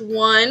 well that's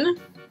 1.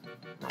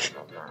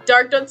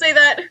 Dark, don't say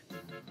that!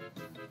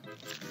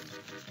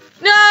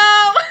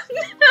 No!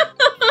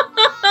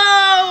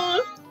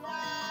 No!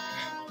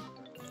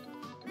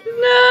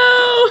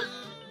 No!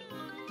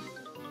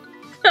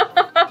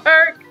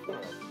 Dark!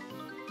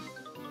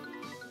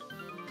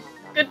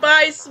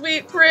 Goodbye,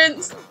 sweet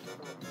prince!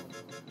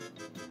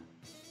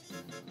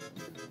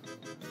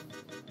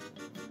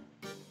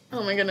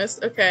 Oh my goodness,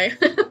 okay.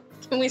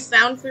 Can we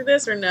sound through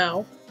this or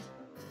no?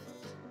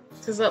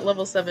 Because that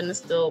level 7 is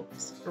still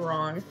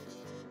strong.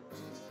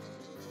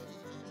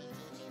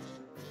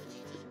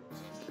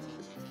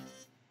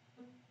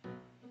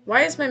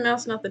 Why is my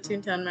mouse not the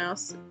Toontown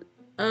mouse?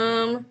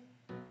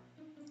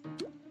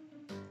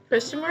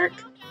 Question mark?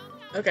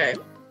 Okay.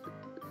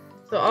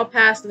 So I'll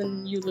pass and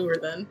then you lure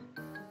then.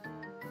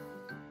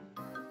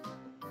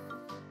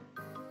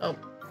 Oh,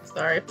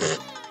 sorry.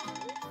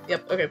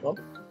 Yep, okay, well.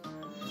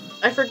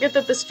 I forget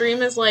that the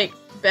stream is, like,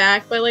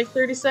 back by, like,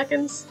 30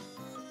 seconds.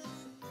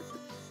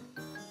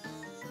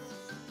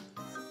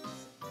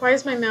 Why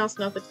is my mouse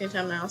not the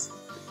Toontown mouse?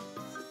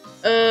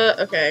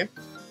 Okay.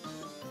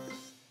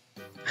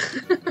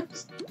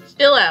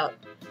 Chill out.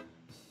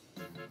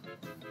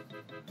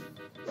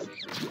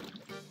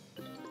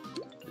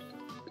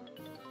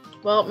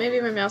 Well, maybe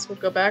my mouse will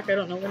go back. I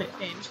don't know when it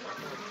changed.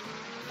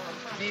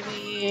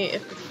 Maybe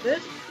if it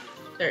did?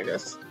 There it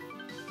goes.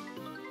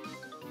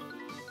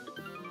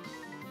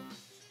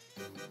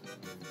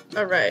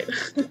 Alright.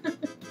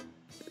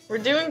 We're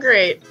doing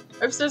great.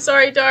 I'm so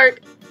sorry,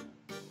 Dark.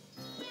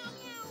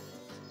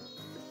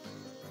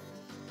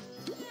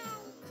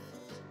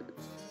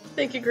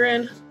 Thank you,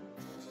 Grin.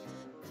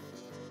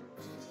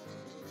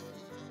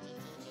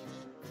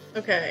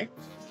 Okay.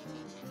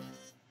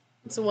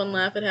 It's a one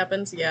laugh, it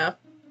happens, yeah.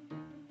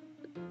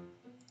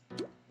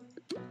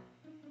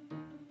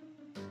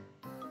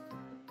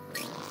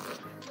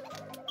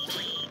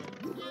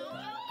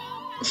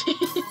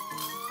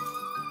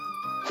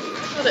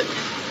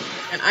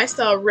 And I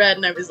saw red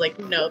and I was like,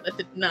 no, that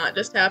did not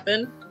just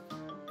happen.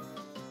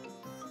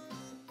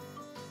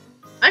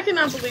 I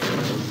cannot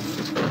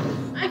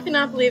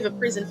believe a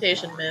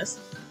presentation missed.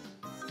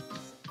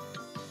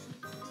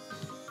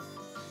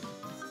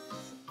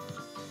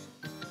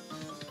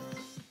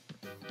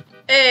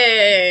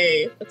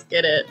 Hey, let's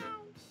get it.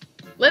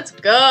 Let's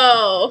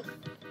go.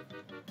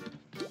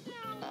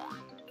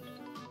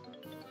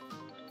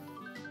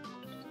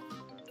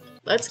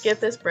 Let's get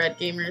this bread,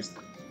 gamers.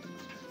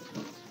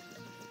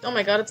 Oh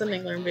my god, it's a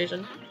Mingler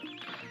invasion.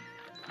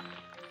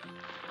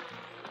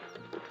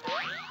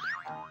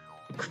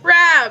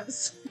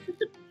 Crabs!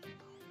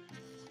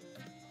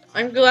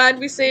 I'm glad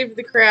we saved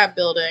the crab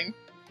building.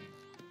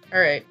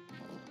 Alright.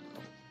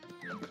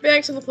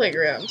 Back to the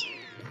playground.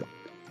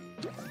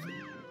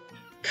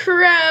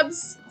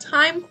 Crabs!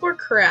 Time for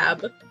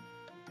crab.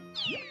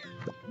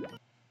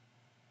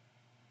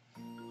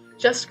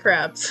 Just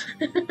crabs.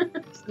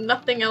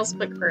 Nothing else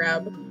but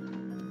crab.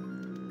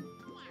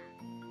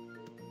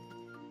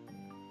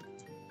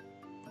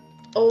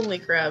 Only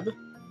crab.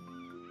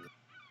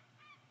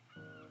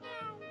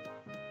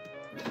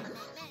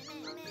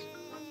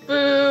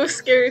 Boo!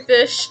 Scary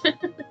fish.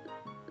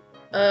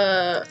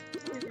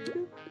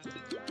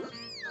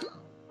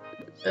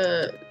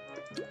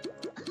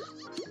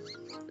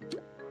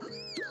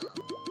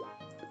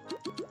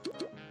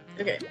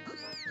 Okay.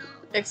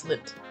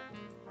 Excellent.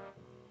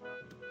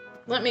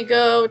 Let me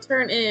go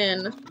turn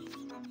in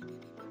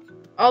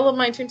all of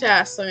my toon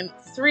tasks on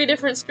 3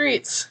 different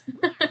streets.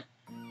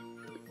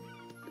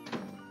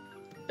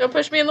 Don't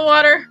push me in the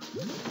water.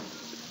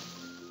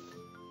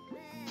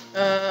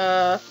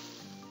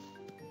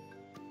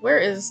 Where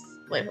is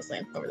Lighthouse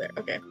Lane? Over there.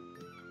 Okay.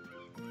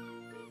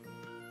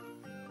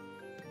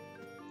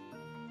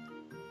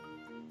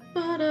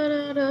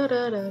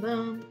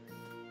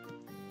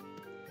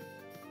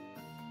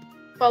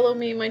 Follow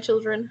me, my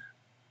children,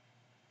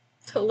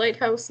 to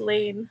Lighthouse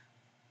Lane.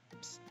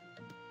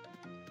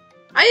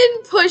 I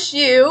didn't push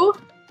you!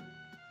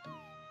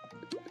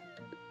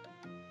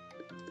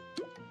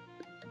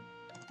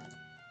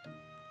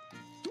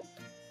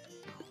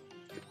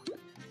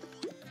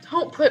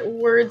 Don't put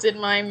words in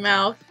my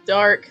mouth,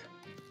 Dark.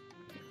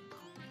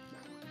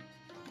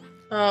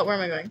 Where am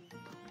I going?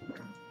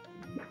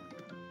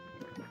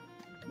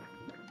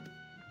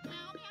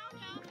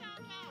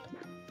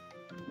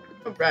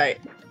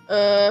 Alright.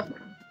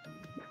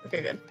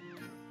 Okay, good.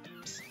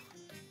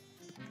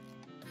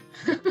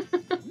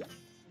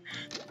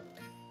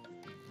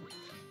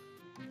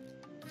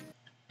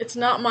 It's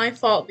not my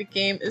fault the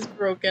game is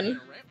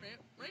broken.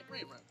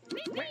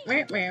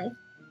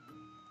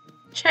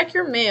 Check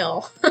your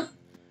mail.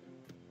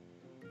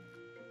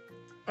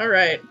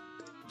 Alright.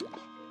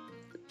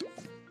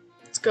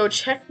 Let's go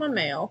check my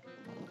mail.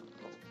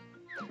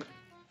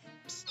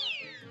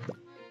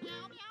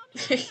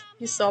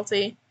 You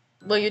salty.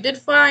 Well, you did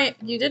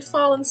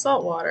fall in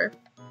salt water.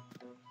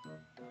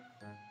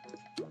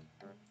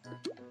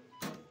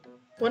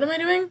 What am I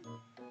doing?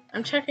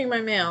 I'm checking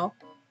my mail.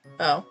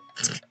 Oh.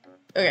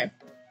 Okay.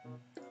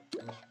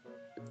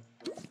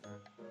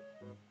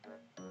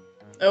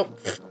 Oh.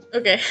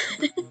 Okay.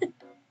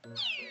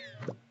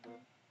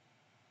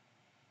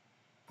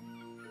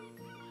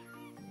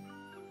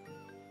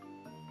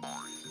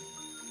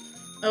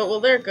 Oh,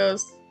 well, there it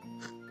goes.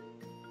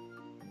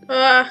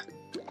 Ah.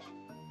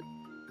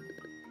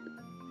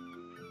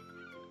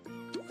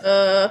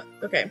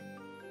 Okay.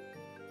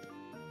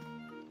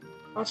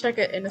 I'll check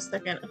it in a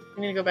second. I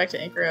need to go back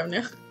to Anchor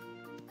Avenue.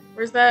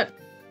 Where's that?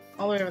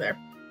 All the way over there.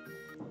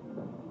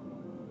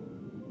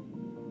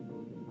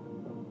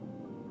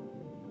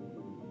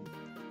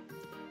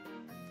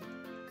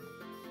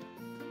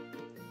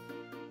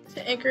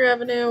 To Anchor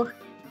Avenue.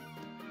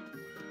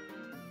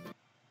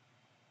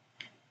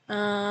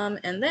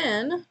 And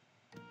then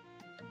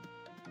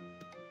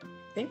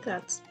I think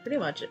that's pretty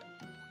much it.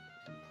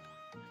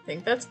 I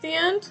think that's the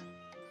end.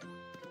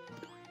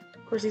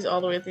 Of course, he's all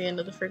the way at the end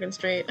of the friggin'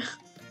 straight.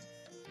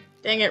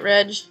 Dang it,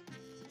 Reg.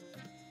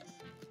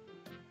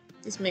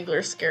 These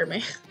Minglers scare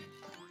me.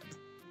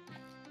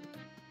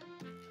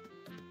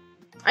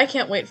 I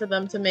can't wait for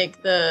them to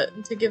make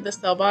to give the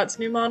Cellbots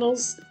new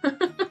models.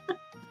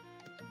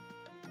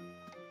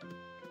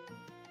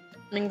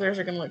 Minglers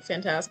are gonna look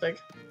fantastic.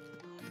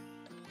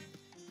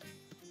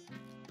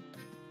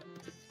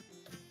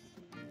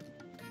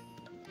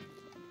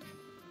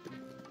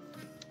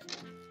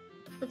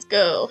 Let's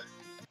go.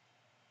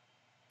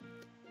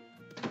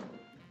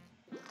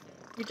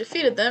 You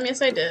defeated them?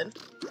 Yes, I did.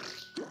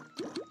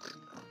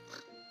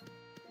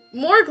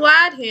 More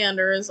glad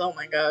handers. Oh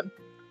my god.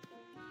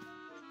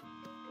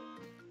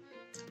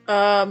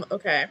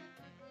 Okay.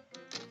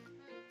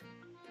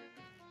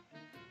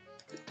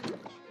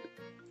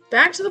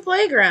 Back to the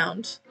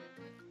playground.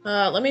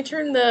 Let me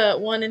turn the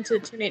one into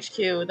Toon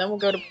HQ. Then we'll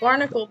go to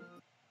Barnacle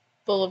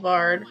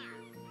Boulevard.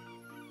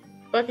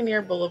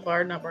 Buccaneer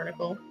Boulevard, not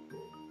Barnacle.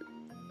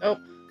 Oh.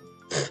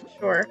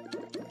 Sure.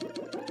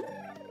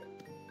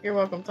 You're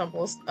welcome,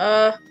 Tumbles.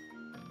 That's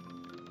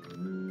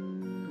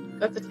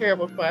a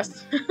terrible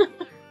quest.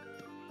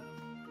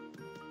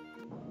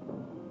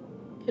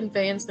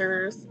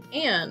 Conveyancers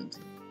and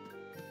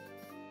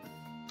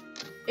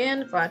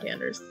glad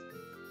handers.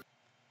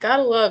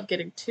 Gotta love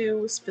getting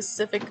 2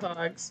 specific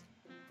cogs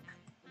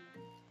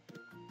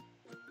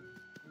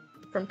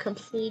from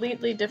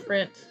completely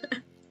different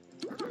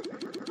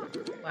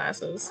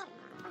classes.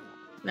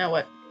 Now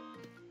what?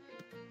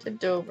 To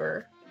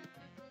Dover.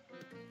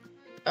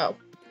 Oh.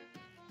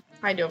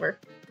 Hi, Dover.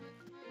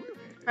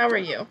 How are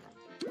you?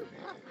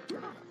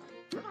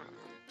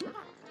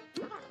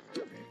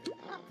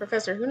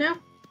 Professor who now?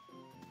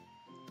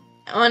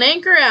 On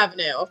Anchor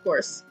Avenue, of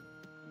course.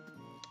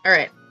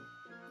 Alright.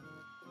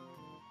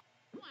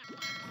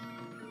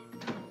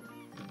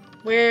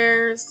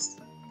 Where's...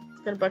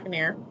 Let's go to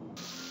Buccaneer.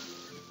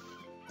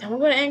 Then we'll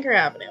go to Anchor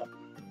Avenue.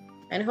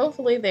 And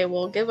hopefully they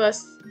will give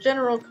us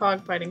general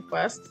cog fighting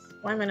quests.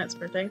 Why am I not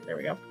sprinting? There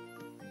we go.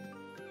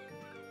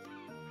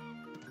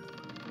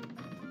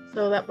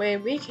 So that way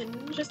we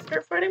can just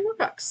start fighting more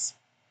cogs.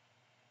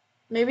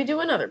 Maybe do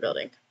another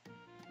building.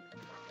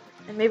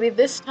 And maybe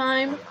this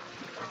time,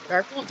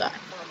 Dark won't die.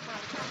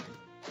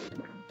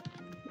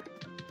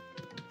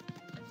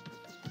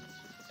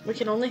 We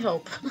can only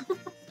hope.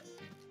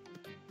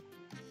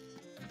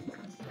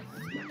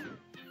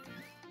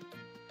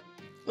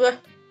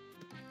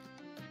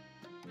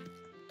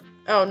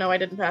 Oh no, I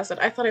didn't pass it.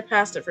 I thought I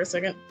passed it for a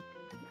second.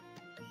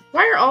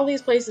 Why are all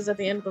these places at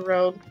the end of the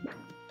road?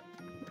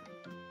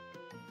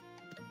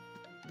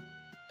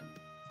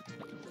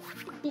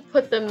 Who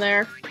put them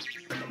there?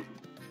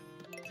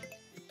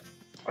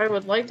 I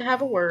would like to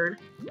have a word.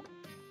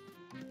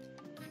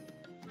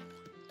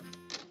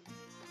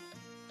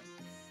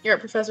 You're a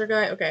professor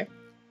guy? Okay.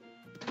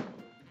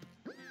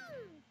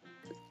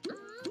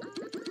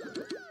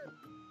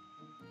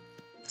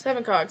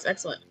 Seven cogs,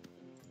 excellent.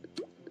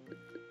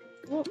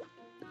 Whoop.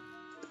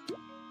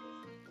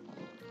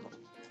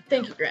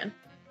 Thank you, Gran.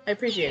 I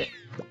appreciate it.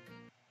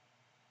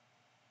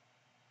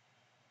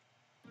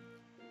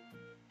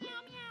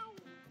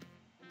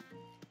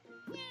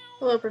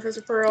 Hello,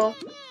 Professor Pearl.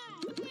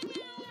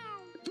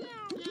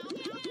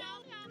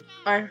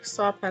 I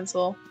saw a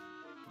pencil.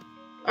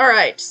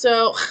 Alright,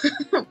 so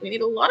we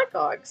need a lot of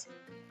cogs.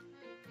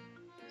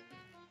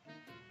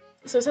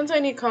 So since I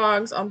need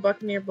cogs on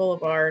Buccaneer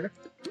Boulevard,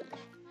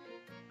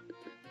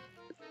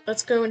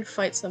 let's go and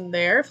fight some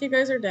there if you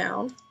guys are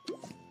down.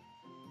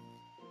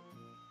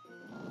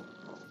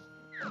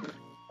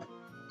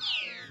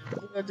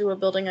 We'll go do a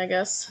building, I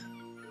guess.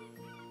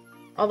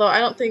 Although I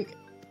don't think...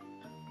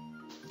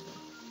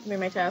 Maybe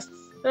my tasks.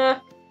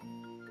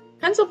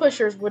 Pencil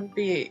pushers wouldn't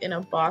be in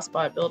a boss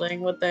bot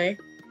building, would they?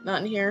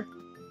 Not in here.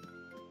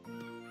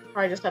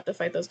 Probably just have to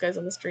fight those guys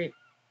on the street.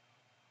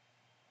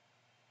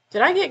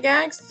 Did I get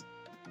gags?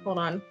 Hold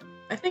on.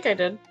 I think I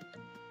did.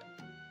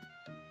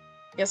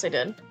 Yes, I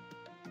did.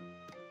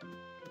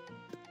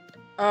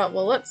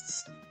 Well,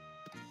 let's...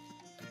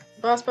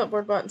 Boss bot,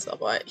 board bot, and cell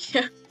bot.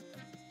 Yeah.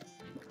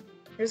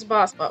 Here's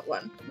boss bot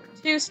 1.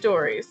 2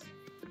 stories.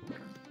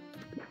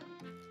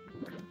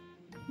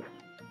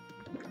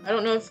 I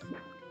don't know if...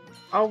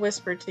 I'll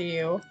whisper to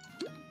you.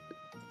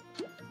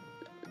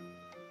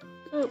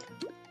 Oop.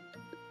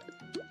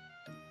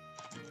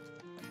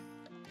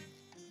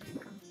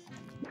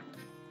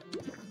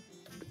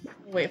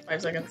 Wait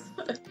 5 seconds.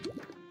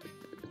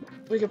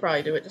 We could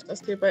probably do it just us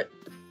two, but...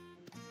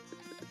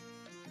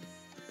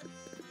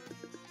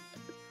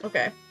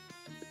 Okay.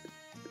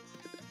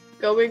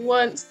 Going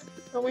once,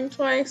 going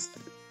twice.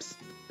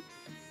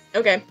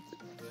 Okay.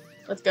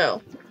 Let's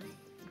go.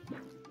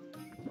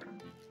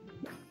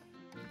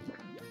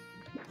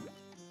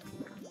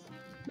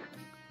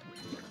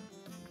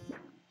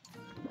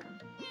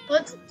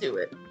 Let's do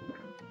it.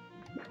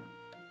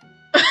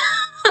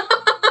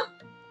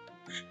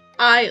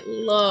 I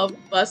love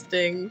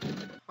busting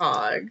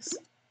hogs.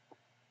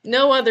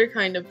 No other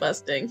kind of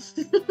busting.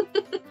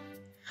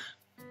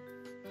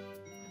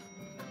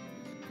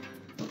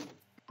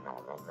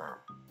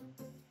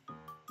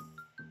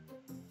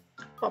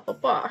 Ba ba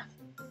ba.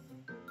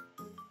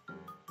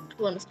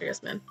 Hello,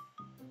 mysterious man.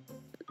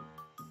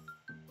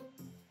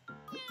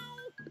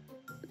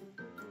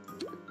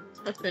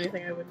 Don't do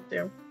anything I wouldn't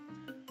do.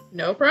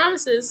 No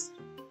promises.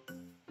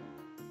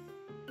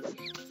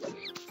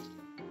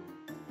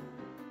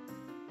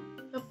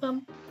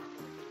 Ba-bum.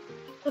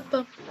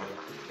 Ba-bum.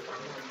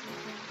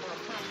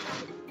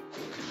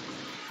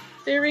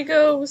 There he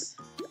goes.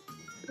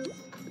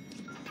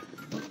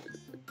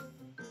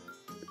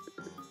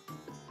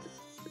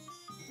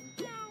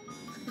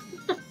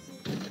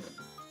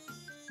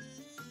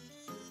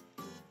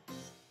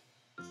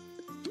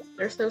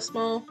 They're so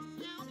small.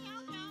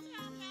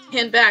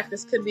 Hand back,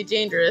 this could be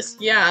dangerous.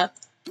 Yeah.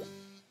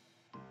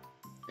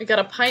 We got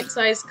a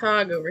pint-sized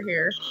cog over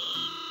here.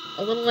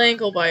 A little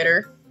ankle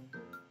biter.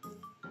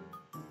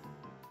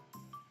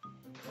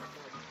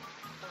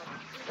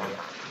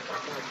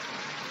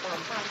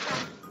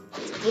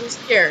 It's a little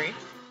scary.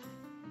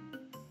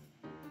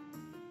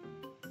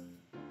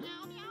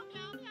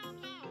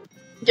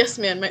 Yes,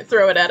 man might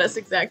throw it at us,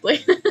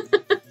 exactly.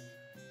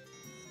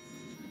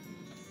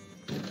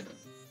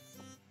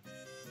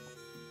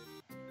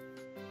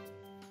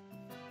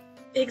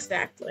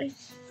 Exactly.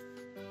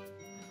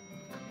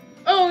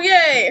 Oh,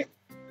 yay!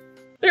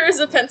 There is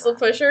a pencil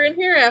pusher in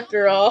here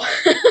after all.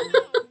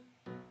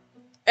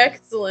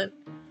 Excellent.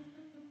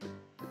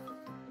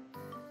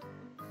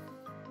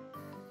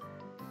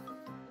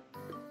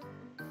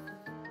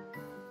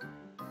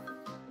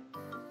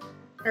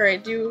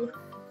 Alright,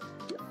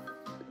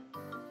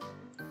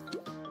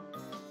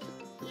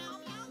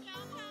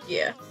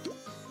 yeah.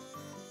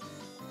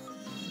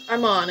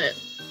 I'm on it.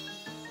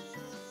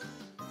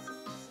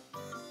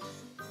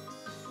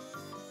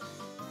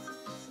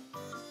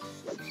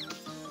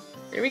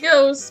 There he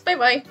goes.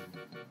 Bye-bye.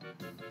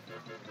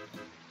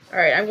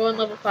 Alright, I'm going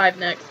level 5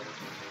 next.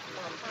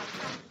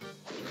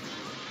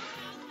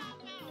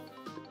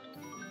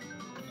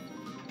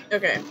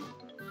 Okay.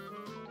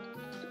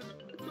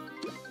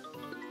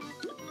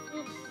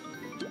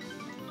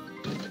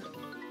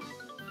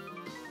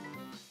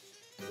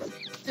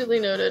 Duly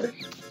noted.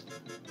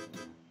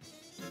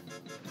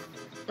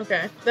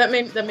 Okay, that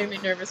made me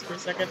nervous for a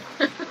second.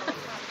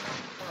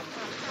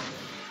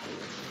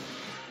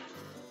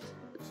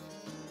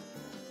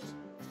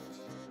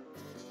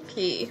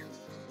 Okay.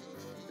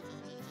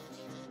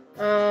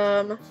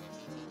 Alright.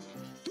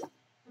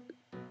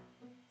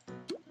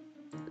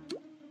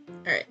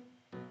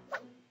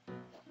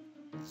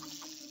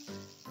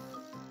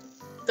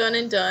 Done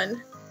and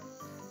done.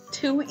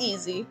 Too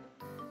easy.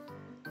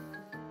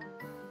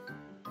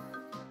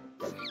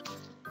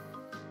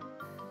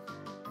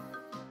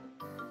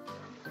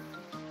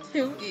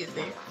 Too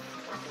easy.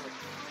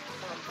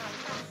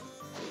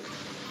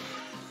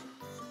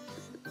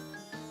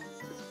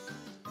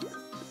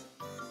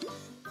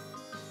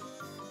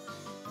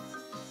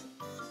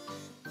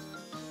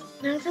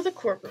 Now for the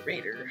corporate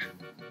raider.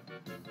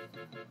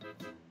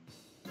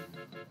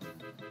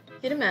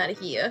 Get him out of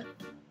here.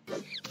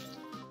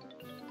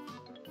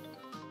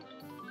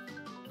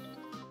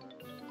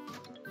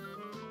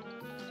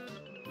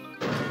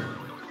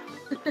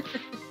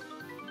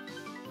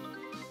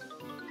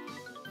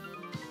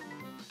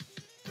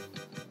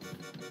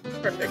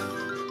 Perfect.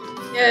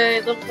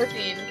 Yay, level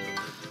 14.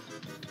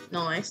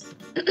 Nice.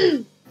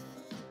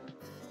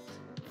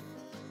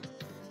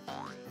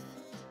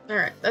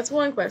 Alright, that's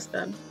one quest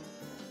then.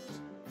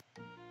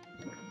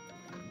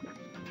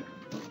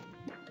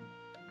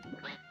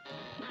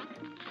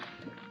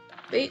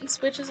 Bait and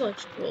switches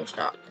electrical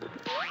shock.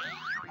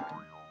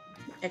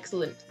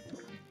 Excellent.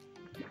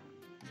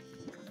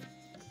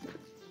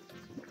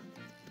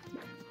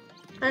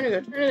 Time to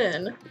go turn it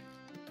in.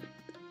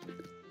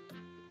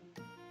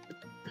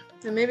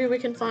 And maybe we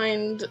can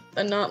find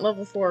a not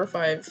level 4 or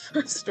 5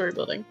 story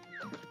building.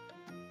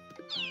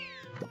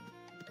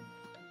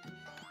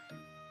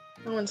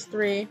 That one's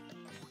 3.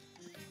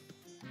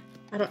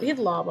 I don't need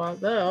Lawbot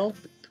though.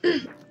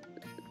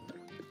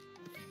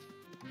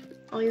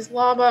 All these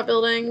Lawbot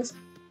buildings.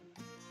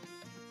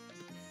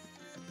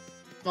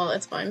 Well,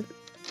 that's fine.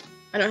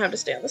 I don't have to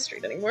stay on the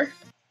street anymore.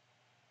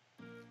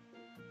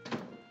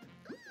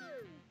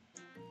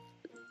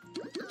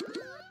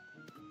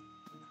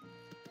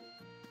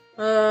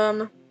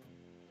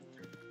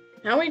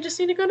 Now we just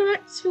need to go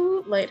back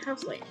to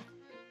Lighthouse Lane.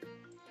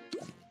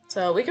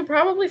 So we could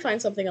probably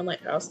find something on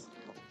Lighthouse.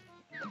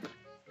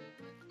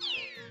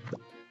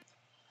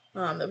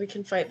 That we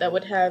can fight that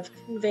would have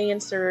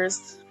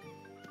conveyancers,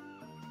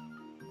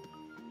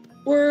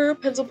 or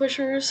pencil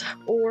pushers,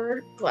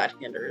 or glad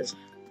handers.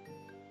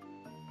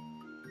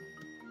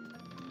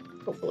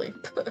 Hopefully.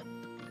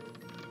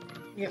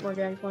 Get more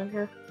gangplank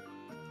here.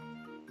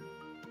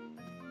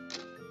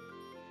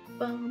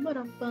 Bum,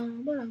 ba-dum,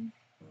 bum, ba-dum.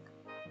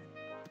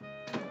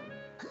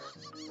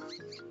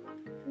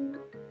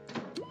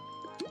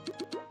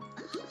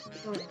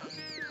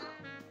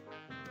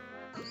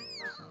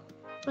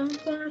 Bum,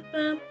 ba,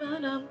 ba,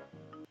 ba-dum.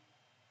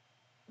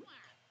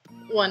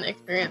 1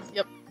 experience,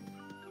 yep.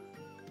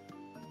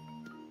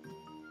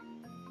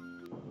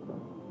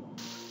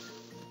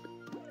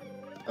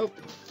 Oh,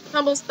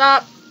 Tumble,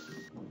 stop!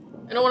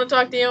 I don't want to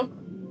talk to you.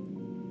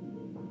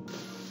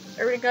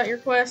 I already got your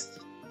quest.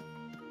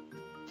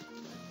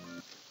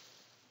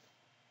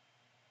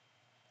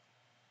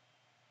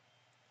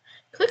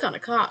 Click on a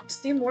cop to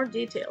see more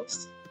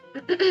details.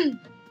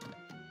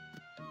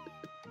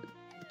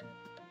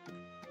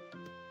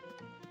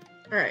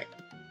 Alright.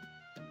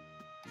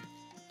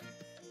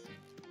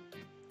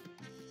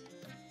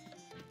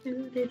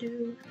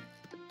 Do-do-do.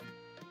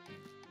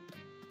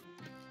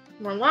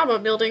 More lava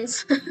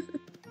buildings.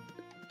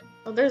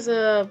 Oh, there's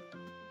a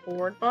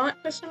board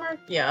bot question mark?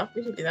 Yeah,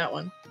 we should do that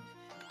one.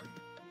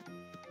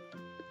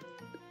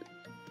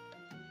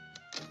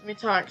 Let me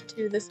talk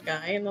to this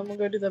guy, and then we'll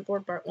go to the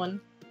board part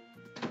one.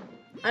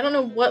 I don't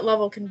know what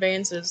level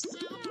conveyancers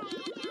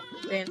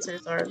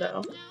are,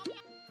 though.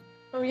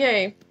 Oh,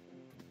 yay.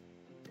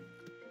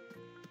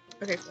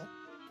 Okay, cool.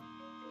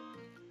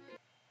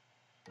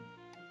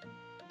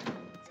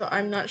 So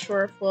I'm not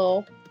sure if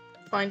we'll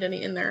find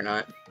any in there or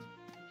not.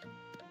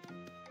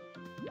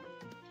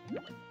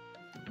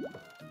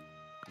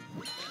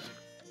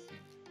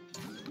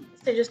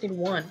 They just need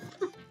one.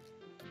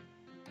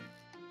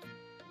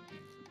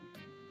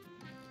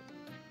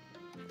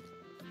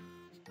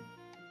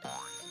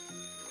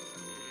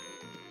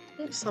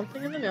 There's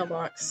something in the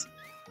mailbox.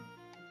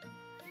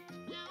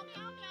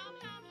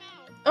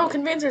 Oh,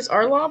 conveyancers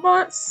are law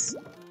bots?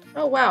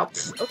 Oh, wow.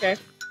 Pfft, okay.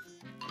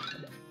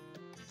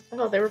 I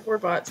thought they were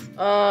board bots.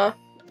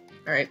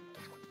 Alright.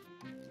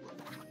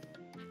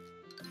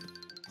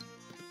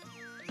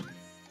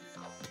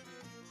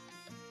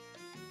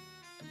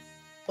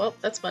 Well,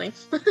 that's funny.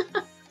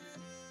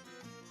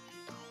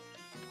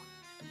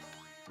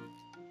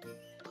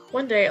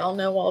 One day I'll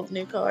know all the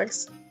new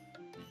cogs.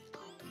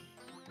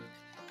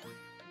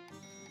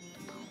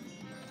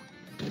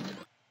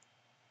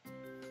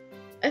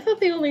 I thought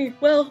they only,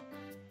 well,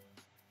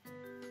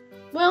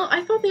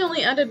 I thought they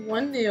only added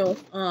one new,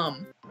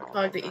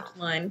 cog to each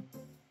line.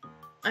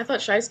 I thought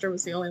Shyster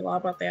was the only law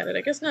bot they added.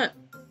 I guess not.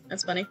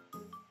 That's funny.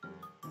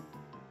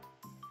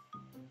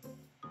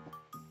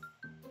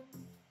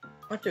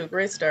 Off to a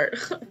great start.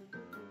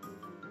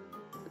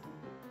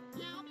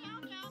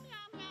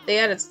 They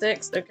added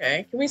 6.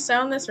 Okay. Can we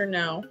sound this or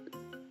no?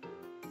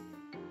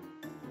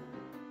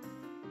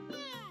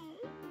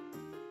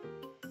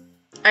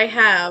 I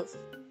have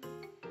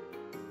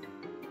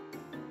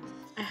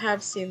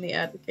seen the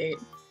advocate.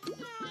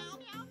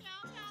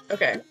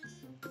 Okay.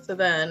 So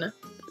then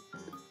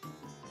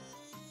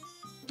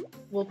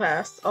we'll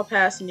pass. I'll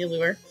pass and you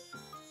lure.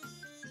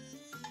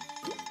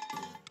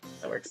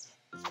 That works.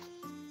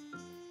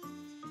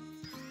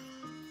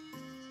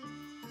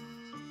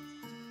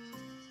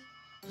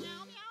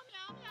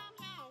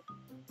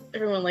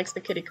 Everyone likes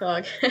the kitty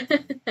cog.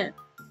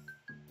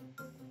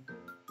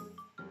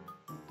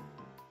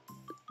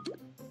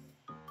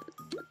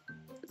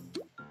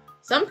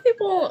 Some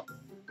people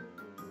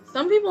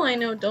I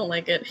know don't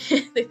like it.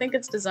 They think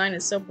its design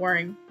is so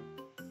boring.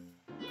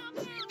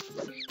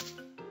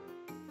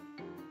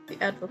 The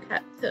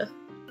advocate.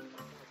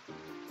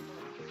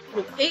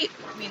 Advocate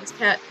means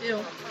cat too.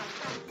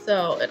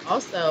 So it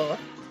also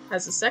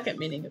has a second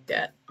meaning of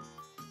cat.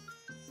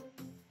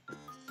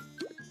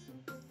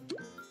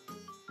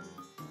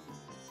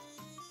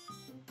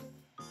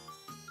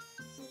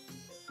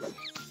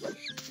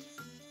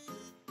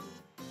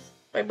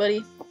 Bye,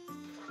 buddy.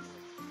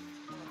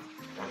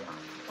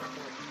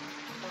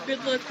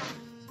 Good luck.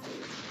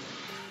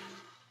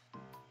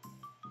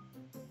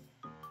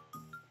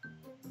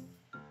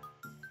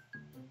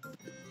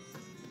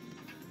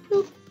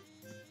 Boop.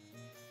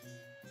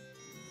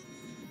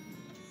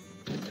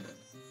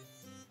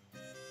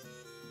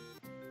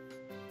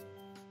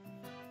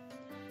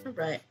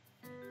 Alright.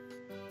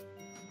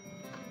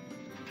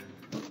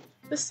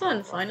 The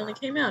sun finally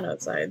came out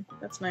outside.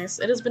 That's nice.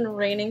 It has been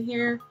raining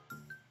here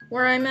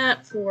where I'm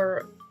at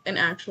for an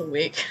actual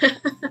week.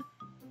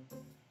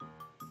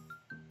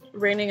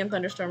 Raining and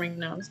thunderstorming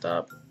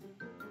non-stop.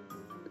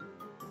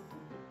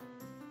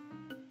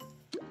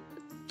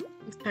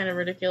 It's kind of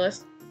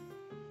ridiculous.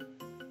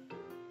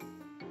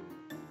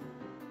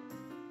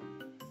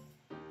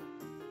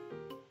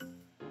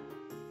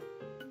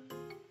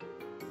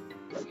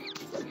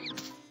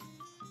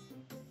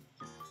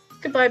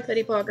 Goodbye,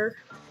 Petty Pogger.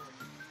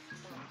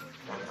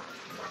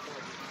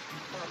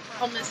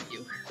 I'll miss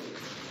you.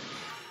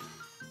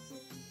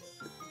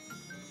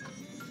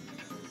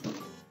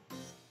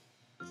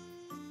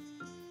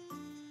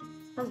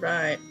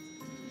 Alright.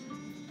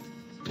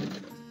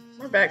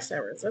 More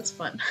backstabbers, that's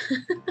fun.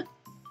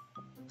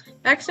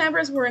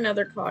 Backstabbers were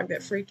another cog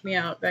that freaked me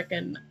out back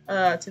in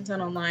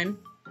Toontown Online.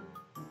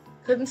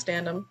 Couldn't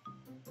stand them.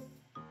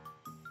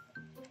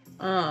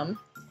 Oh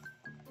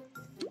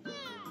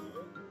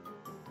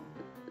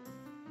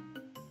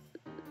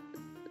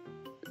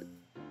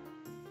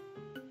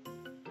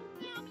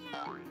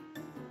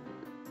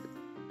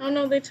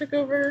no, they took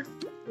over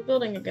the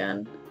building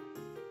again.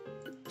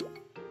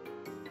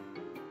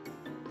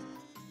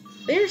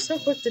 They are so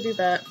quick to do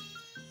that.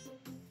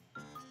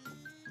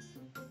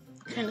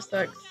 Kinda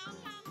sucks.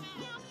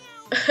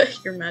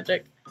 Your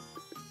magic.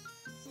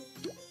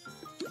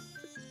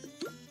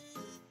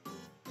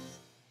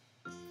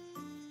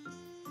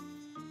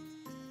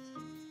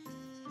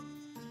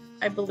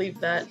 I believe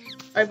that.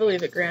 I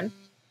believe it, Gran.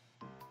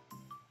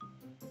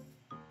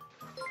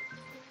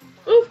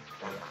 Ooh!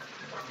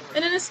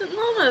 An innocent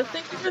llama!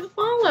 Thank you for the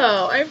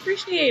follow! I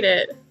appreciate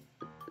it!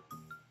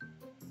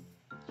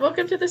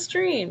 Welcome to the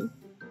stream!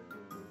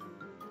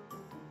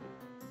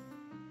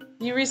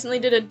 You recently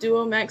did a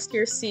duo max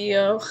tier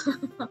CEO.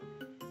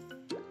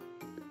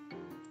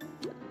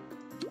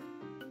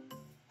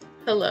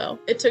 Hello.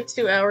 It took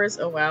 2 hours?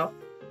 Oh wow.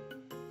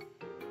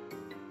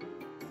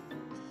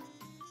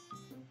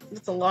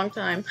 It's a long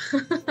time.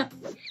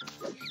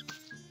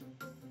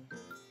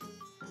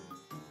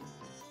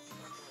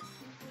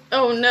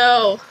 Oh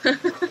no!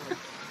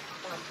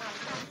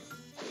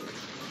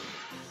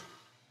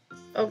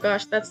 Oh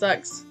gosh, that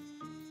sucks.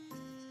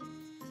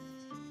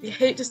 You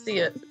hate to see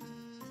it.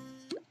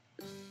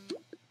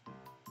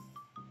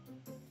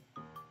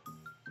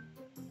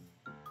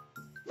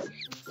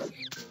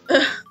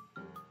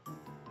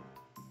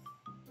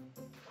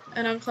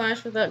 I don't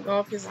clash without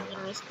golf. He's a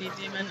literal speed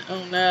demon.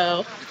 Oh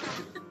no.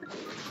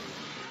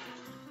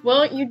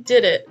 Well, you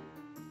did it.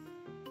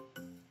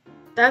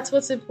 That's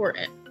what's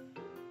important.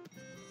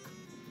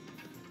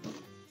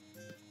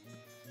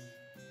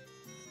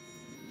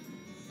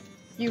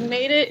 You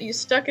made it, you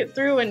stuck it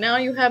through, and now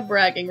you have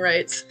bragging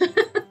rights.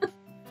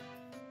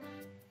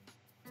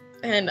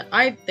 And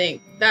I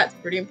think that's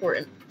pretty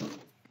important.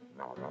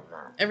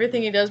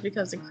 Everything he does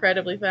becomes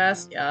incredibly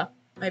fast. Yeah,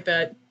 I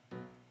bet.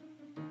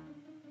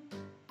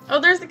 Oh,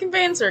 there's the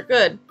conveyancer.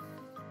 Good.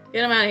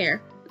 Get him out of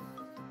here.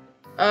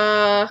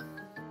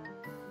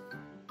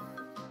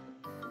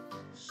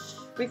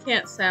 We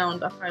can't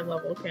sound a high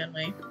level, can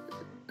we?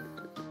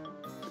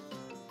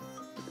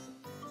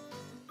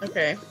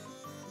 Okay.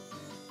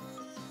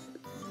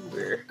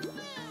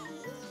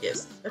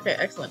 Yes. Okay,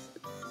 excellent.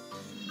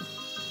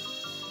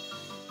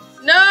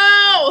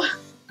 No!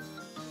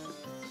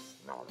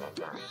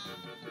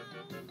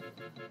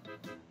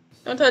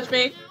 Don't touch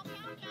me.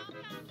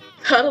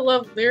 Gotta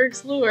love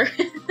Lyric's lure.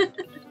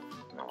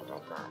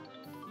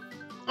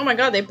 Oh my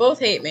god, they both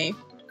hate me.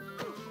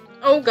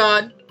 Oh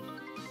god.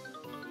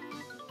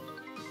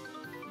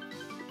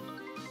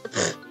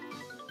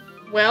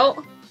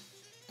 Well.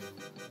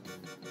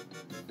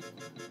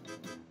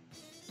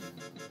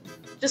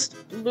 Just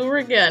lure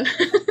again.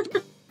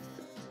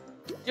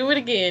 Do it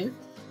again.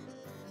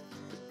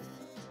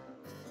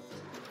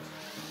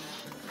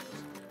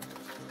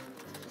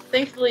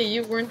 Thankfully,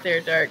 you weren't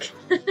there, Dark.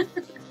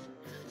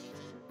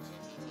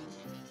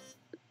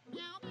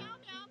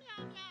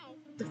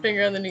 The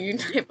finger on the new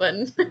unite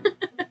button.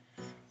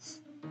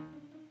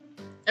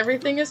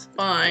 Everything is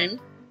fine.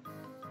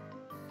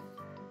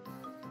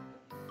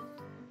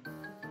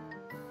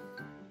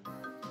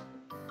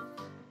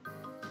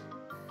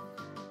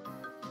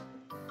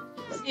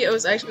 See, it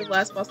was actually the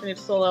last boss we need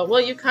to solo.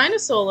 Well, you kind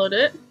of soloed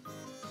it.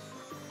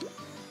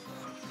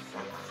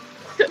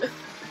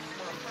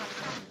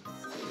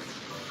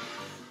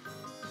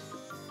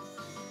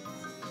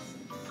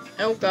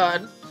 Oh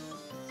god.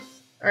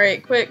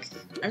 Alright, quick.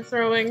 I'm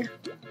throwing.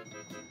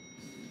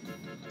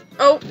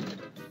 Oh!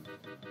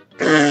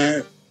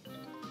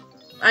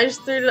 I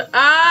just threw it.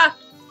 Ah!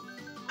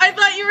 I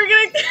thought you were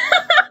gonna.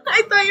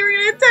 I thought you were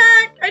gonna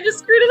attack! I just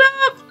screwed it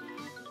up!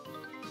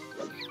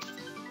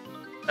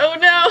 Oh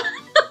no!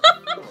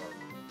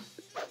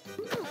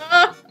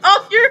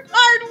 All your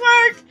hard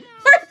work!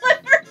 We're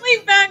literally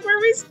back where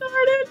we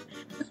started!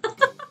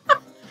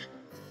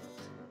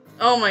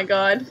 Oh my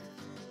god.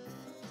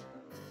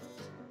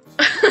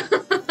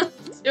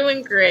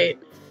 Doing great.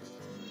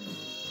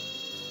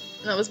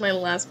 That was my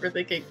last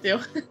birthday cake too.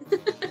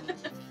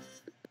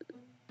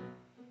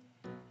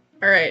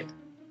 Alright.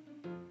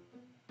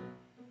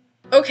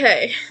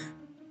 Okay.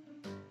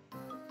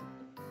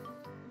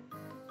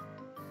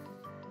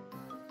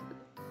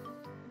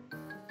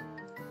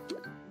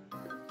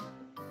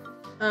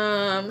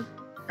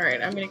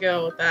 Alright, I'm gonna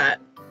go with that.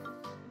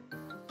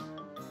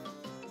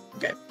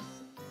 Okay.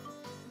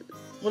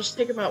 We'll just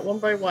take them out one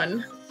by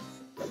one.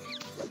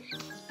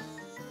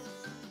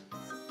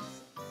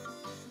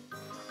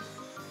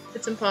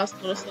 It's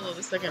impossible to solo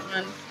the second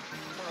one.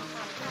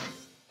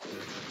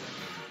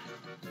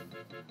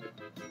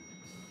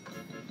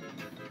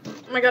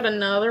 Oh my god,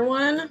 another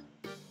one?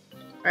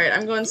 Alright,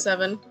 I'm going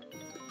 7.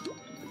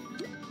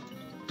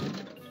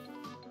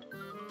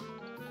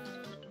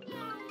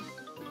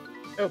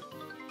 Oh.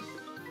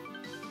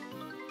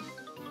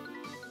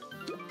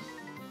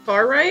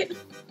 Far right?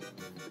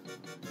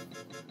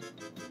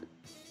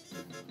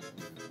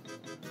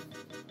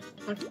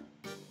 Okay.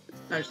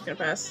 I'm just gonna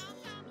pass.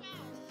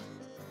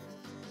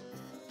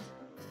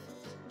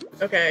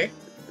 Okay.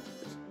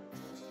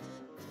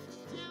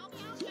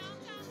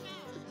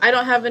 I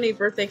don't have any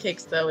birthday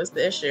cakes though, is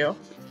the issue.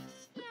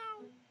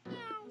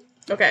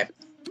 Okay.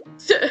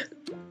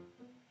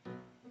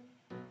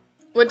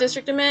 What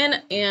district am I in?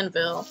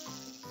 Anvil.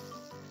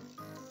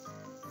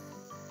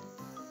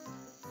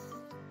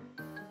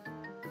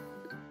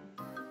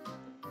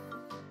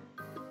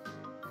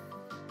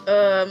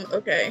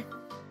 Okay.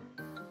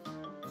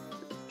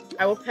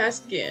 I will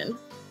pass again.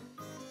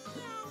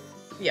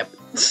 Yep.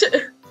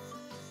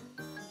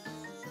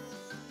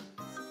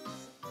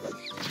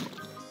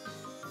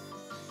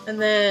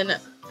 And then,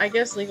 I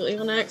guess Legal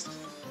Evil next.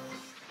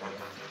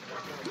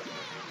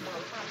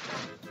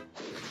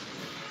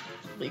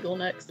 Legal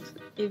next.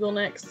 Eagle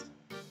next.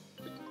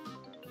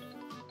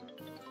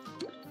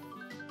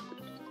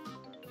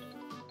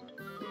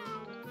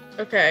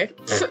 Okay.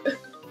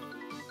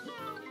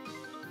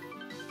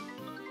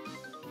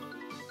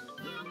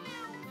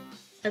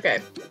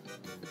 Okay.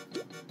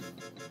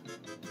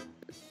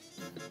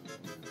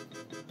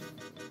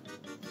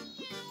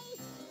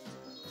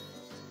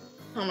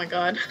 Oh my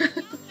god.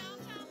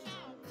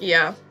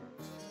 Yeah.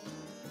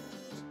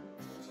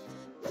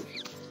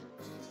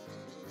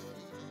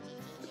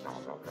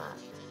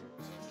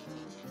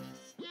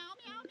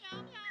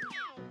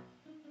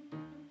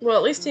 Well,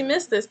 at least he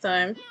missed this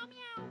time.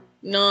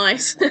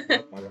 Nice.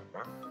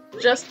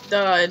 Just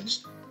dodge.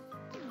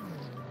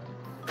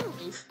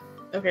 Oof.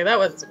 Okay, that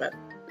wasn't so bad.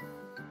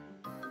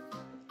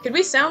 Could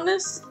we sound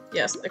this?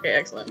 Yes. Okay,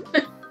 excellent.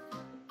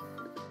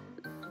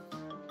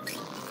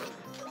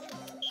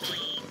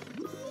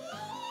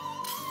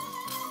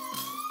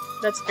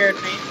 That scared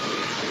me.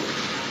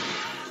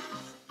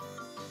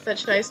 That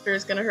shyster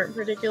is gonna hurt in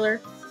particular.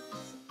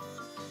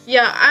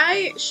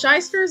 Yeah,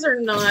 shysters are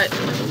not...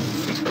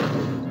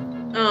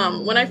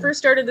 when I first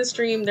started the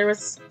stream, there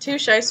was 2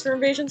 shyster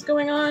invasions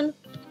going on.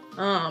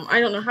 I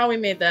don't know how we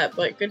made that,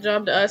 but good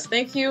job to us.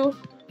 Thank you.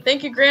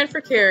 Thank you, Grant, for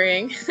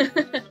carrying.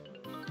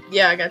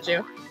 Yeah, I got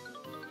you.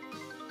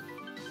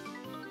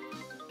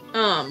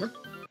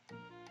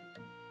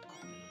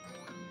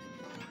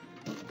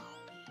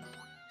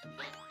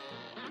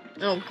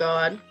 Oh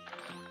god.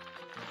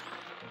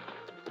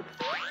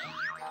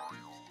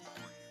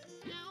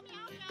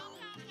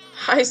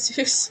 Hi,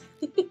 Zeus.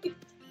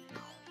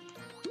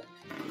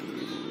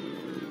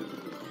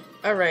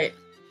 Alright.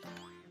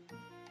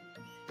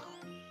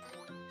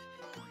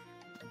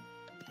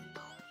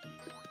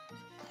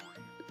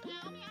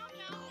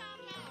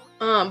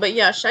 But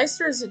yeah,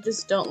 shysters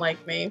just don't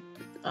like me.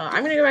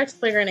 I'm gonna go back to the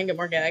playground and get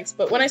more gags,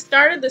 but when I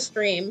started the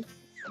stream,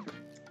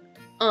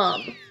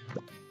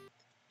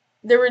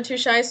 there were 2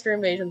 shyster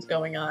invasions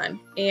going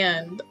on,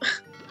 and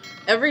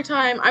every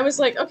time I was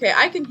like, okay,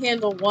 I can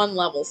handle 1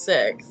 level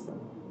 6.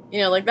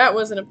 You know, like, that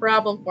wasn't a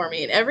problem for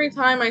me, and every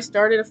time I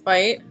started a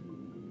fight,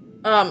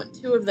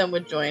 2 of them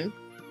would join.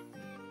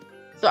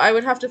 So I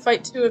would have to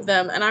fight 2 of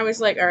them, and I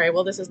was like, alright,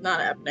 well, this is not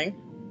happening.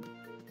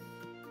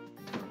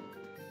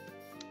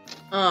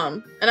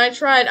 And I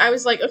tried, I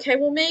was like, okay,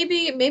 well,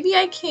 maybe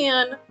I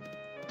can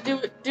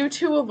do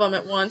 2 of them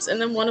at once, and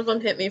then one of them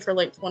hit me for,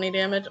 like, 20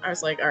 damage. I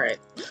was like, alright.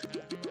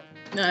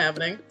 Not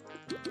happening.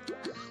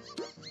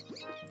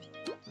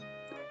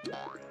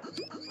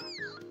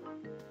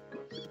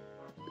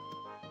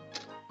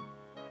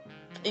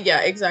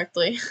 Yeah,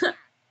 exactly.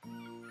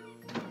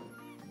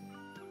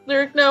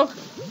 Lyric, no.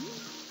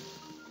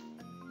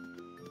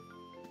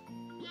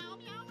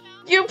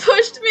 You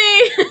pushed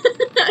me!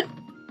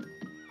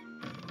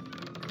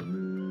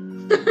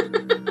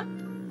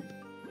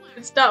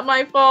 It's not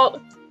my fault.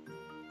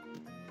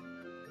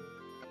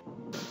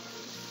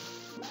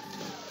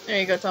 There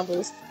you go,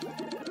 Tumbles.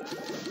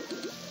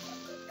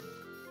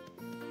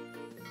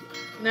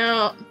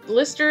 Now,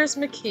 Blisters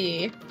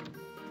McKee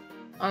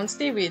on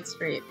Seaweed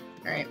Street.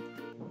 Alright.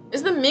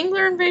 Is the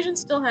Mingler invasion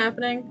still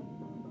happening?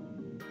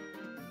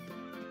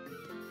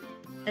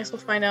 I guess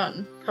we'll find out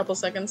in a couple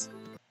seconds.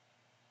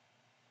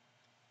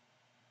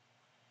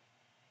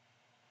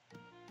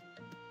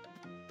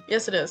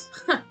 Yes, it is.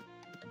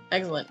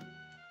 Excellent.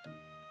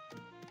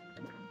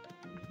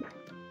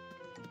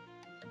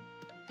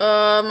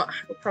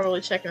 We'll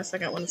probably check in a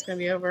second when it's gonna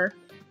be over.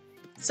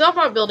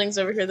 Self-out buildings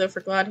over here, though,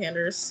 for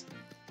Glad-handers.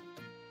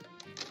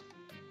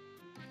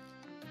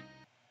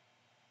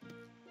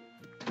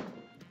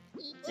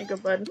 There you go,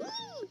 bud.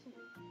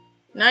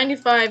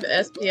 95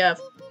 SPF.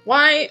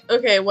 Why?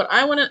 Okay, what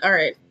I want to...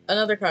 Alright,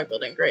 another cog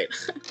building. Great.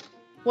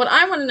 What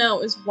I want to know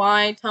is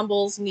why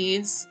Tumbles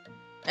needs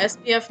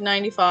SPF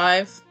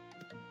 95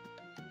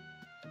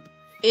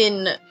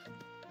 in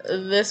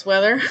this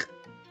weather.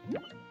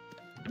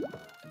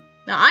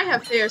 Now, I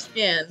have fair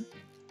skin,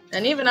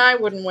 and even I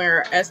wouldn't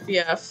wear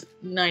SPF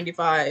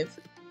 95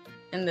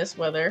 in this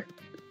weather.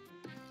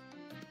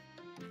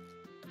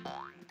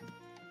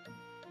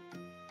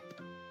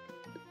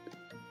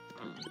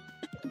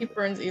 He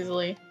burns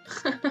easily.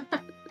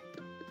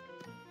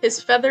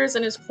 His feathers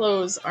and his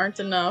clothes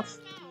aren't enough.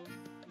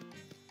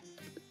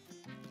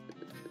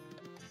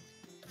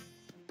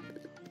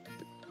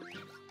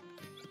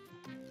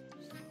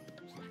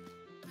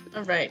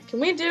 Alright, can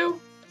we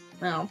do...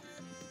 No.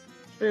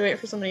 Should we wait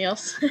for somebody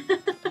else?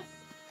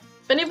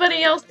 If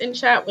anybody else in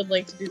chat would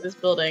like to do this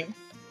building.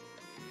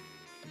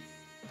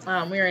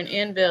 We are in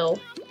Anvil.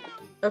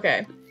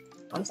 Okay.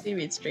 On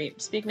Seaweed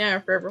Street. Speak now or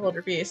forever hold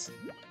your peace.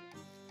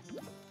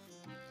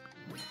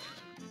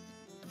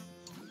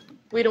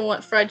 We don't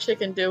want fried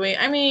chicken, do we?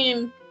 I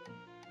mean...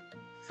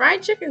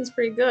 fried chicken's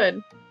pretty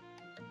good.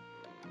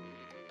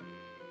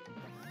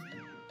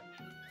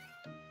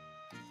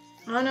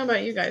 I don't know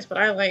about you guys, but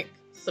I like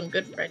some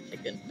good fried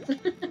chicken.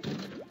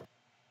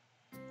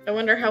 I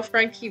wonder how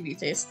fried kiwi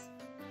tastes.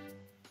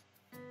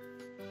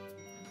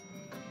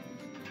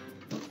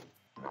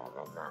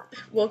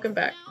 Welcome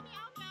back.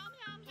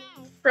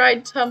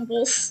 Fried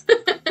Tumbles.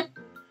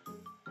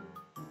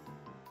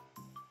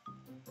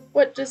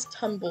 What does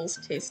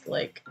Tumbles taste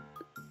like?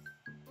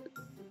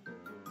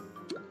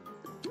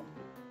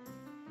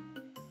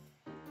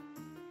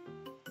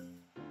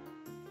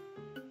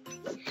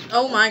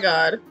 Oh my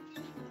god.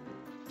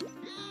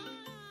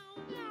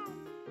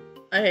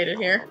 I hate it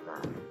here.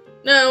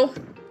 No!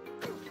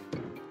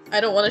 I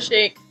don't want to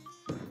shake.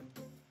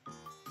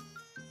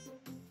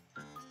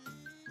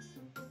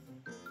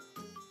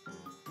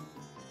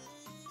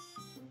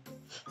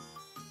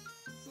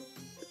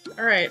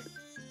 Alright.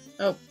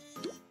 Oh.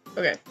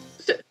 Okay.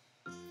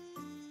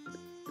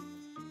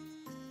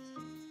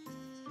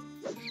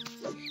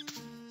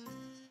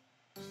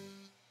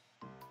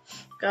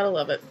 Gotta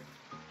love it.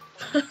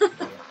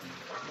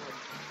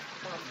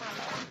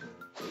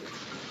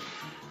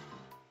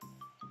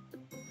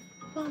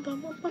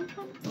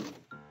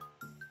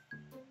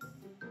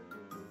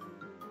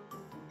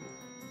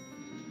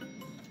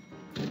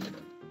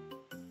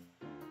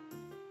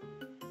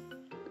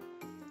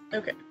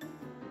 Okay.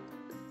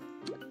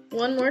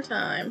 One more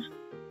time.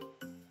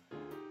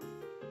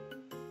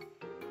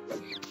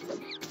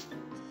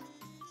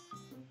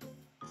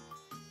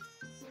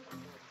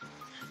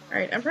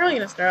 Alright, I'm probably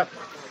gonna stop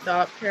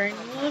carrying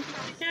a lot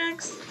of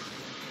pickaxe.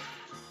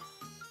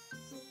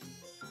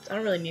 I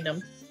don't really need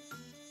them.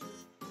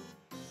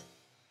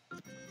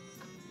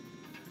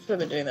 Should have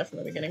been doing that from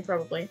the beginning,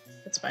 probably.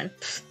 It's fine.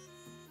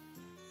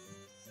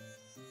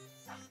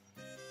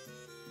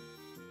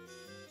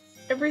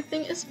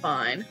 Everything is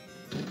fine.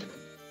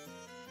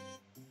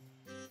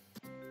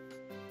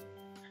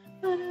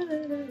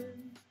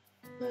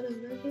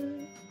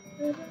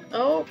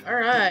 Oh,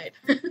 alright.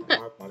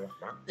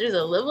 There's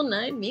a level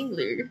 9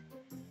 Mingler.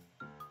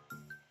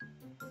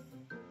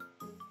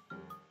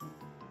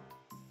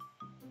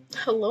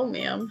 Hello,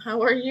 ma'am.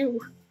 How are you?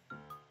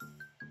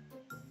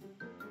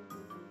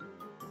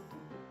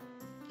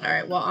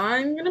 Alright, well,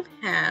 I'm gonna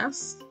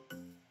pass.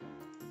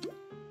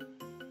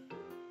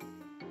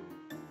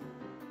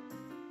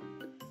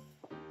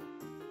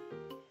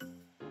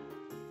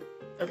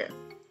 Okay.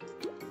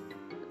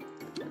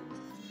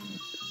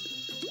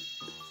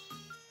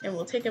 And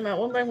we'll take them out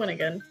one by one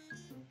again.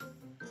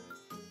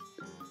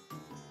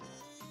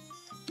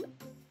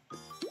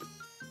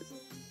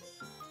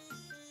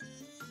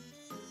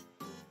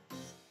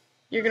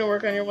 You're gonna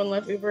work on your one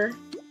left Uber?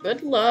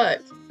 Good luck!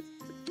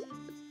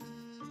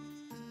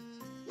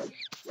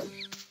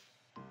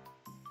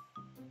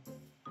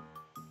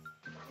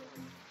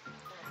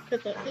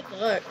 Good luck, good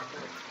luck.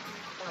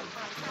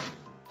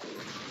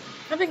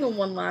 Having a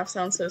one laugh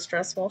sounds so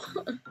stressful.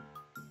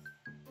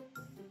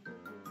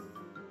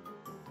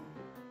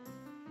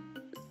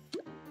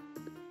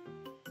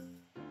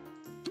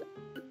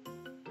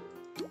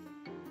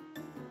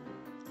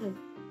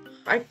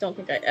 I don't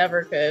think I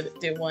ever could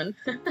do one.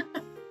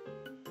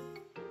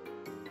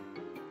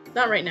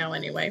 Not right now,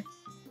 anyway.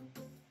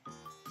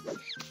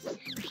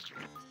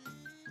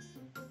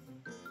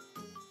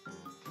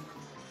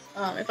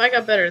 If I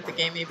got better at the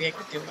game, maybe I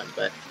could do one,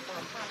 but...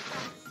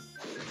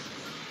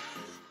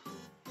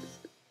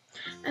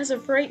 as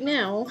of right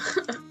now,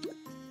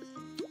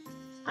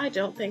 I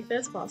don't think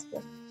that's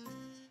possible.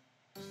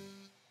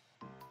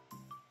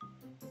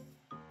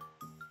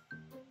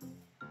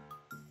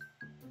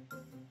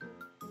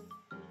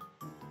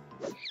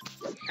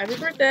 Happy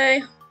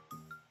birthday!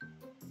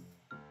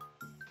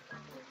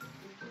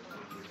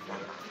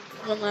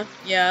 One left,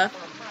 yeah.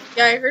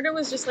 Yeah, I heard it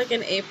was just like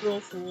an April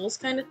Fool's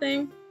kind of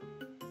thing.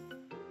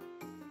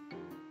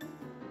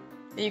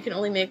 That you can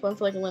only make one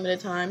for like a limited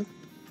time.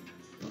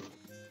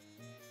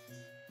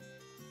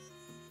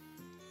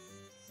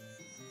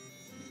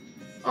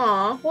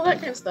 Aw, well that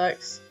kind of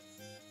sucks.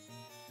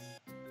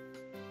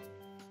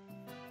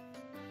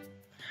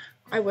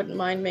 I wouldn't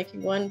mind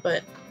making one,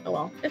 but oh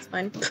well, it's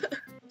fine.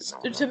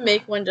 To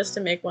make one just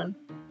to make one.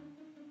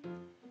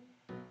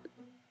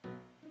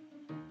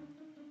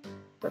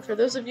 But for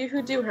those of you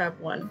who do have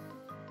one,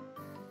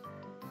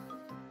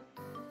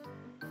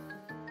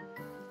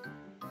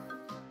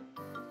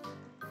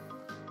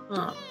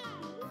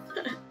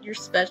 you're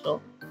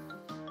special.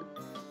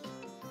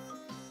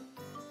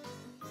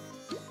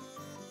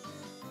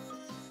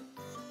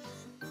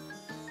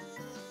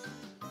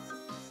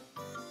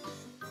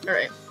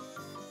 Alright.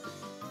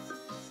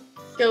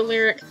 Go,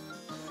 Lyric.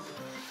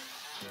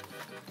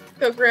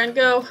 Go, Gran,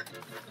 go.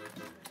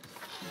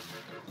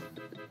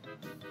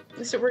 At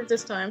least it worked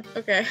this time.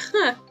 Okay.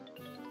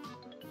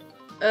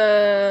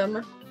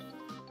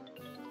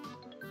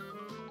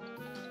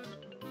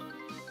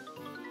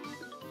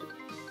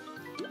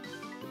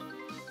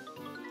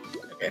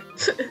 Okay.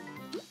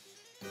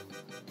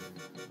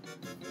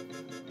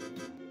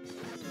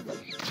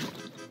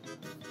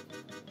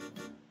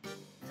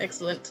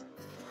 Excellent.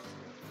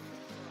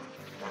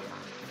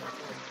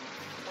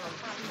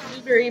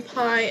 Blueberry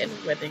pie and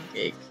wedding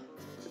cake.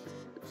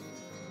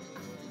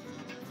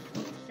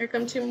 Here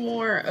come two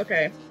more.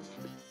 Okay.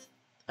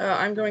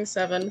 I'm going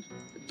 7.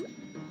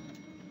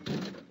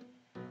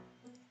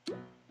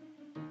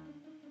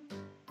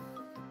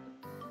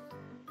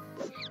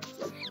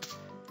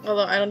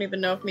 Although I don't even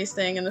know if me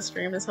staying in the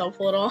stream is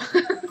helpful at all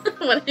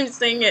when I'm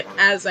saying it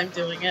as I'm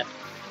doing it.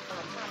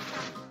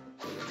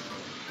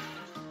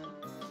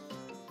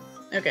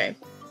 Okay.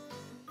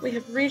 We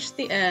have reached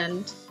the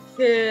end.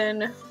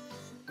 Can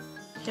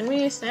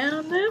we stand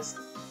on this?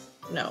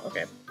 No,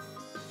 okay.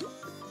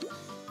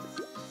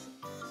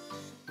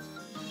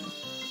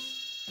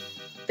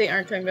 they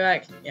aren't coming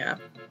back. Yeah.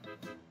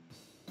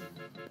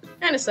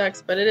 Kinda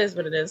sucks, but it is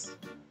what it is.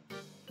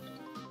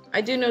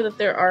 I do know that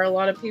there are a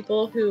lot of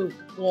people who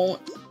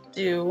won't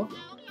do,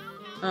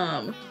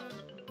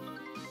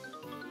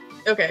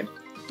 okay.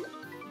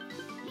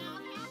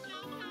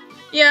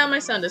 Yeah, my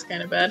sound is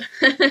kind of bad.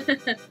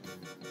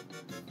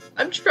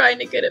 I'm trying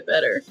to get it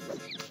better.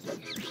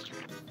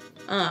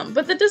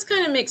 But that does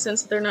kind of make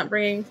sense that they're not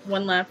bringing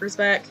one-lappers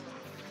back.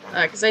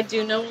 Because I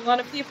do know a lot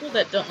of people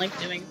that don't like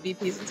doing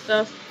VPs and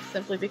stuff,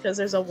 simply because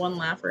there's a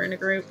one-lapper in a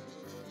group.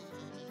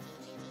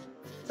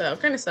 So,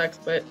 kind of sucks,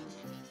 but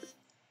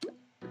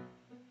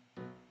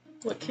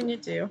what can you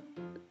do?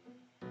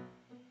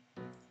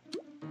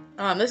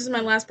 This is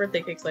my last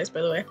birthday cake slice,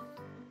 by the way.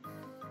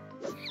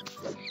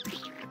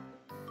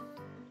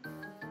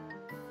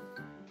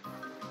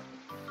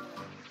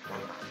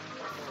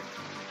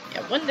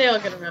 Yeah, one day I'll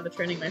get around to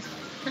training myself.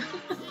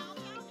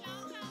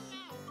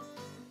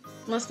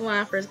 Must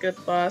laugh or is good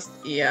boss.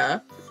 Yeah.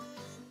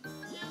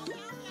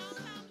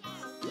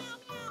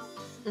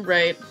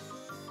 Right.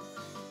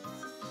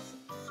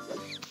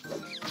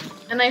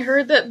 And I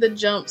heard that the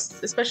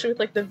jumps, especially with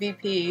like the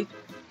VP,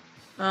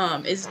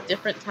 is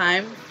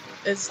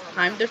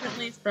timed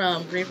differently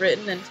from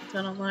Rewritten and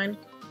Toontown Online.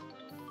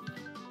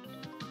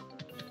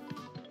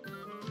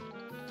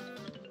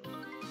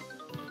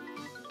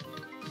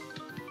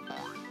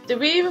 Did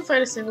we even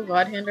fight a single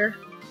God-hander?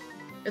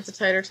 It's a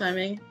tighter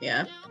timing?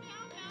 Yeah.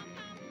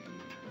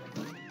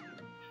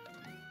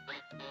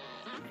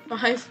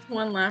 5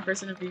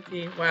 one-lappers and a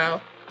VP. Wow.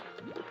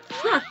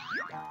 Huh.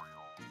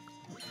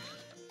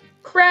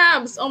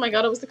 Crabs! Oh my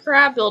god, it was the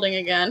crab building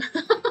again.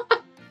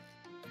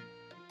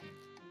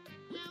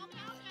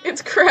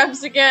 It's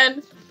crabs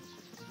again.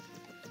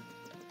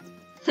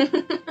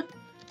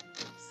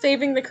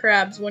 Saving the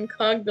crabs, one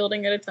cog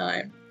building at a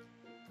time.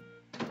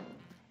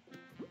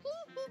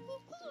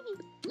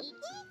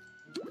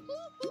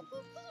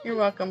 You're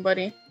welcome,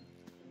 buddy.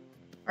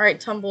 Alright,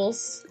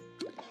 tumbles.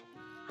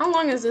 How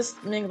long is this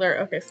mingler?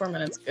 Okay, 4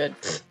 minutes. Good.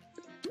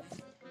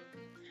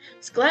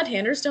 These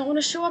glad-handers don't want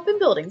to show up in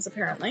buildings,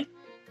 apparently.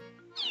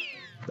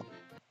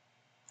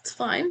 It's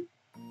fine.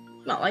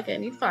 Not like I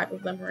need 5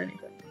 of them or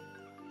anything.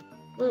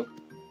 Whoop.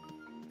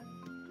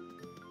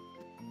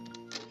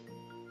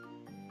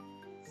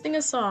 Sing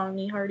a song,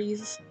 me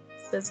hearties,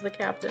 says the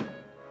captain.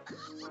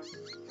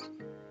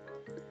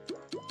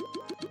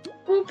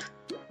 Whoop.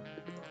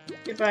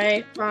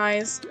 Goodbye,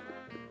 pies.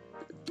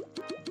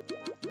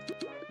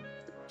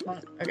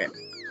 Okay.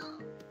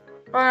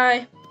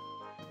 Bye.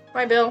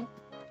 Bye, Bill.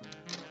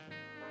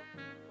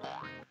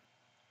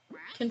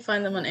 Can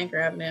find them on Anchor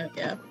Avenue,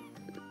 yeah.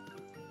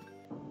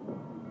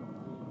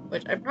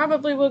 Which I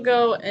probably will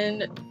go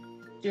and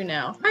do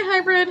now. Hi,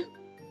 Hybrid!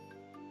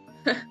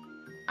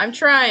 I'm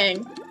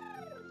trying.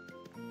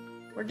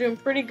 We're doing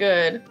pretty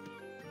good.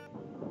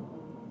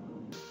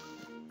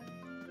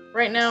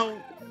 Right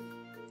now...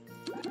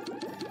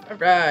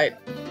 Alright.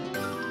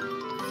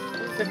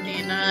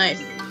 50,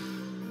 nice.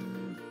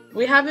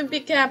 We haven't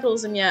beat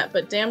capitalism yet,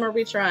 but damn are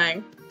we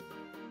trying.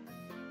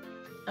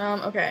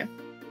 Okay.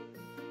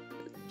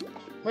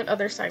 What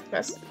other side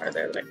quests are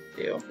there that I can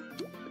do?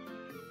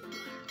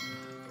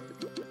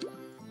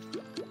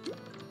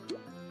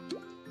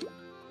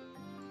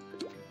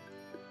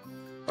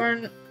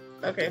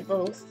 Okay,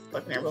 both.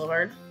 Buccaneer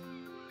Boulevard.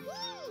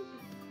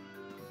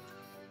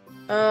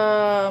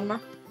 Alright,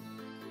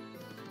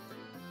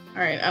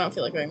 I don't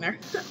feel like going there.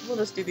 We'll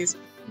just do these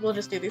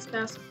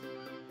tasks.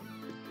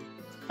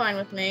 Fine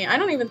with me. I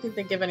don't even think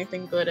they give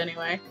anything good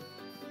anyway.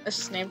 That's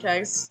just name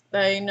tags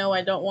that I know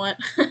I don't want.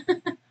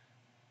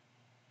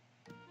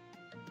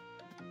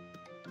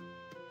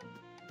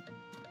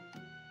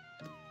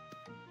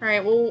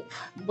 Alright, we'll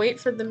wait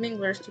for the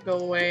minglers to go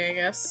away, I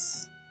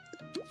guess.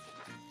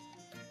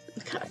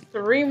 Got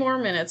 3 more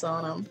minutes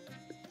on them.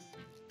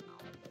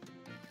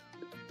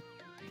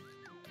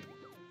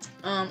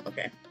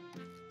 Okay.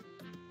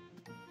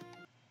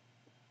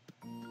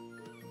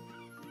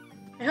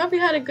 I hope you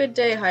had a good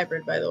day,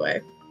 Hybrid, by the way.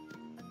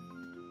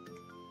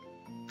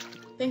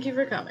 Thank you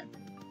for coming.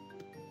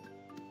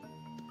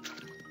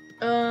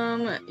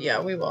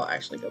 Yeah, we will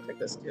actually go pick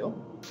this duel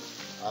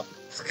up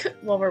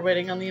while we're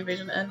waiting on the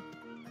invasion to end.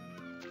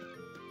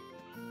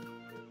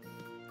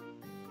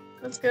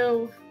 Let's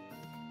go.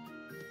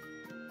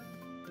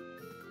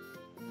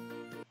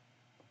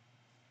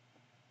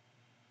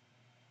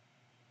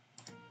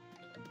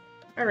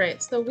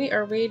 Alright, so we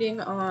are waiting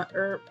on,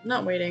 or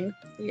not waiting,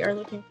 we are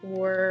looking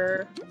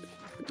for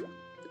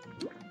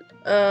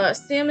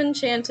Sam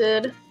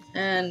Enchanted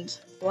and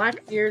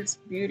Blackbeard's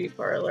Beauty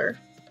Parlor.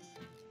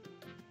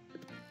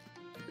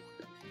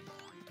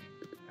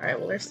 Alright,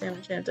 well there's Sam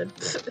Enchanted.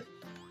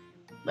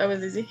 That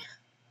was easy.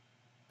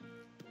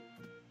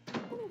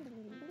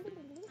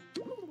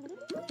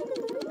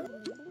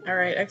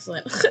 Alright,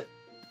 excellent.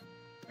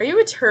 Are you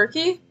a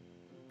turkey?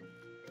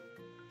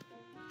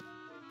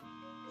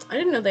 I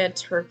didn't know they had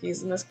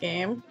turkeys in this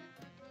game.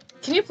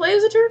 Can you play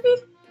as a turkey?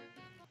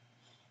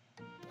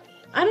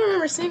 I don't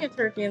remember seeing a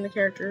turkey in the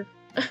character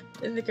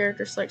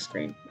select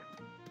screen.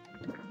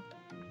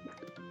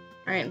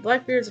 Alright,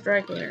 Blackbeard's dry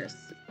cleaners.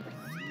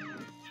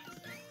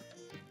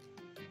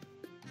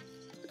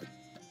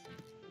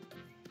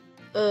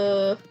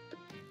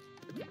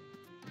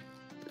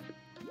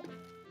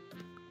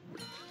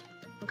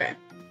 Okay.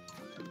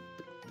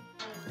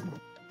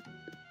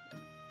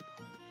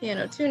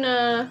 Piano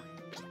tuna.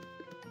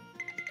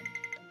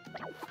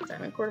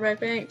 Diamond quarterback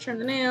bank. Trim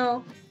the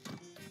nail.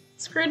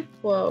 Squid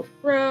Pro.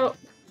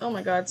 Oh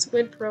my god,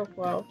 Squid Pro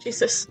Quo.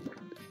 Jesus.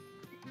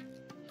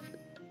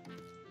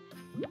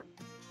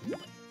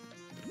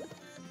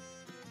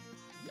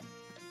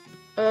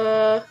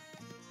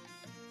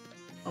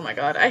 Oh my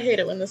god, I hate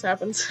it when this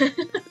happens.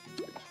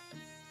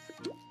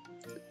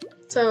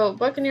 So,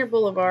 Buccaneer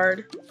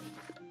Boulevard.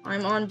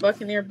 I'm on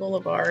Buccaneer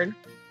Boulevard.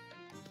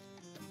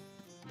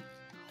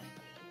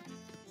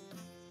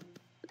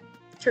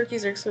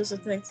 Turkeys are exclusive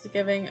to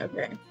Thanksgiving.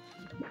 Okay.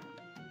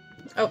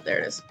 Oh, there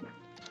it is.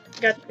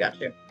 Got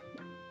you.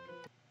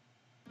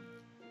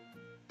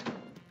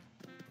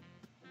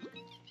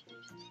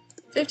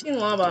 $15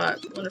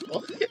 Lawbots.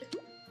 Wonderful.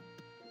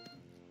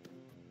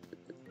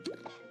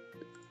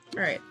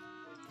 Alright.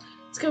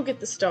 Let's go get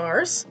the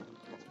stars.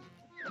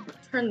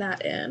 Turn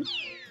that in.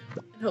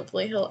 And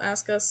hopefully he'll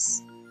ask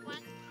us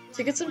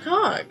to get some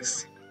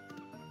cogs.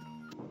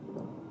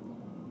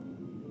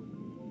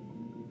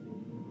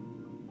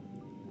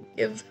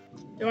 Do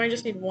I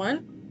just need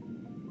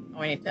 1? Oh,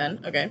 I need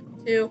 10. Okay.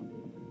 2.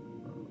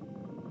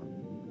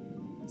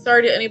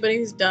 Sorry to anybody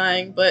who's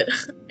dying, but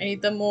I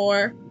need them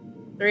more.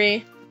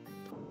 3.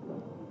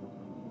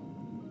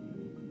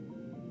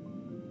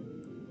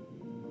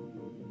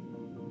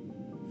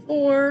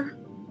 4.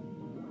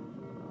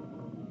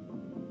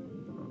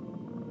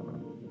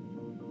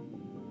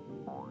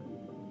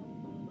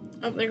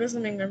 Oh, there goes the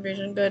Mingler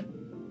vision. Good.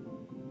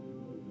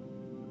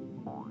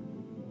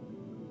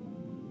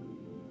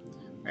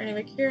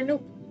 Anything here?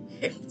 Nope.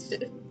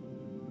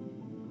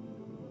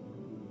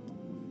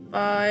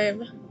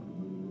 5.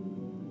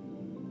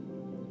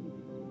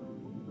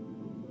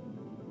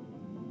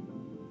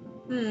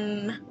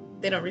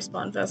 They don't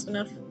respawn fast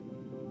enough.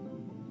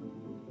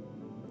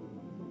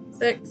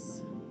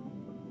 6.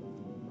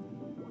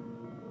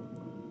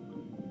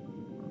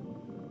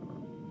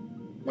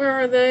 Where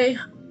are they?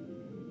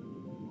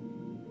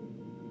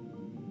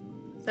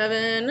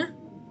 7.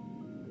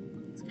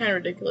 It's kind of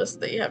ridiculous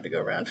that you have to go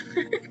around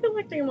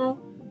collecting them all.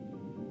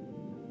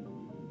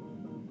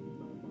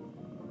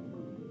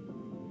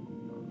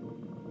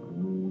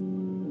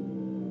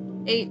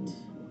 8.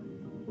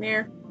 Come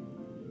here.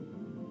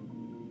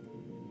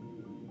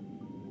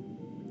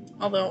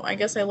 Although, I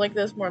guess I like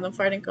this more than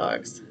fighting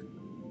cogs.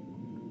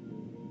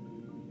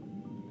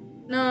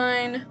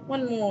 9.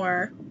 1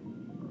 more.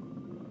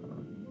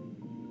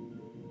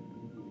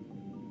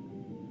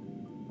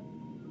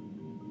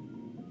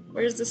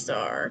 Where's the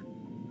star?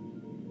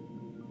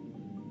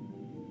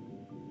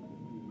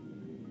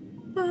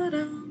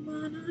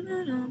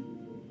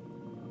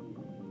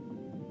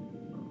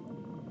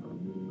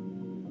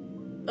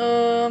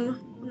 Oh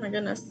my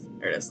goodness.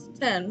 There it is.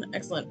 10.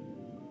 Excellent.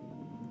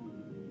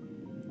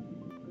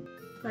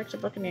 Back to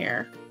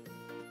Buccaneer.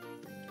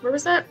 Where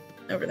was that?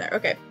 Over there.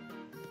 Okay.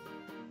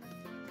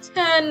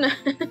 10.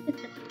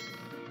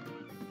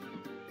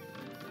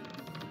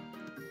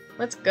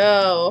 Let's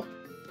go.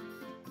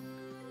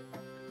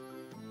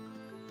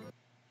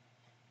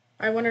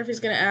 I wonder if he's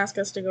gonna ask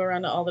us to go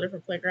around to all the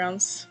different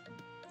playgrounds.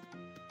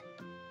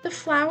 The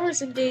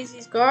flowers in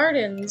Daisy's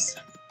gardens.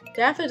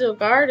 Daffodil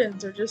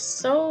gardens are just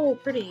so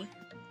pretty.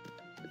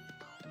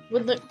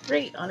 Would look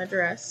great on a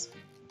dress.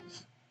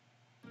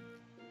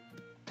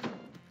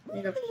 There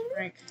you go,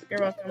 Frank. You're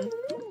welcome.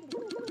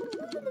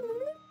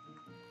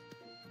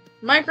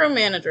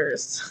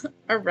 Micromanagers.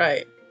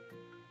 Alright.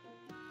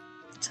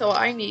 So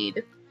I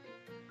need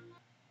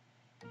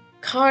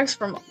cogs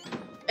from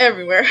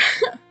everywhere.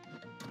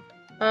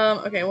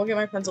 Okay, we'll get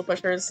my pencil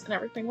pushers and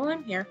everything while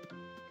I'm here.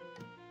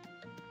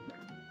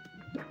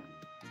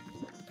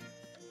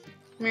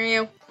 Come here,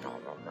 you.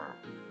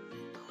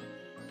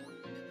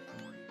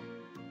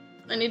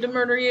 I need to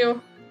murder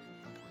you.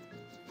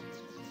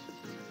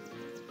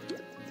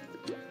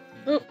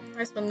 Oop,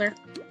 nice one there.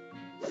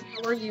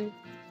 How are you?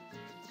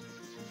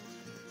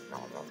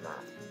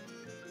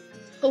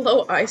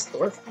 Hello,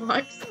 eyesore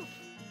fox.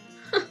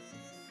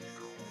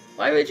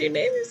 Why would you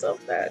name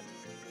yourself that?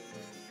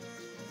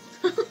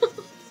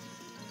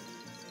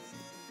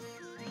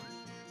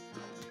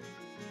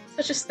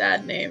 Such a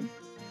sad name.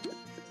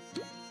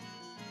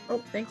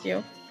 Oh, thank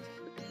you.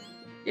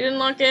 You didn't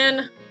lock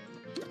in.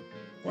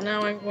 Well,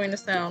 now I'm going to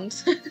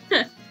sound.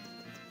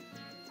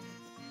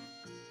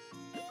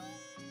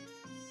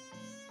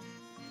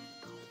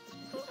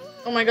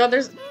 Oh my god,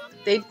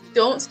 they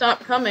don't stop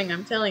coming,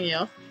 I'm telling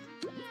you.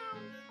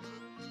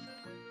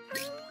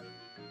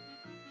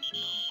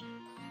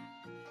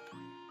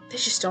 They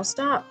just don't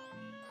stop.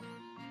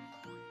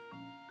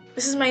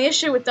 This is my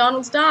issue with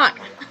Donald's dock.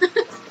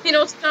 They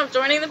don't stop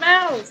joining the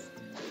battles.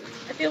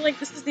 I feel like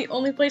this is the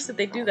only place that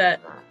they do that.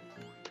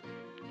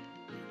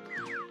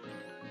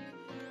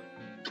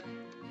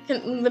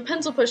 The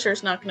pencil pusher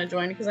is not going to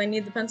join because I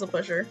need the pencil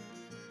pusher.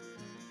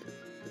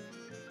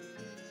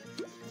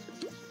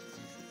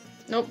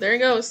 Nope, there he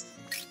goes.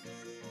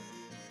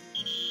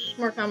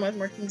 More common with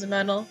more kings of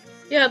metal.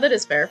 Yeah, that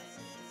is fair.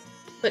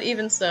 But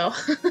even so,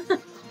 it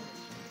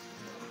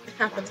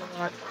happens a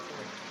lot.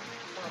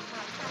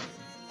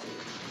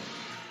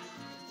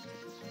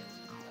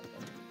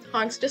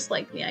 Hogs just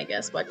like me, I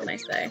guess. What can I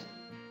say?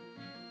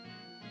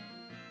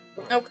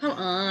 Oh, come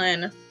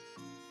on.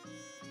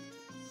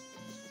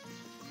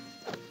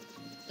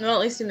 Well,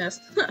 at least you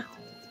missed.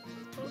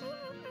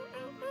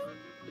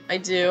 I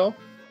do.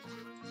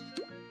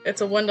 It's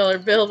a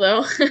 $1 bill,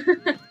 though.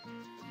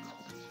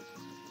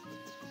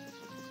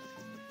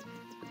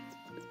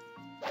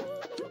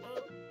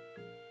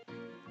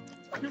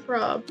 No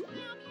prob.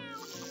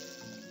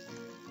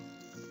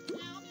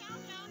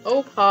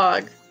 Oh,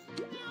 Pog.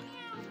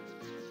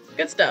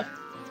 Good stuff.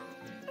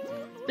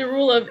 The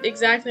rule of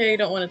exactly how you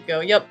don't want it to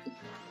go. Yep.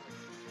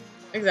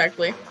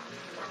 Exactly.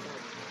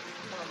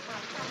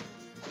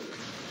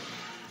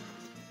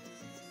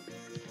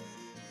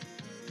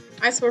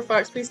 I swear,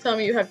 Fox, please tell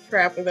me you have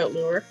trap without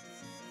lure.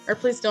 Or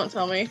please don't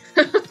tell me.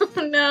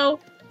 No.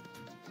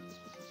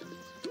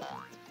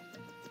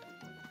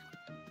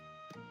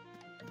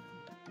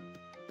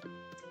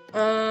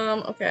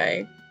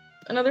 Okay.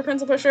 Another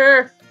pencil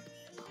pusher!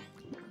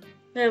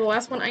 There, the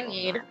last one I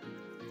need.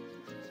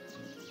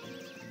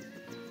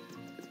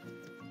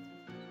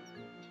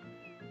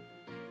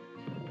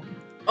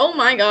 Oh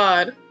my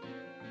god!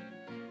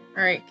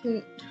 Alright,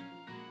 none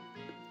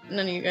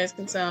of you guys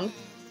can sound.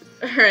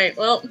 Alright,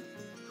 well...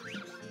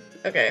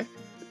 Okay.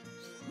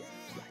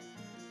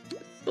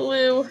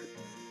 Blue.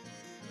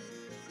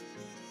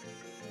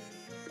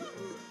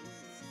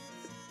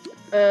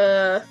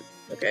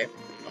 Okay.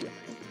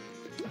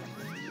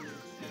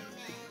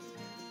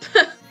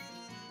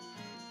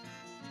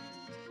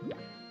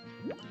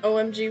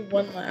 OMG,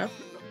 one laugh.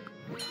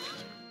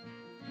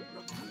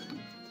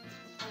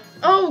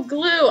 Oh,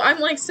 glue! I'm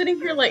like sitting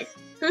here like,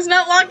 who's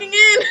not locking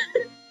in?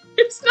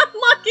 It's not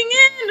locking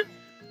in!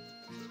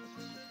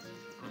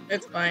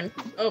 It's fine.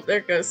 Oh, there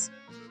it goes.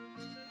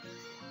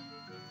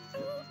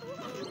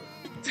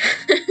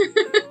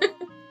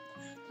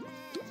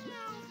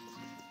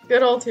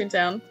 Good old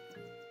Toontown.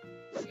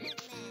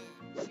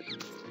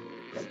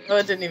 Oh,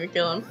 it didn't even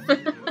kill him.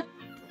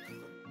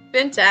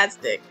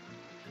 Fantastic.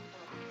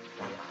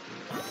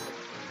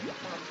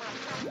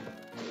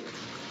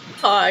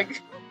 Hog.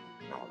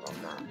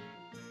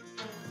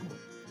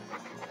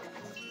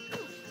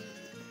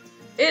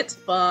 It's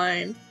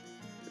fine.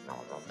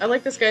 I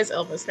like this guy's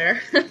Elvis hair.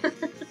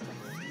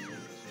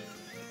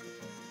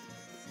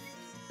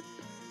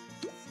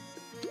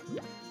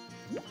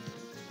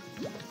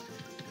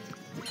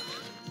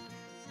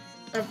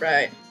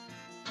 Alright.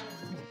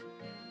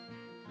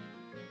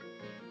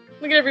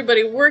 Look at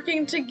everybody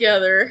working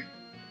together.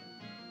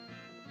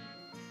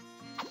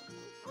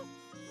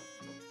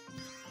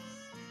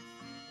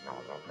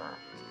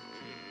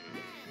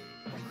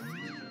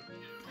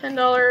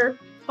 $10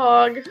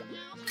 hog.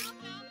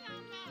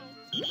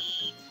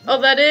 Oh,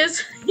 that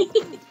is? You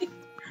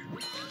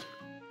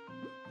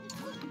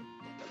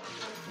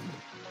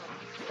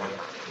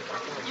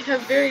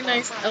have very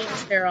nice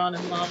Elvis hair on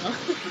in Llama.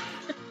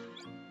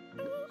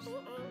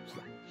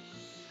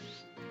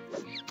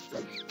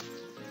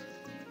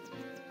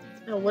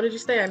 Oh, what did you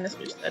say? I missed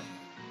what you said.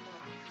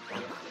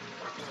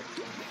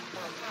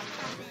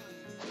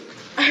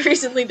 I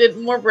recently did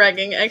more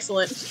bragging.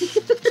 Excellent.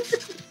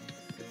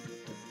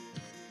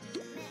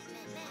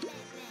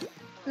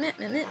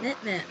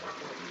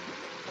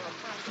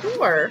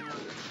 Sure.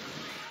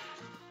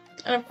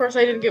 And of course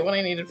I didn't get what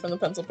I needed from the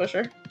pencil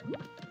pusher.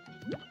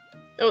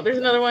 Oh, there's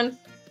another one.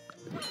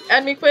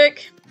 Add me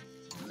quick.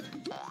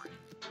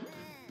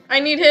 I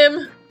need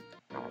him.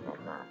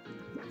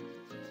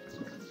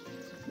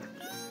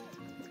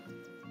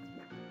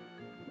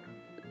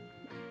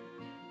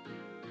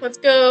 Let's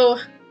go.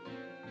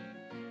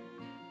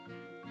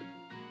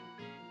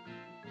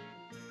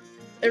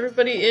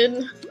 Everybody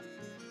in.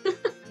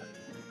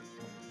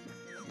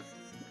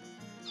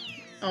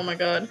 Oh my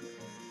god.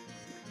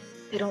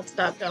 They don't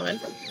stop coming.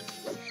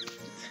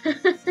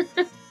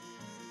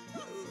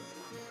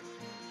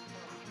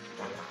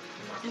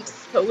 And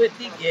so it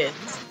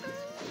begins.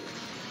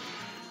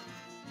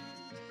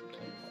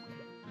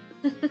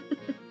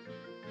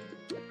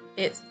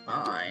 It's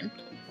fine.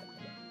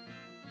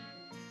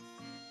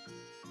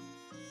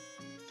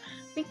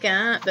 We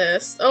got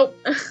this. Oh!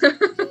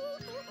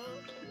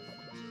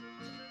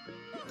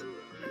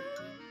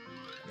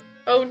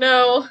 Oh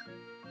no!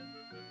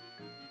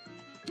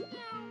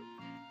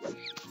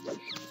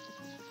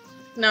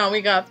 No,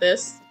 we got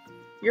this.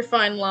 You're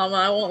fine, Llama.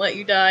 I won't let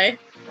you die.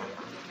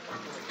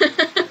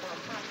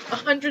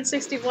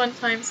 161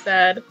 times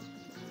sad.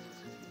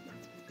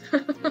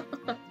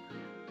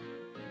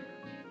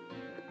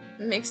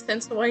 Makes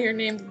sense to why you're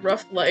named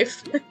Rough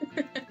Life.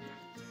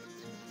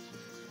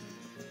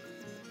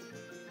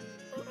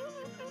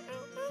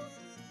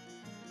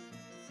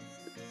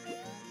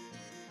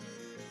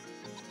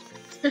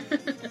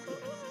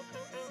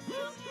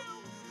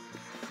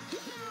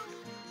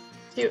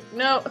 Cute.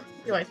 No!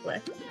 You went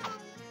away.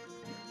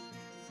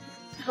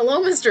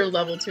 Hello, Mr.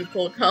 Level 2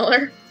 Cold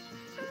Caller.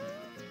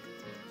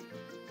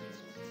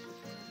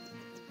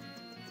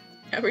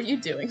 How are you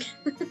doing?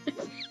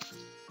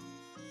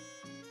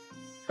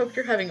 Hope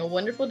you're having a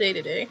wonderful day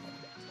today.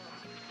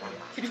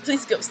 Could you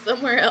please go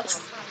somewhere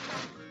else?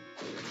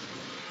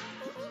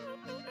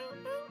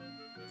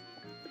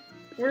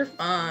 We're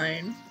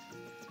fine.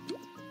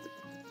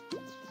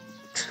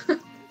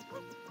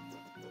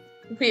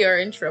 We are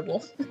in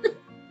trouble.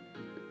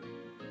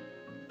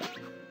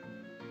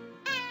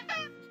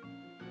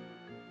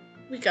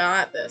 We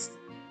got this.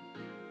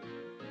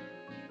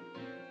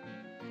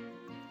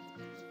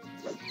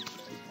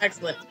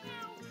 Excellent.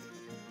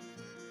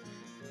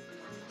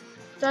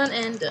 Done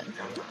and done.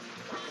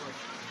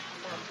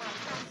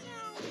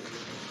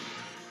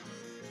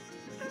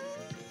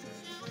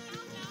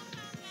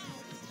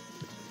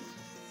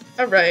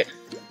 Alright.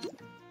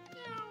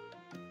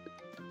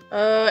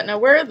 Now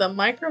where are the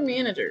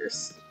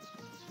micromanagers?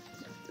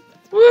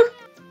 Woo!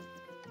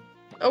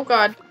 Oh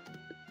god.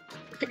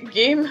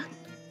 Game?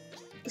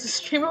 Is the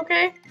stream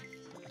okay?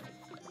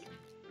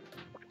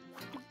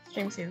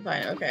 Stream seems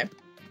fine, okay.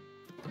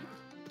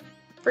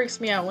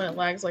 Freaks me out when it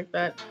lags like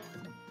that.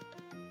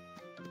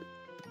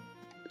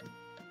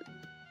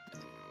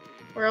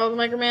 Where are all the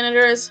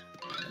micromanagers?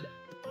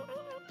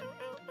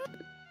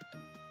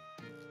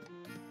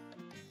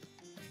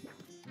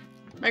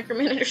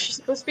 Micromanagers are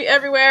supposed to be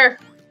everywhere!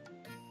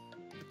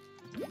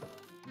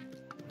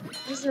 Why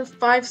is there a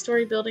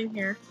 5-story building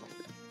here?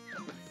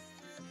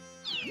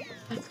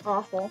 That's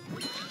awful.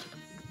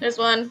 There's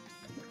one.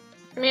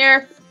 Come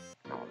here.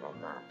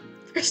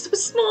 They're so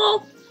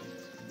small.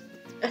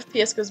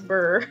 FPS goes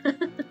brr.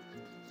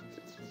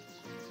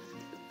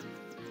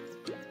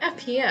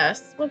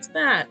 FPS? What's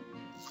that?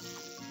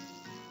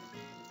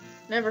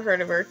 Never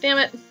heard of her. Damn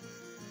it.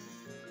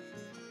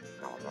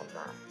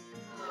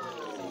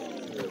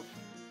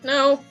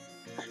 No.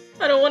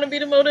 I don't want to be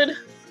demoted.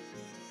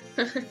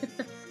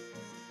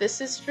 This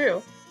is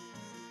true.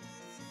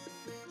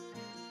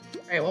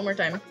 Alright, one more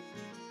time.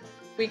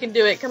 We can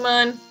do it. Come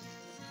on.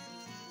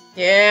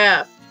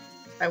 Yeah.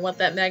 I want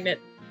that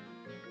magnet.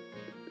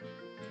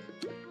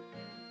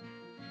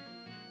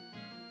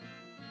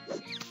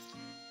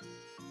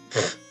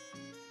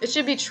 It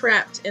should be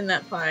trapped in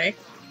that pie.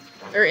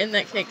 Or in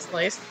that cake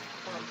slice.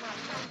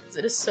 Because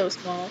it is so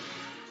small.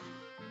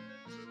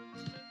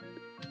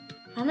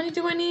 How many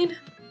do I need?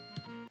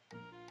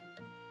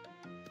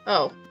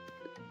 Oh.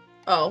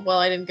 Oh, well,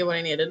 I didn't get what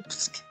I needed.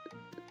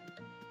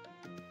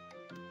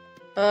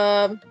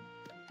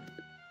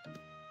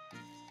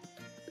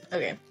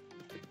 Okay.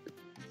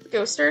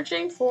 Go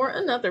searching for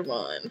another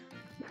one.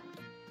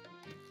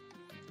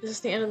 Is this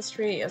the end of the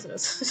street? Yes, it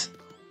is.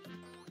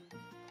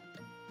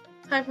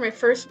 Time for my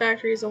first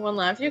factories and one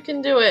laugh. You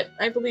can do it!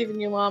 I believe in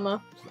you,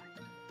 Llama.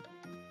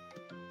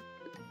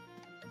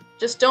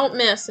 Just don't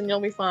miss and you'll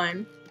be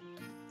fine.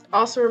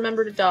 Also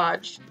remember to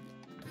dodge.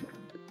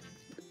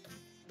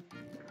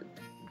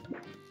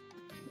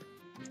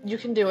 You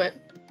can do it.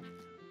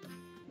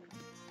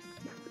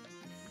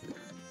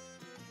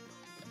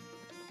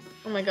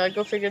 Oh my god,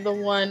 go figure the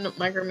one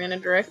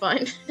micromanager I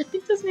find.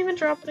 It doesn't even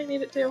drop what I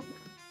need it to.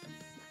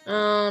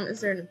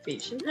 Is there an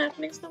invasion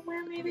happening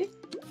somewhere, maybe?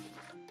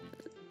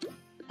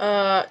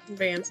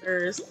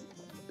 Advancers.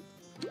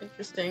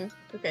 Interesting.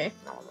 Okay.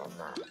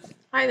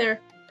 Hi there.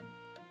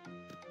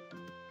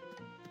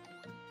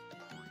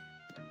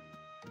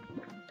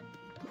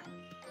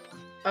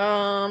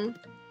 Alright,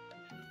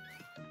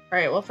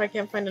 well if I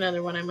can't find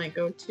another one, I might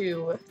go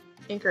to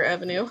Anchor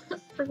Avenue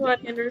for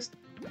Gladiators.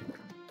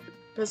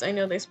 Because I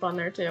know they spawn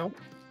there too.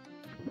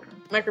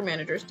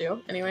 Micromanagers do,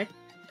 anyway.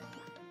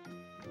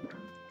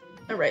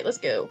 Alright, let's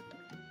go.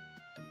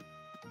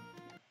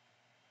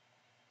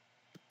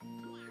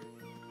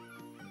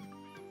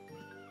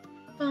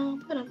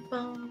 Bum, ba-dum,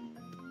 bum.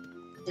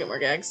 Get more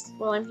gags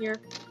while I'm here.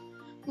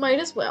 Might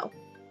as well.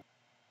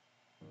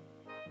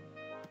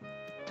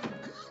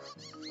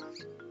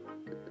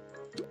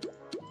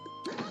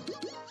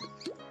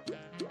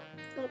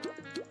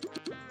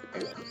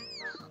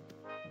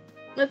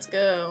 Let's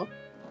go.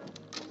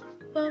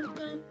 Bum,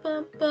 bum,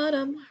 bum,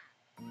 ba-dum.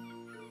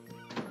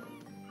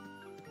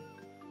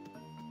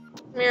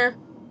 Come here.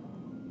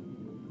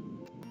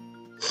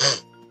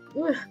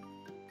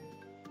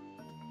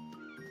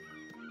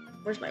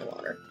 Where's my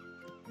water?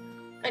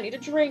 I need a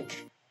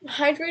drink.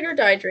 Hydrate or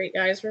dihydrate,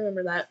 guys.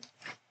 Remember that.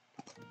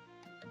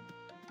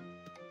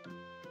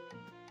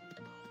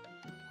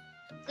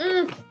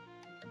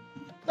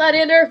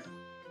 Gladiator!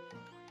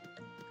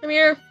 Come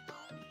here.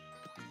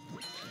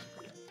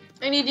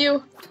 I need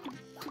you.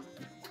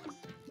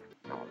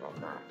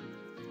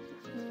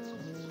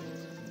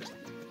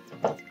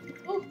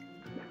 Oh.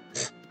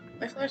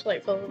 My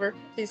flashlight fell over.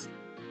 Jeez.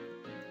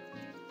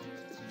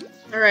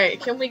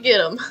 Alright, can we get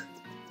him?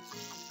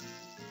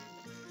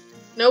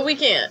 No, we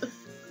can't.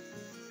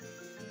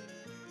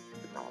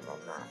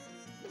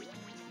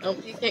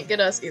 Nope, he can't get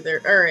us either.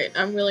 Alright,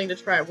 I'm willing to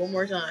try one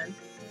more time.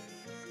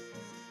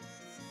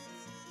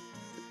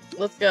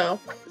 Let's go.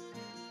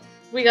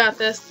 We got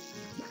this.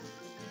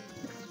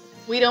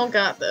 We don't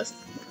got this.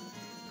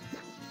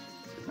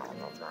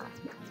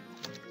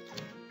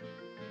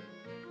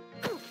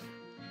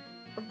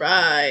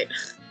 Alright.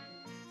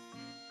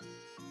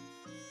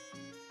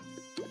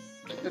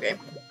 Okay,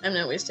 I'm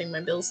not wasting my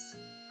bills.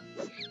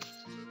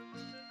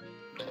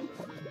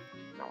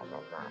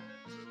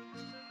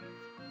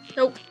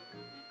 Nope.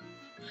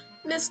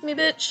 Missed me,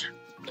 bitch.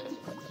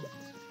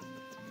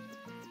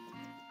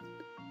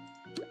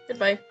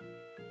 Goodbye.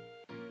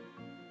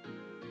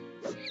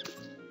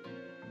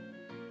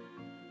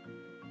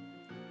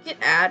 Get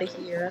out of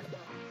here.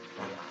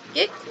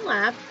 Get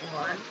clapped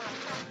on.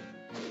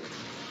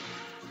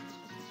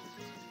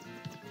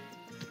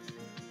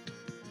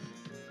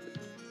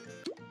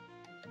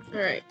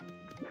 Alright.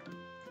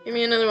 Give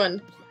me another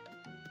one.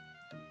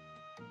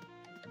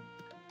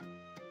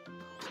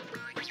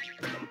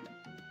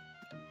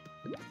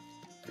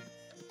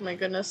 Oh my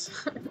goodness.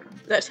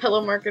 That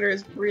telemarketer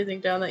is breathing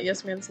down that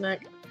yes man's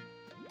neck.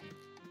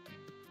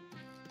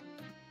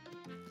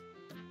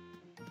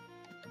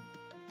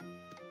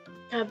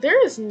 God,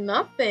 there is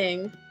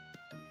nothing.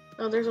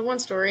 Oh, there's a one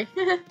story.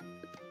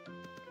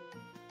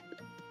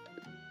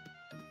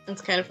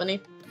 That's kind of funny.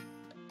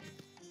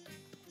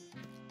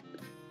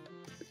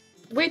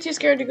 Way too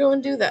scared to go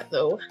and do that,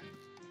 though.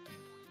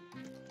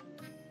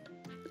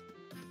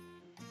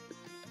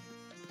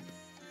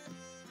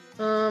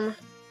 Oh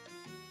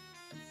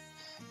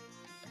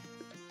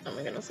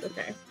my goodness,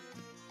 okay.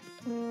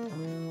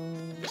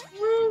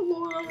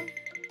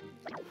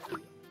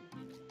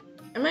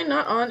 Am I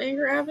not on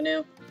Anger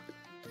Avenue?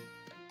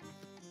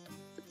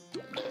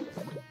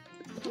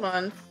 Come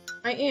on.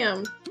 I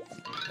am.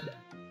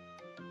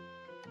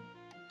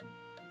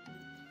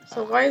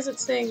 So why is it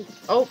saying...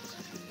 Oh!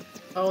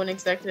 Oh, an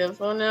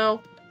executive. Oh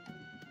no.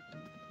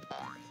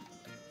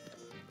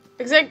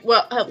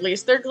 Well, at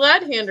least they're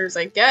glad handers,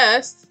 I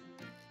guess.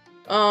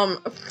 Am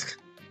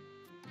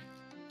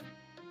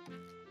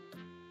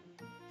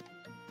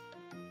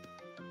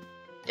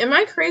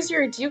I crazy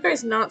or do you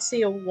guys not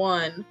see a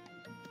 1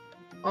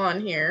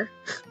 on here?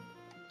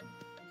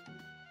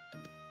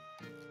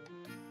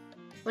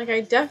 Like,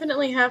 I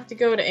definitely have to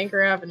go to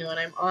Anchor Avenue and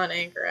I'm on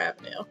Anchor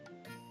Avenue.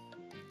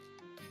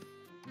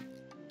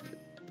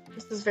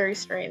 This is very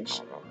strange.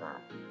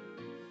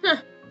 Huh.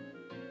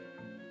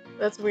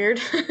 That's weird.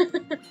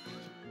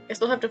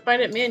 Guess we'll have to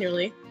find it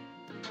manually.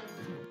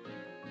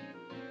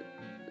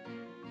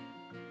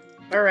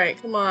 Alright,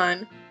 come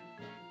on.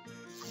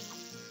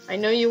 I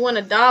know you want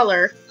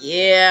 $1.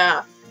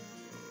 Yeah!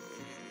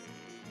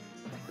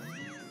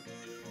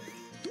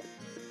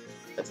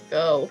 Let's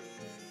go.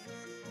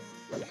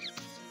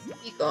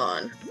 Be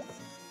gone.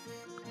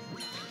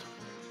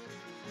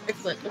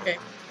 Excellent, okay.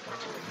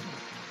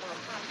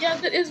 Yeah,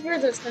 that is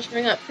weird that it's not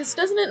showing up. Because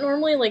doesn't it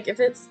normally, like, if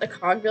it's a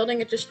cog building,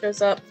 it just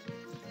shows up?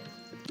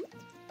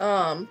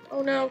 Oh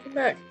no, come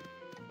back.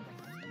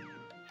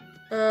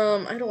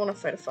 I don't want to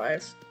fight a 5.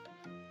 Is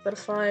that a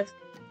 5?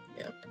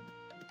 Yeah.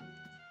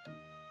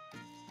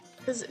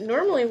 Because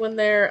normally when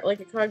they're,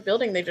 like, a cog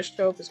building, they just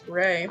show up as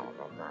gray.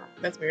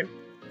 That's weird.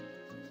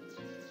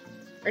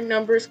 Are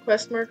numbers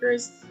quest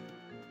markers?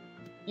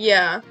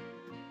 Yeah.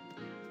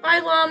 Bye,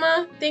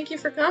 llama! Thank you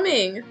for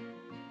coming!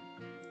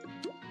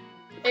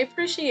 I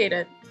appreciate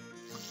it.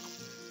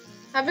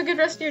 Have a good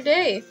rest of your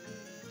day.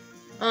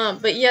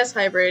 But yes,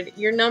 Hybrid,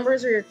 your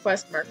numbers are your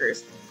quest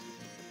markers.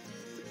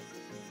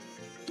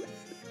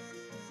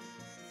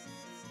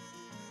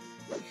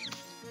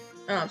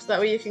 So that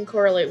way you can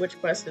correlate which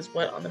quest is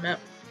what on the map.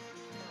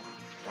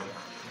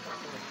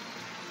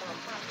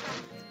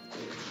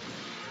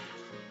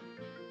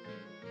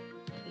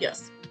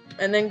 Yes.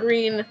 And then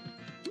green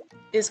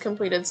is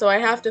completed, so I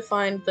have to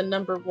find the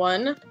number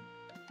 1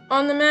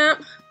 on the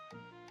map.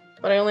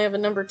 But I only have a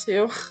number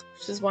 2,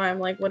 which is why I'm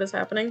like, what is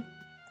happening?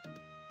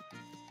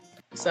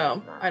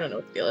 So, I don't know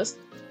what the deal is.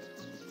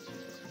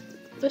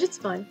 But it's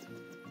fine.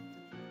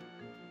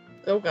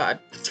 Oh god.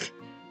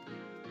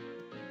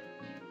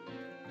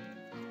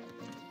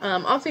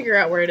 I'll figure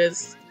out where it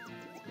is.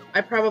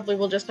 I probably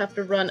will just have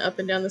to run up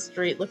and down the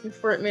street looking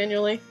for it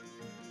manually.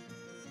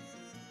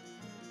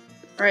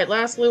 Alright,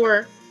 last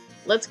lure.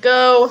 Let's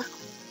go!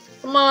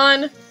 Come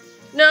on!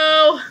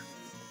 No!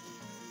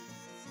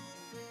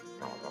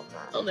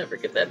 I'll never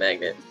get that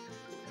magnet.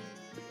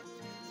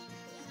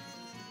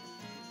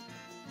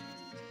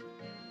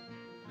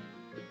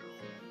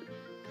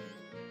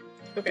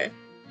 Okay.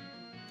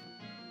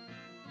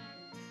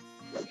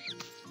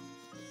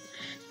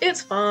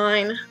 It's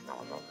fine.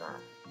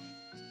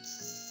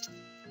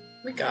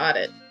 We got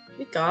it.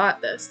 We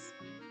got this.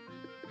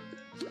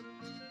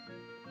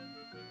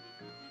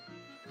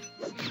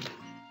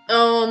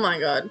 Oh my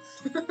god.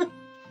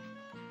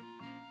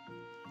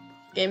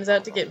 Game's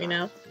out to get me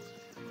now.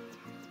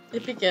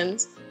 It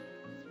begins.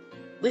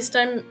 At least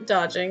I'm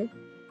dodging.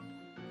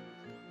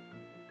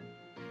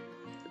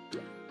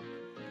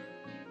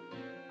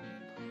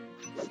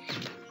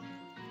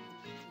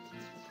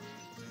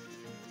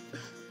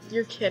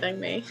 You're kidding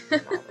me.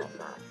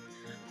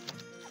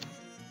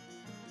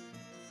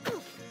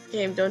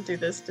 Game, don't do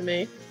this to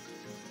me.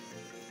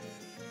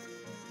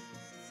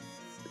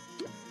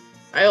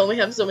 I only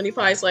have so many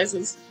pie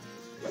slices.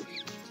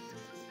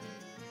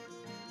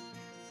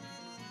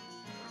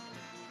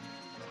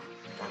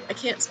 I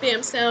can't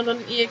spam sound on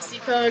an EXE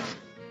cog.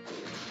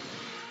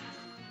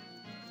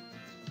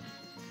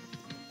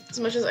 As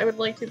much as I would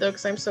like to, though,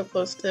 because I'm so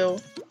close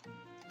to,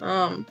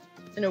 a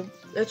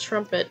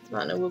trumpet,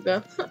 not an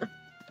awooga.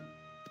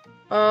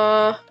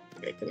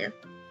 Okay, come here.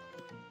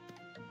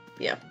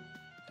 Yeah,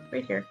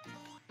 right here.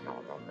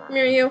 Come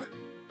here, you.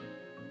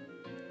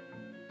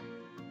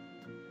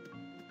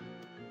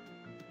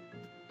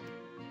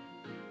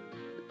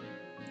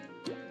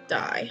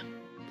 Die.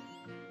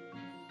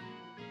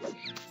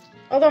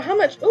 Although, how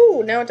much?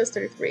 Ooh, now it does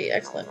 33.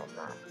 Excellent.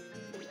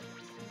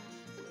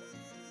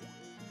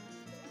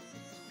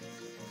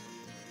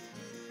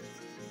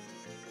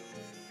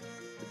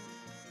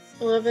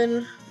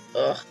 $11.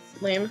 Ugh,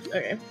 lame.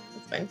 Okay,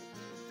 that's fine.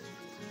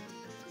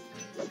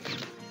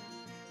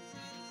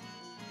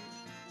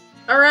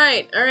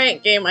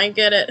 Alright, game, I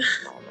get it.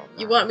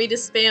 You want me to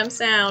spam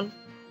sound.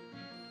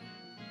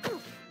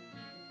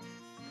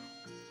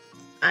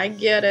 I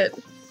get it.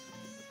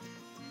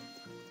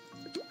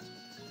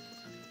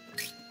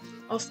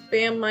 I'll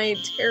spam my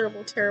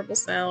terrible, terrible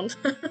sound.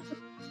 And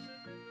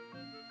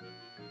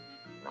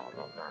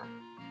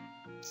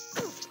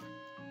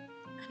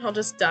I'll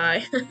just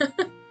die.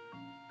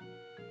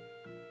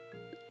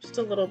 Just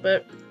a little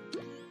bit.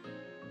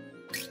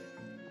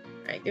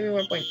 Alright, give me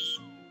more points.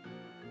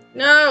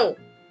 No!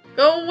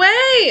 Go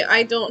away!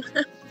 I don't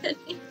have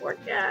any more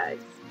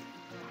gags.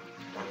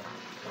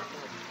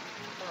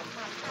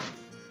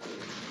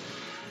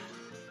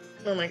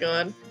 Oh my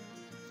god.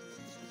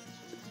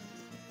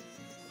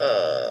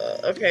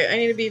 Okay, I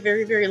need to be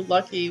very, very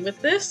lucky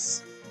with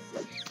this.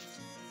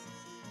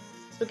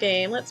 So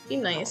game, let's be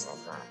nice.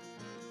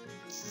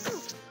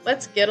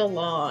 Let's get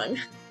along.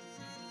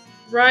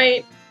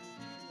 Right?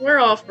 We're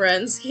all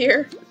friends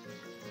here.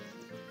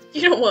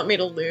 You don't want me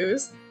to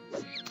lose.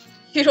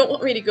 You don't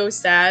want me to go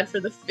sad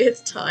for the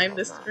 5th time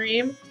this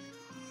stream.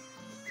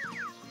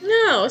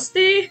 No,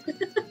 see?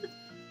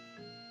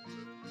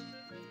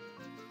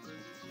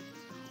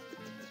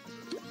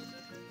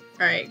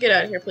 Alright, get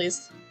out of here,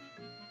 please.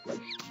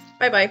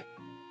 Bye-bye.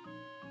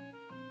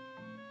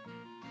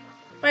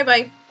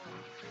 Bye-bye.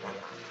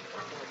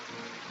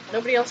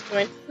 Nobody else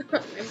joined.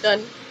 I'm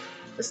done.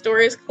 The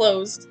story is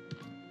closed.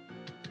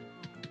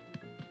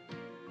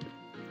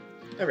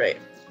 Alright.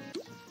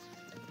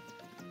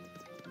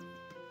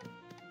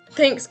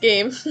 Thanks,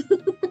 game.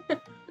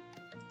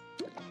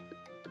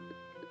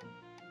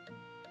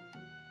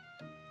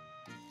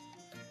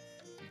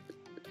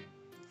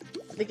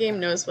 The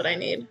game knows what I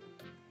need.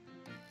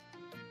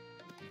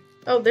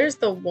 Oh, there's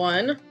the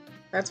one.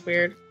 That's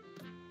weird.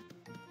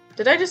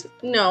 Did I just...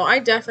 No, I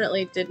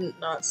definitely didn't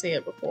not see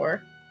it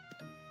before.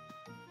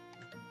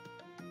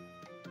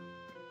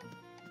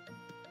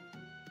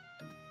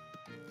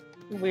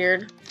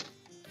 Weird.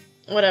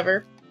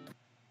 Whatever.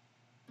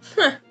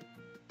 Huh.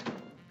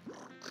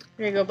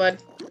 Here you go,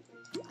 bud.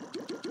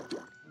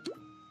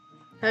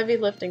 Heavy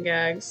lifting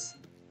gags.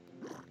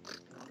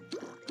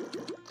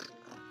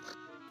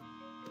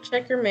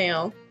 Check your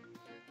mail.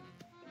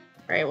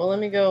 Alright, well, let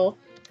me go.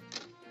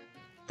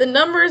 The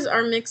numbers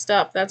are mixed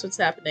up, that's what's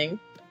happening.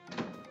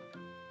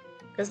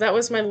 Because that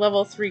was my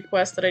level 3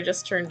 quest that I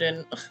just turned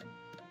in.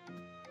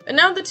 And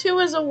now the 2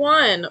 is a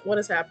 1! What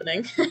is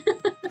happening?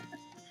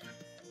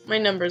 My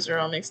numbers are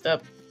all mixed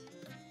up.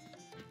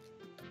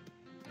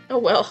 Oh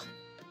well.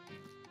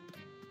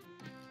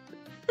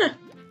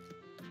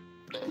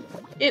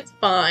 It's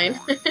fine.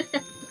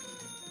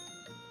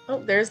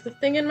 Oh, there's the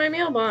thing in my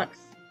mailbox.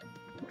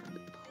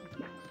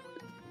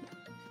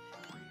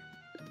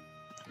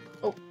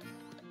 Oh.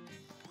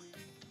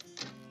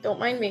 Don't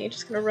mind me,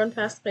 just gonna run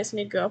past the place I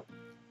need to go.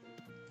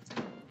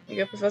 Here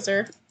you go,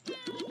 Professor.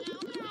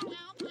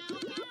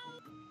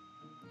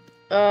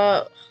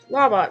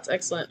 Lawbots,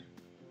 excellent.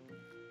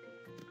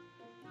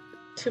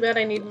 Too bad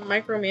I need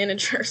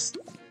micromanagers.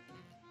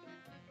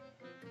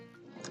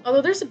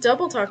 Although there's a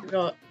double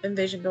taco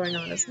invasion going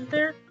on, isn't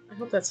there? I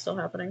hope that's still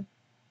happening.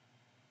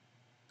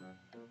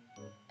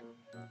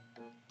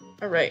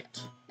 Alright,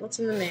 what's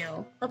in the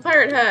mail? A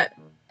pirate hat!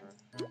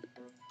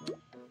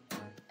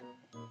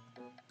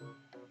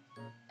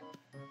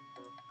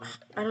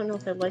 I don't know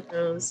if I like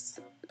those.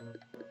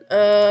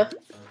 Here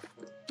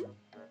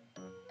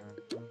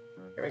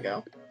we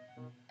go.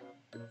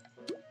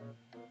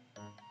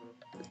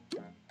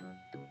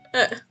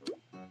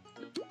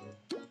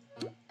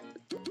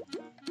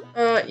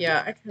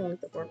 Yeah, I kinda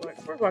like the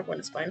boardwalk. Boardwalk one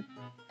is fine.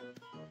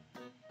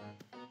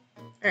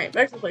 Alright,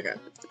 back to the playground.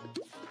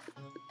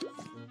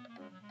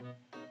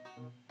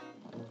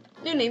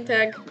 New name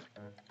tag.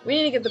 We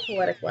need to get the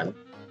poetic one.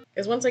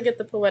 Because once I get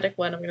the poetic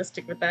one, I'm gonna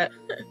stick with that.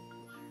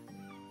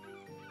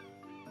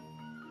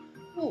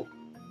 Ooh,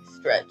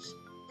 stretch.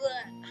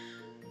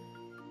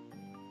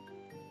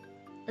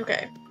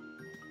 Okay.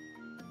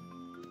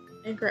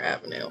 Anchor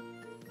Avenue.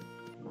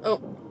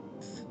 Oh.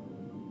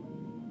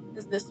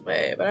 Is this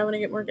way, but I want to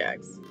get more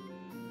gags.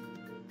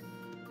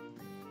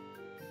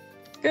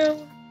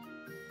 Go.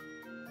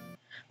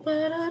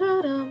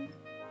 Ba-da-da-dum.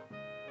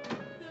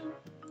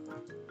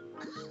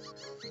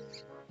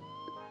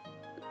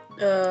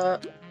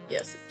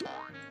 Yes.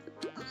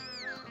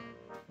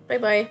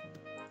 Bye-bye.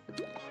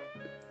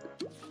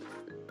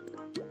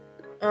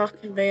 Oh,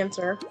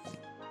 conveyancer.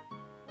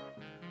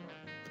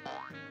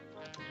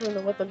 I don't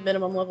know what the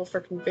minimum level for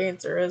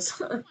conveyancer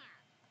is.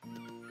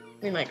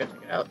 We might go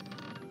check it out.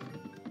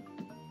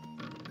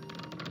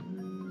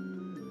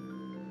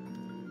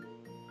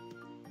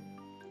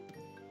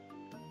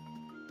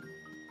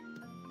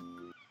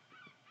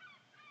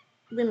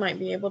 We might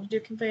be able to do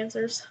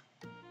conveyancers.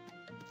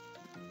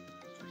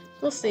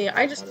 We'll see.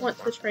 I just want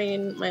to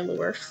train my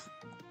lure.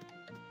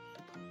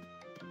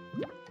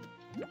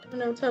 Oh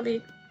no,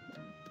 Tubby.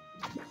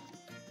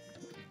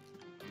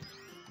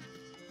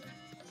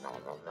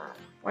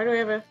 Why do I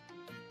have a...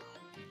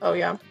 Oh,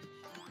 yeah.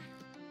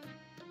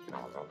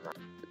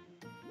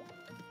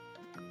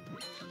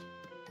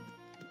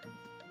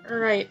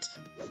 Alright.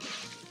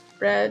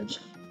 Reg.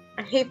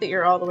 I hate that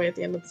you're all the way at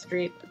the end of the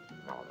street.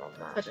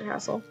 Such a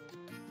hassle.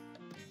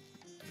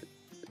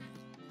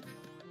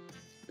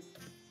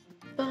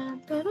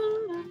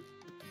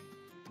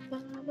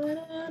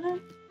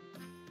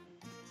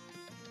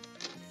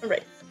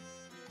 Alright.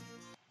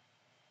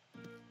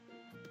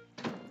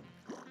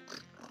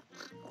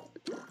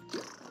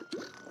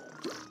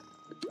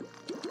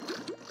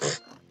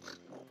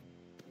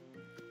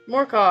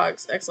 More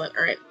cogs. Excellent.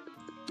 Alright.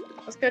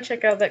 Let's go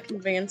check out that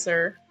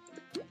conveyancer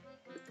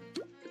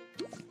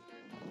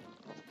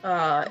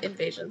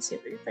invasion. See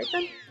if we can fight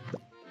them.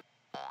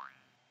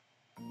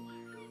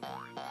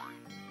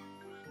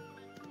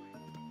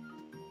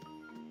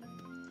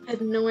 I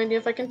have no idea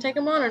if I can take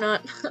them on or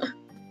not.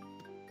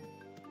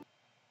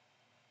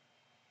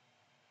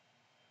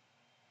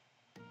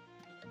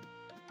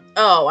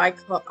 Oh, I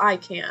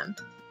can.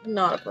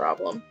 Not a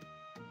problem.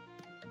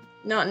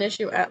 Not an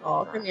issue at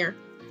all. Come here.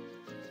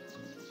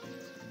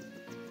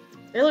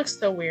 They look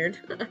so weird.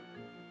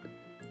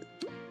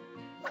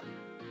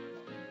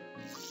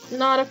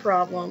 Not a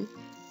problem.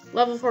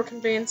 Level 4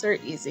 conveyancer,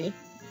 easy.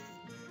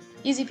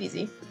 Easy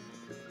peasy.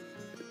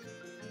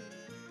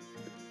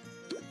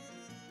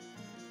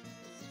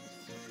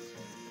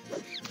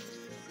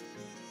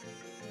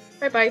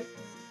 Bye-bye.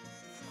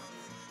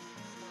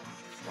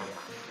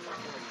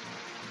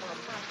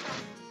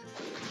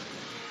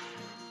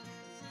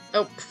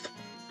 Oh, pff.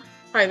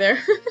 Hi there.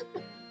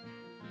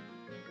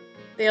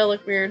 They all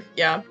look weird.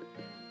 Yeah.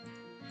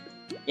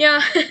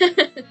 Yeah.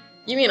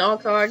 You mean all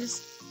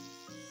cogs?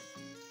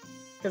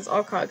 Because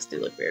all cogs do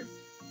look weird.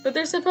 But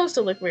they're supposed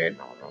to look weird.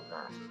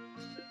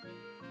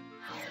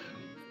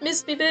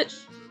 Miss me,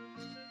 bitch.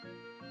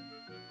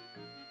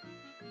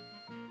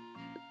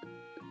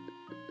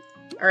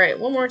 Alright,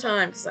 one more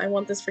time, because I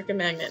want this freaking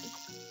magnet.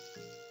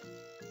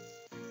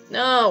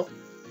 No!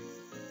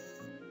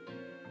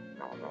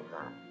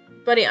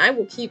 Buddy, I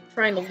will keep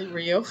trying to lure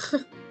you.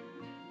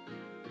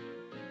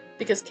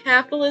 Because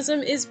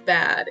capitalism is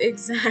bad.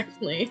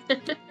 Exactly.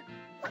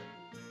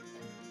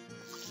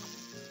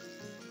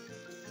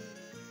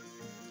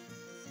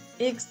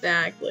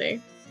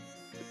 Exactly.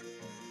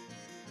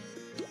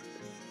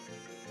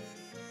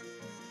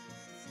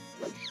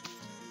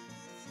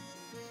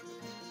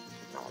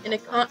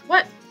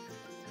 What?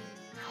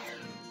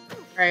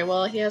 Alright,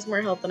 well, he has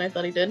more health than I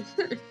thought he did.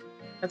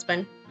 That's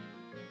fine.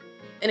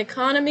 An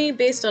economy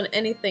based on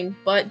anything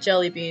but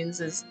jelly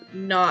beans is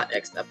not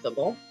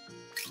acceptable.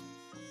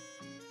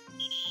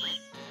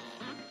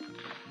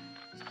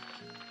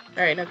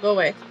 Alright, now go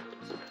away.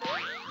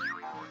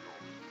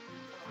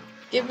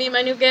 Give me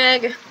my new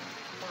gag!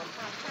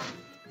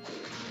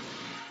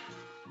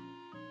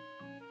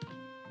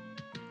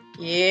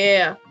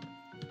 Yeah!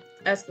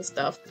 That's the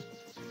stuff.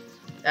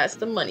 That's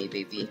the money,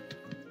 baby.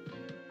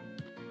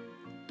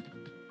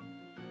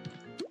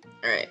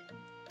 Alright.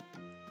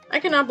 I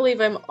cannot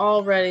believe I'm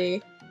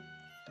already...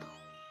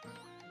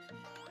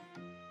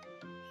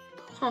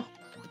 Huh.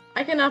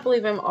 I cannot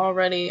believe I'm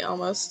already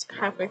almost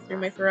halfway through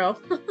my throw.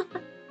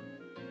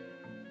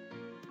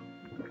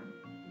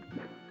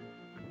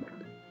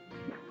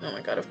 Oh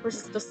my god, of course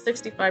it's just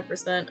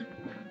 65%.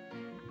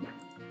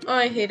 Oh,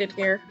 I hate it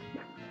here.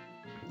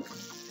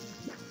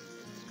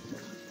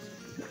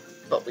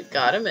 But we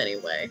got him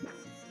anyway.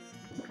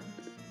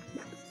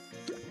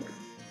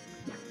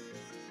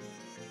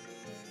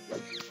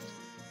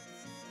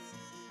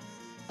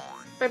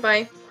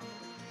 Bye-bye.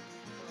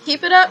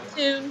 Keep it up,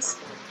 Toons!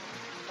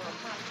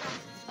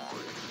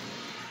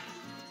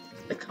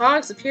 The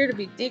cogs appear to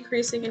be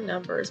decreasing in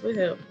numbers.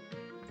 Woohoo.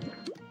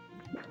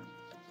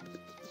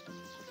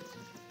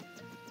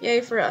 Yay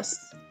for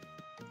us.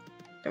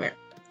 Come here.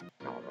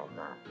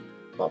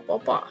 Ba ba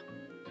ba.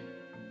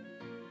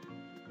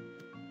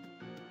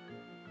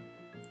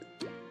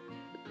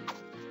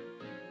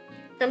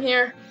 Come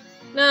here.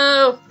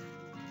 No!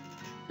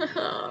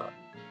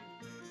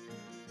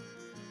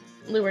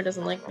 Lure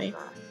doesn't like me.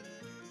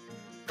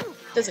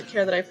 Doesn't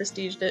care that I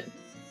prestiged it.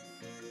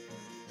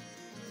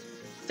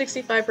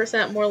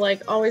 65% more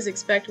like always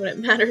expect when it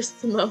matters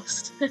the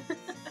most.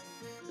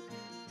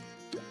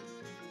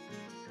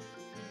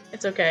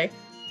 It's okay.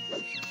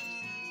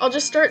 I'll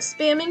just start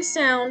spamming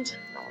sound.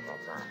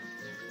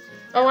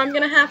 Oh, I'm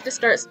gonna have to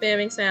start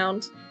spamming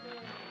sound.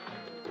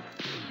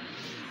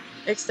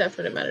 Except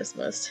when it matters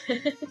most.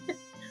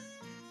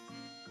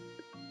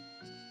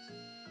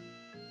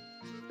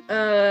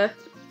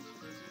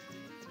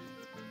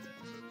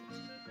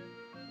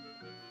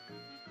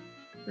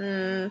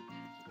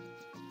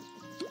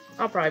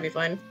 I'll probably be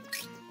fine.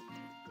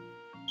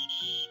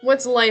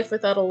 What's life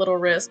without a little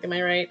risk, am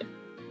I right?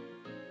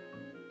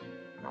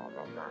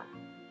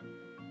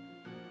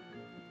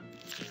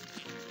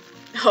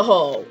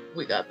 Oh,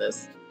 we got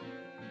this.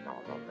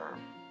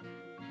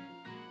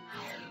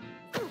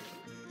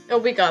 Oh,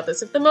 we got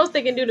this. If the most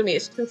they can do to me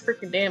is 2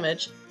 freaking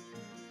damage.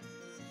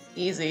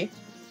 Easy.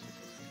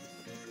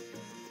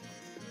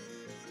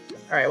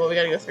 Alright, well we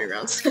gotta go 3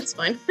 rounds. It's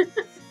fine.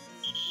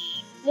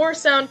 More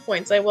sound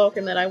points. I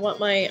welcome that. I want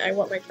my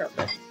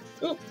trumpet.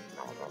 Oop.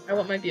 I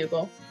want my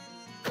bugle.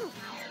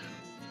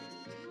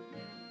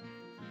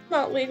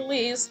 Not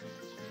legalese.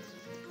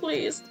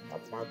 Please.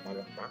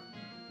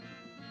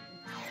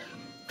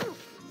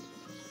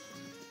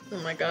 Oh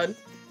my god.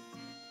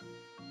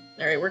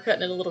 Alright, we're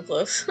cutting it a little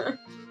close.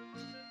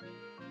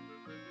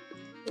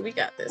 We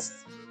got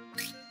this.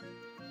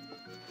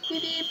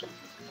 Beep beep.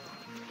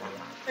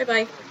 Bye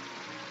bye.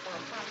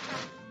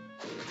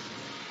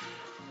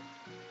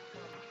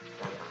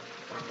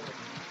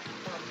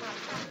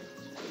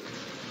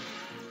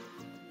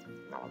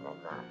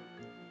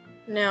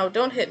 Now,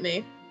 don't hit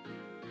me.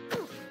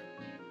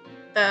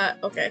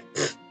 Okay.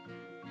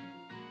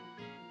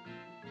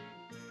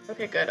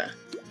 Okay, good.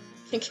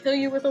 Can kill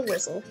you with a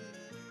whistle.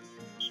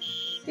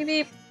 Beep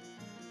beep.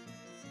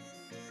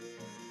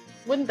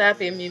 Wouldn't that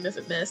be a meme if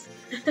it missed?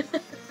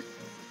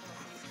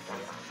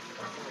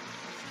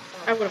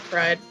 I would have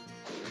cried.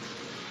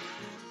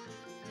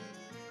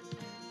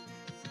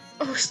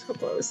 Oh, we're so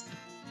close.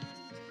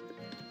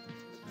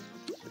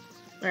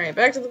 Alright,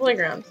 back to the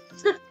playground.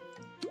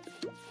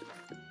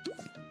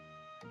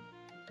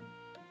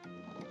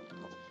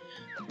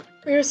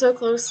 We are so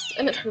close,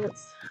 and it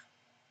hurts.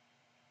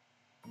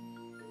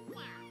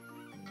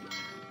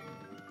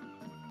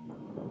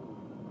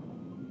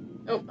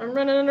 Oh, I'm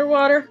running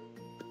underwater.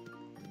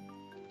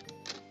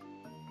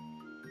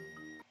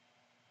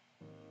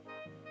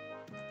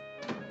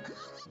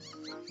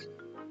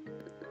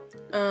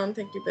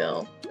 Thank you,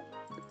 Bill.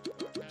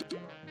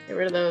 Get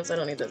rid of those, I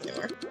don't need those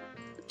anymore.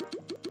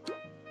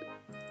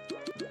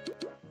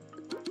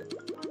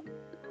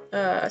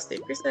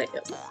 State preset,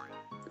 yes.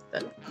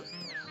 Done.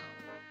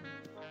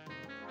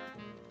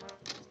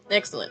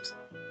 Excellent.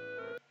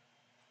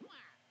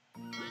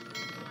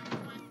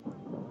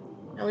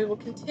 Now we will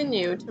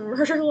continue to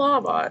murder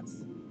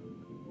lawbots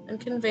and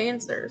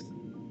conveyancers.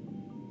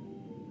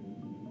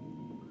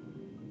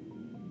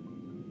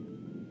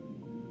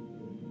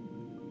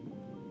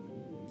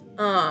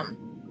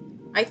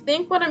 I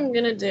think what I'm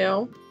gonna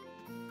do...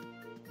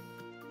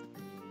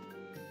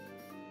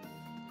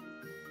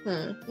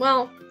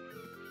 well,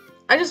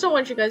 I just don't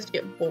want you guys to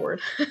get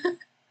bored.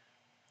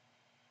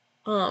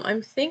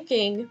 I'm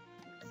thinking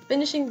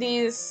finishing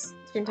these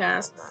 2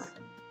 tasks.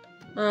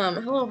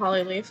 Hello,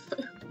 Hollyleaf.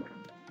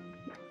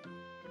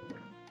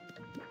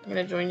 I'm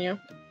gonna join you.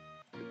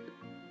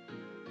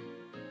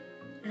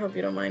 I hope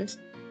you don't mind.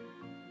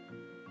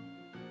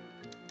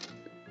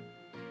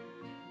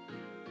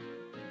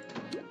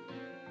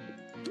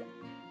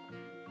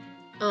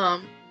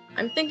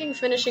 I'm thinking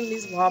finishing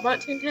these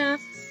Lawbot Toon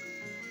tasks.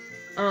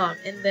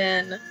 And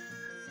then...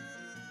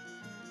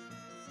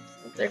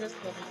 there goes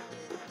the...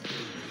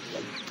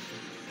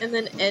 and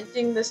then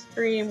ending the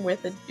stream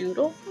with a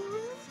doodle.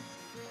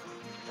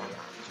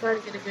 Try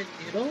to get a good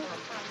doodle.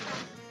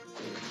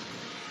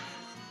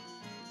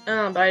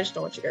 But I just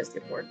don't want you guys to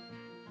get bored.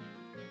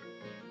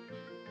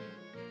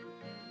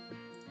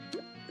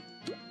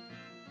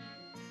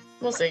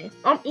 We'll see.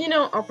 You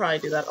know, I'll probably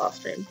do that off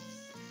stream.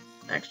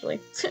 Actually,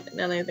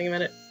 now that I think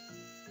about it.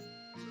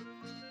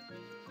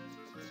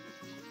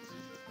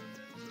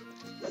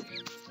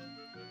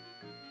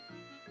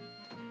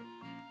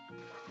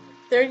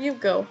 There you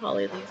go,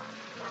 Hollyleaf.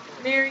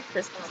 Merry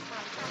Christmas.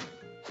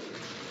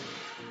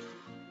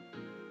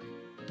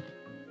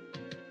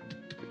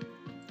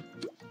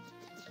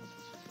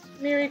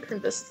 Merry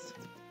Christmas.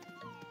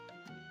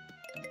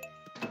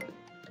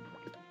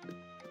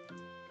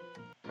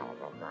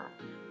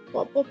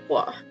 Blah, blah,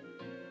 blah.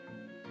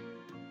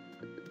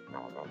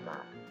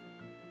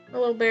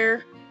 Hello,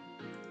 bear.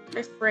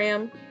 Hi,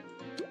 Fram.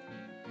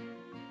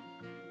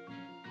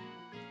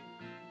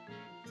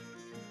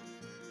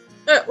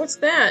 What's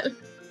that?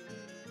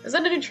 Is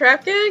that a new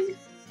trap gag?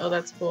 Oh,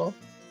 that's cool.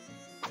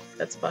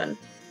 That's fun.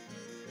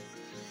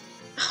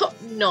 Oh,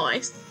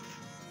 nice.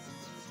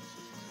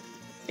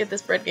 Get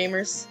this, bread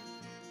gamers.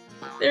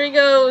 There he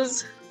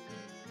goes!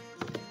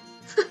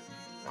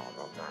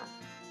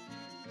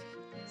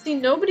 See,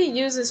 nobody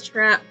uses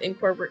trap in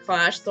Corporate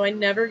Clash, so I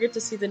never get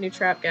to see the new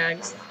trap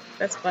gags.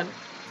 That's fun.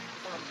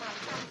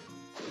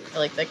 I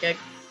like that gag.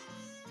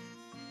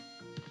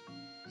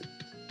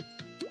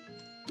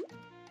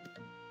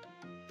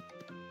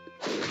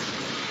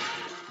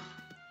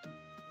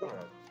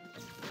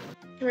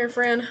 Come here,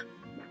 Fran.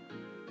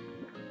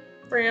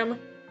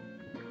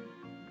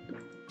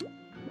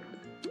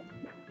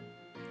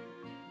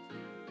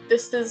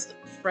 This is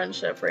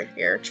friendship right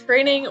here.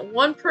 Training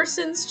one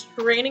person's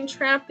training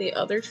trap, the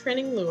other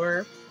training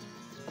lure.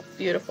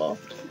 Beautiful.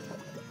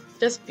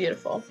 Just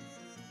beautiful.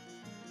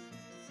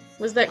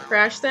 Was that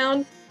crash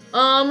sound?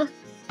 I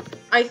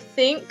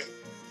think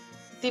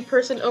the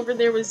person over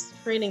there was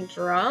training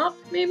drop,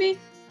 maybe?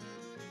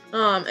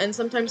 And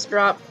sometimes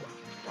drop.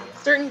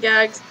 Certain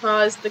gags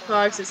cause the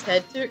cogs'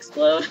 head to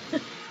explode.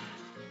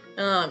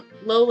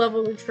 Low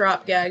level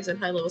drop gags and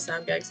high level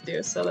sound gags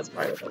do, so that's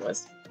probably what it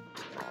was.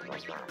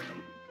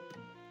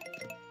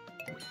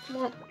 Come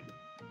on.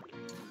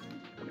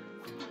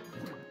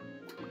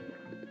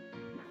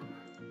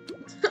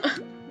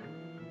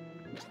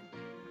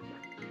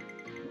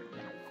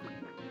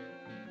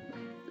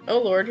 Oh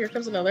lord, here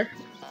comes another.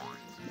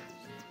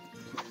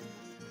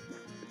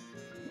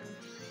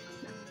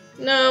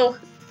 No!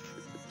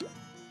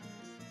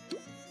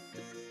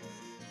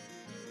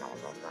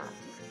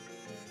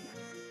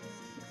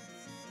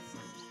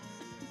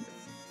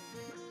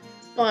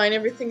 Fine,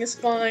 everything is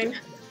fine.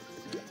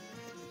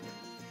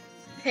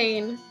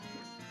 Pain.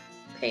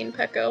 Pain,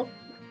 Pecco.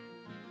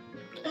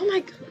 Oh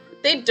my god,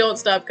 they don't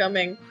stop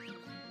coming.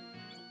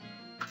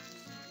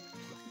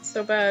 It's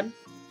so bad.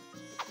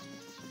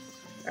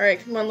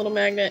 Alright, come on, little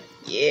magnet.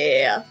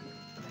 Yeah!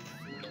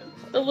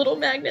 The little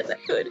magnet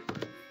that could.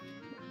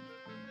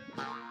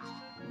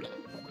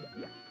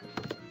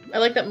 I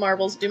like that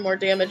marbles do more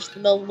damage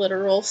than the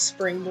literal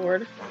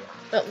springboard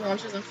that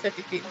launches them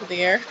 50 feet into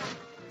the air.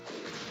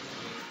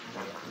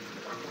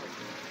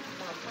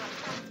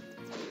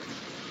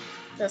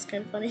 That's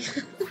kind of funny.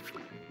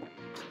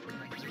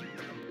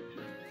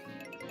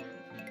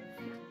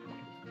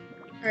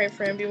 Alright,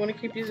 Fran, do you want to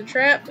keep using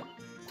trap?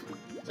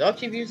 So I'll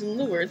keep using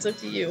lure, it's up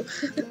to you.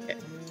 Okay.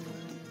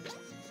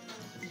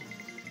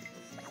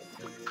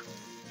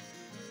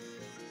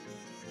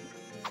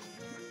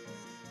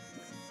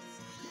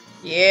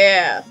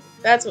 Yeah,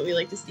 that's what we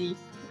like to see.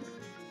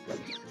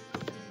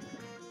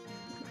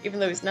 Even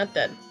though he's not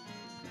dead.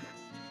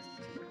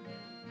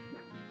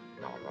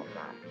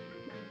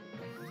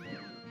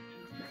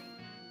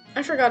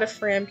 I forgot if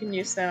Fram can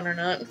use sound or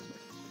not.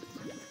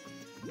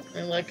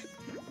 And look.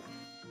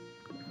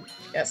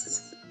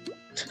 Yes.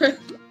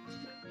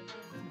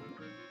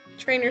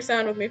 Train your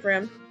sound with me,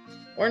 Fram.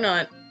 Or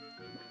not.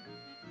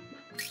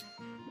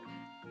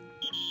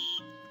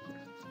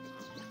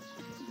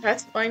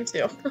 That's fine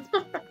too.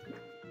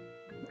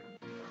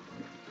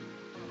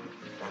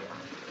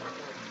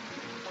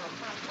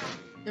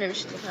 Maybe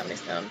she doesn't have any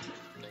sound.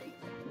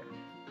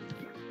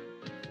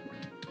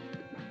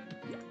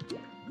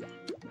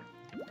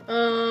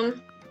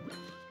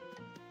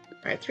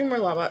 Alright, 3 more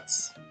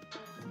Lobots.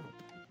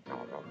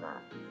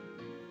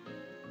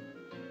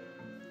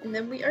 And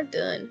then we are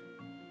done.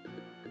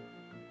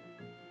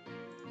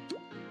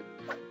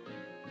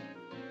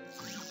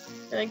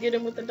 Can I get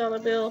him with the dollar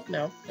bill?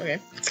 No. Okay.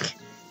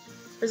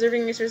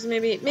 Preserving resources,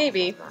 maybe?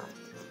 Maybe.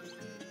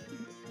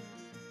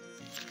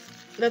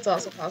 That's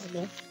also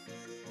possible.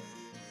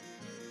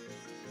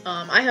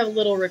 I have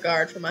little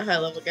regard for my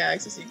high-level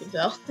gags, as you can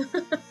tell.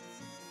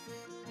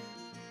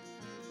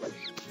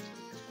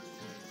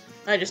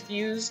 I just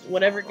use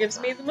whatever gives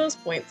me the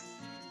most points.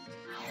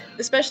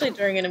 Especially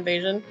during an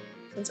invasion,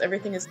 since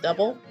everything is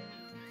double.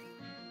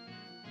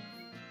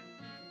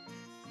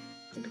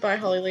 Goodbye,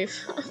 Hollyleaf.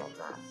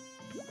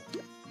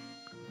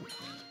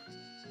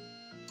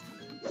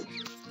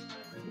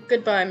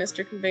 Goodbye,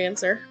 Mr.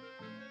 Conveyancer.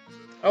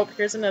 Oh,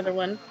 here's another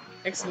one.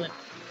 Excellent.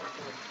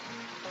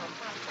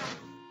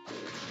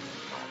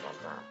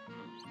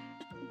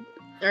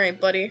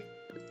 Alright, buddy.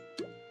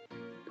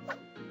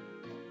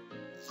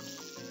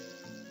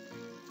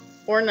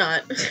 Or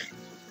not.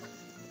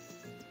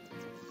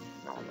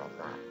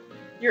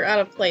 You're out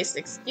of place.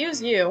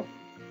 Excuse you.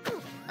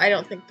 I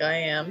don't think I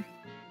am.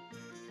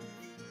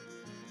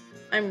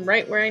 I'm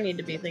right where I need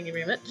to be, thank you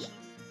very much.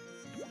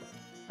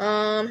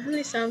 How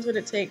many sounds would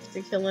it take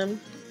to kill him?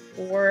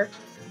 4.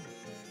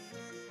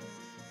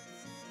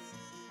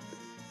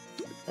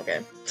 Okay.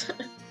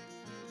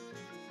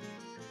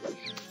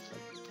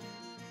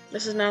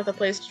 This is not the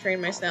place to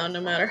train my sound,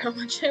 no matter how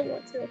much I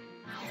want to.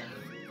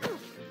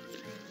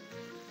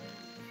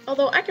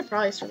 Although, I could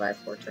probably survive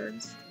 4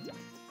 turns.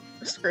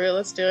 Screw it,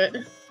 let's do it.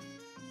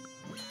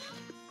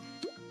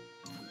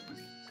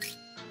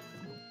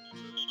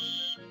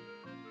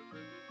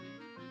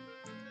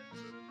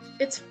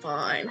 It's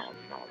fine.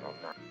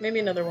 Maybe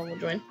another one will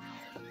join.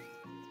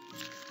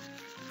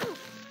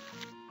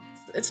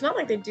 It's not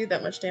like they do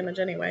that much damage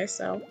anyway,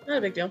 so not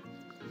a big deal.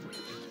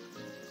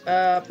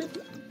 Boop.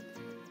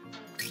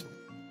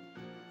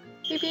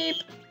 Beep beep.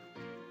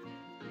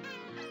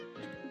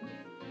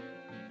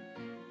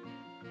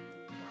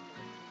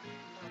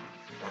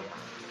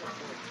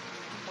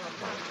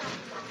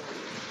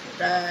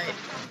 Right.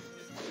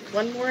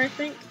 One more, I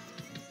think?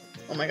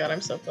 Oh my god,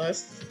 I'm so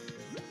close.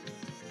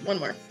 One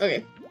more.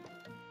 Okay.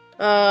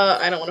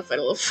 I don't want to fight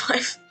a level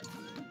 5.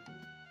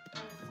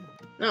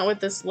 Not with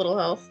this little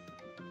health.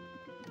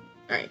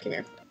 Alright, come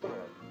here.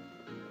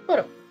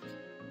 Photo.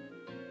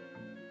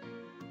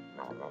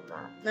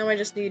 Now I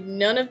just need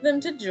none of them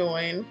to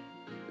join.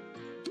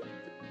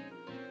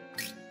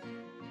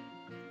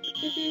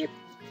 Beep, beep.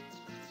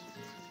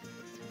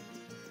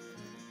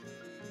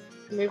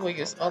 Maybe we'll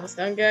use all the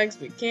sound gags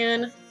we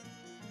can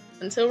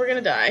until we're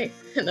gonna die,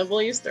 and then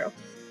we'll use throw.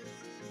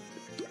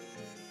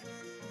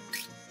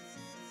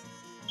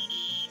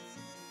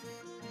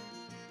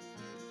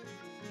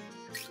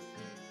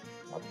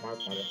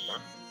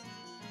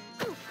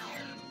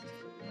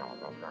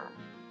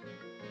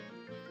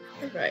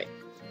 Alright.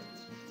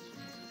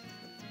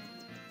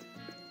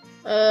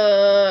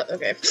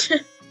 Okay.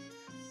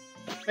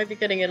 Might be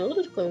cutting it a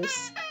little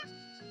close.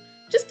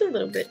 Just a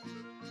little bit.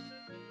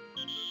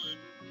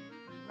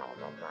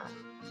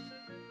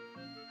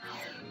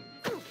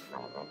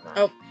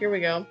 Oh, here we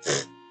go.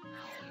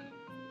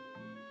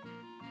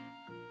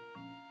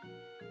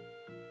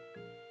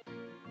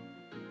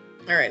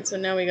 Alright, so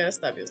now we gotta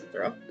stop using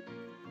throw.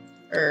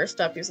 Or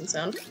stop using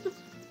sound.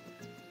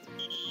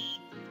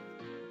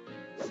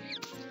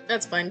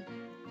 That's fine.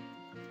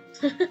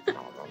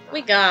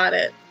 We got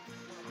it.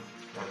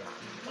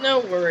 No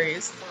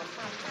worries.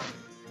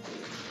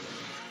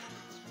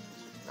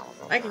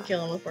 I can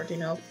kill him with 14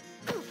 health.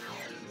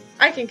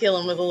 I can kill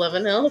him with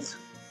 11 health.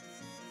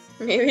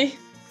 Maybe.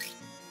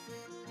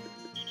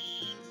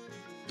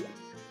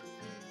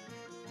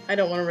 I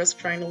don't want to risk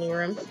trying to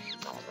lure him.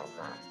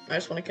 I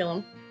just want to kill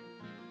him.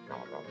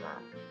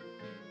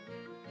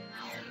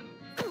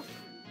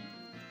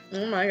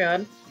 Oh my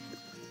god.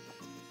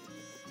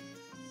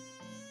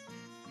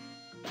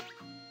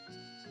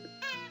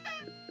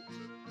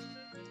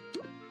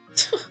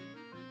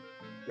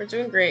 We're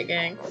doing great,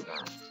 gang.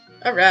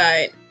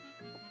 Alright.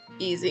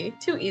 Easy.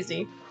 Too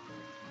easy.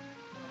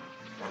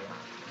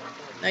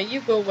 Now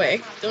you go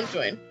away. Don't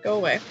join. Go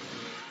away.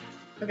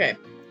 Okay.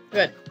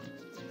 Good.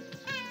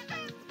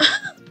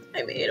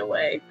 I made it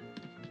away.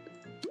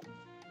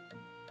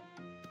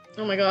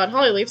 Oh my god,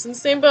 Holly Leaf's in the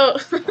same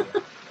boat!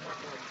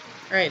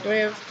 Alright, do I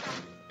have...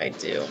 I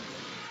do.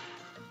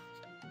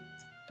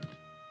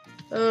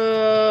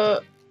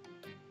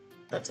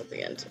 That's at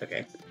the end.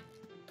 Okay.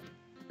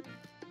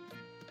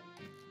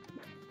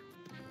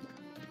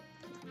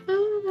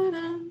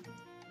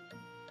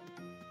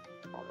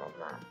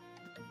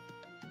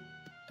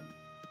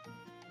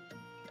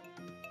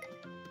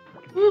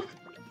 Woo.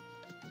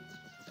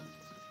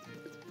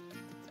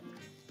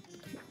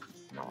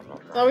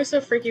 It's always so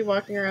freaky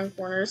walking around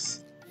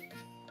corners.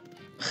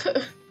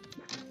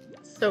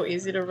 So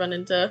easy to run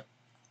into.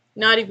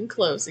 Not even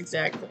close,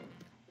 exactly.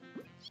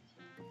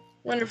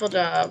 Wonderful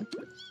job.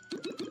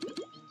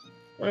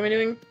 What am I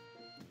doing?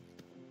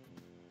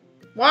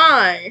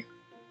 Why?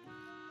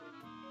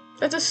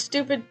 That's a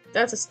stupid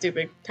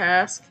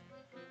task.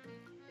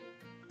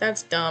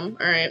 That's dumb.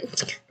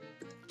 Alright.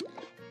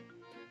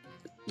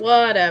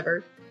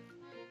 Whatever.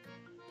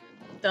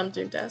 Dumb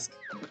dream task.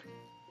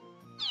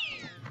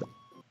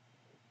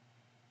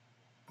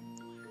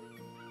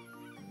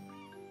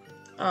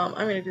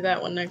 I'm gonna do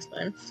that one next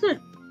time.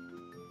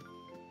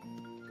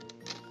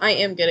 I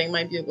am getting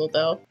my bugle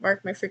though.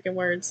 Mark my freaking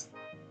words.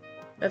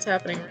 That's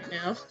happening right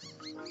now.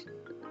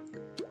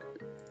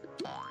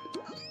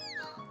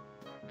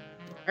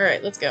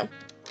 Alright, let's go.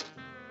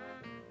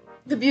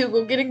 The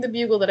bugle, getting the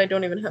bugle that I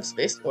don't even have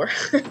space for.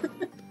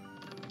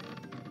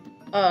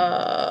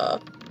 Where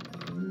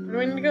do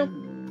I need to go?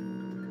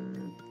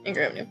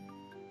 Anger Avenue.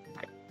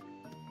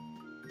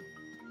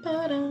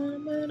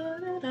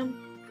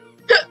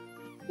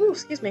 Ooh,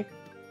 excuse me.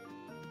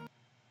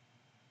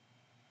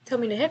 Tell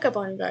me to hiccup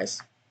on you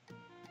guys.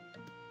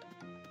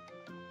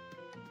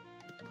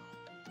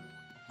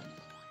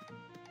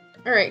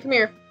 Alright, come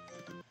here.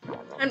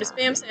 Time to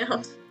spam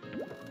sound.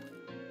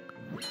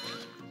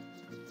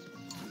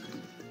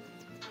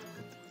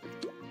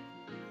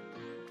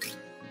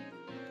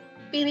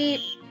 Beep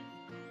beep.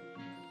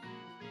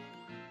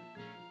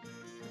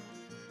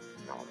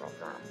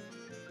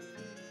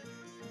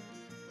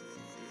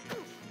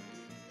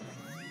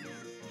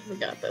 We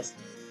got this.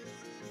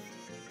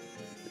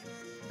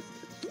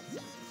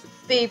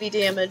 Baby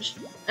damage.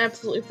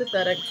 Absolutely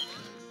pathetic.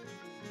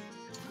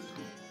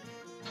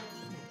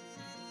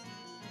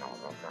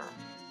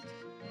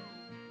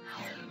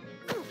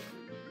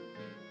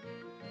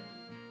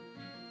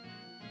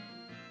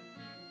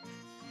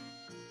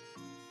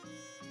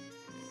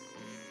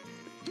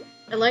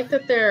 I like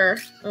that their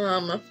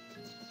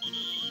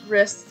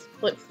wrists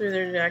flip through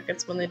their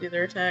jackets when they do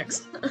their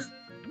attacks.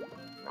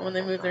 When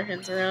they move their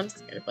hands around.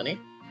 It's kind of funny.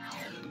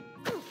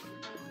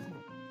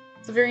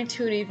 It's a very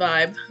toony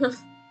vibe.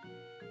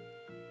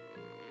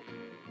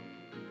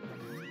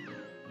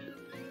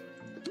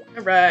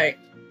 Alright.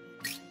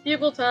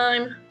 Bugle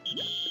time!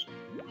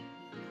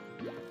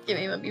 Give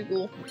me my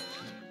bugle.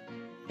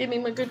 Give me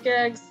my good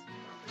gags.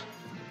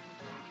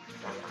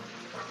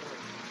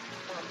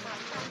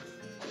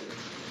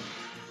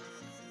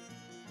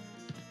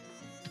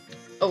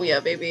 Oh yeah,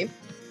 baby.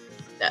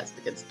 That's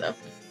the good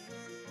stuff.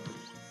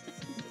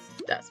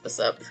 That's what's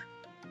up.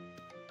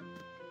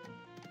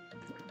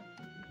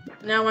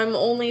 Now I'm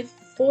only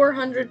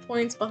 400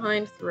 points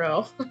behind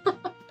throw.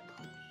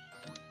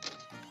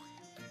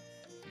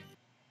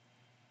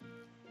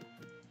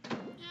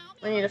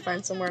 I need to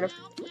find somewhere to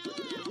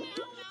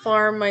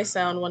farm my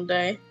sound one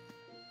day.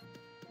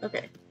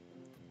 Okay.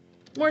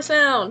 More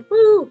sound!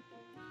 Woo!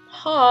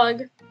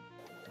 Hog!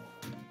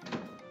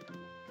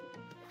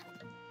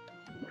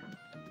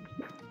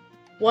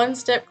 One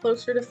step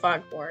closer to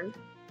Foghorn.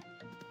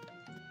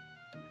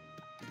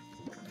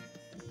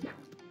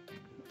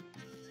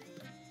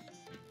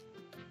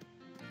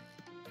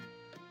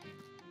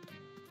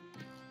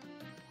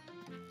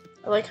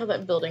 I like how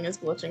that building is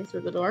glitching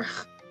through the door.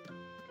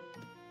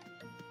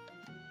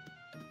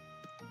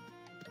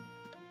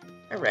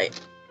 Alright.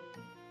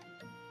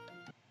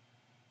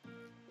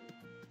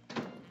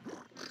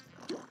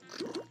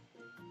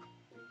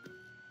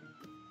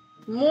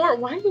 More?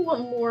 Why do you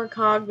want more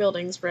cog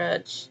buildings,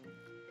 Reg?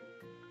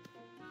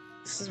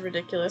 This is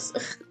ridiculous.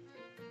 At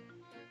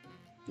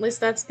least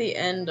that's the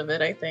end of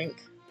it, I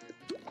think.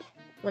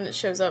 When it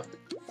shows up.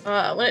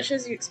 When it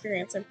shows you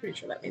experience, I'm pretty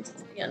sure that means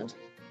it's the end.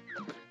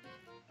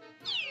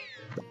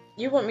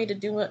 You want me to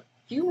do what?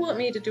 You want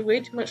me to do way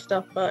too much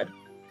stuff, bud.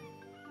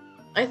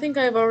 I think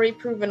I've already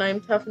proven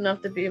I'm tough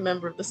enough to be a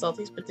member of the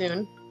Salty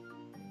Spittoon.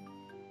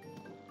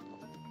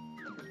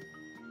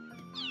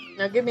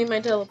 Now give me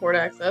my teleport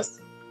access.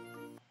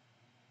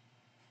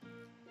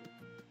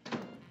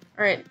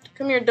 Alright,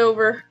 come here,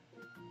 Dover.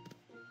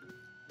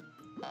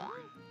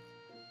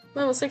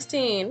 Level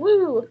 16,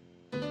 woo!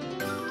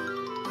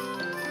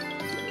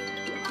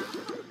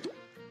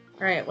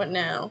 Alright, what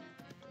now?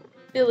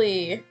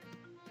 Billy.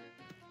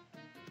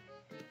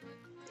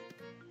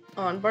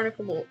 On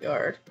Barnacle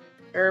Boatyard.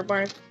 Or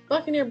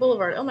Buccaneer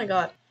Boulevard, oh my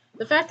god.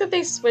 The fact that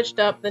they switched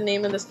up the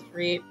name of the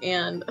street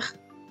and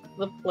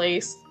the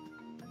place,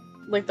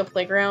 like the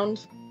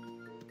playground,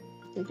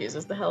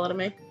 confuses the hell out of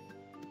me.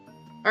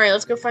 Alright,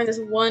 let's go find this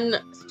one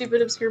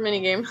stupid obscure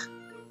minigame.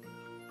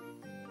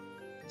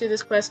 Do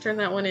this quest, turn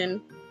that one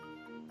in.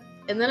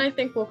 And then I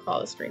think we'll call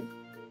the stream.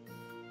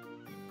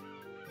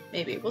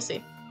 Maybe, we'll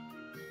see.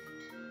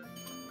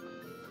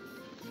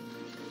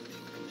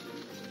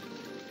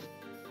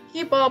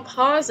 Keep all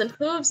paws and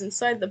hooves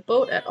inside the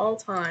boat at all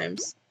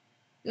times.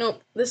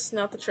 Nope, this is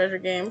not the treasure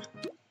game.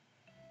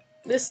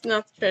 This is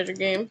not the treasure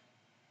game.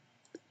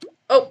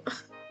 Oh!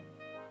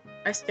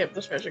 I skipped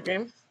the treasure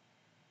game.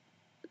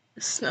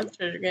 This is not the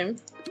treasure game.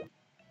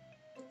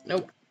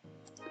 Nope.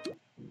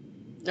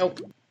 Nope.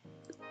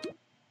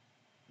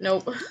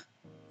 Nope.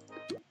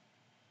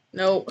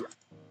 Nope.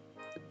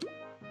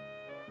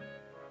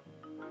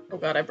 Oh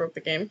god, I broke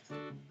the game.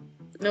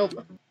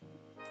 Nope.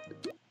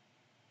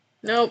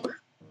 Nope.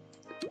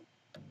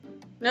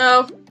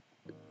 No.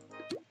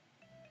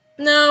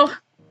 No.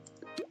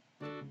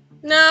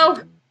 No.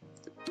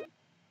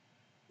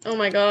 Oh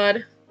my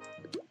god.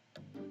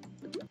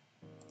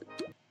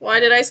 Why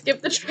did I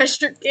skip the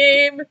treasure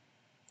game?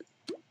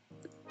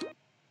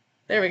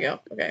 There we go.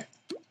 Okay.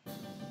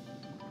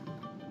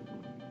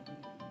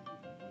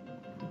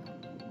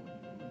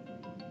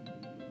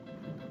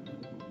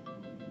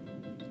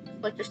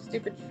 Collect your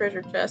stupid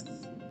treasure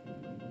chests.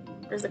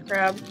 Where's the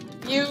crab?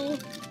 You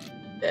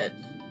bitch.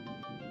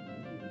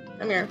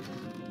 Come here.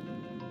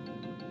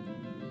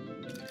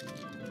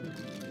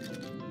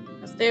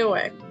 Now stay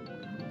away.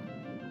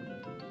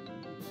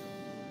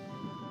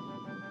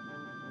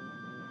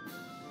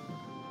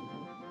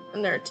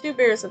 And there are 2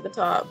 bears at the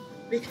top,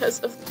 because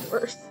of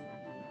course.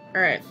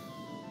 Alright.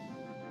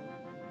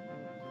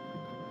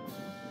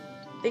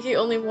 I think he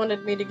only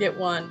wanted me to get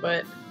one,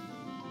 but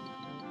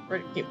we're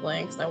gonna keep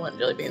playing because I want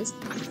jelly beans.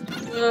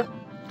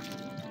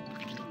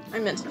 I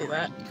meant to do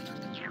that.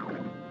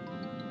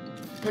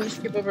 I'm gonna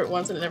skip over it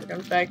once and it never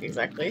comes back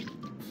exactly.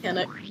 Can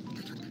it?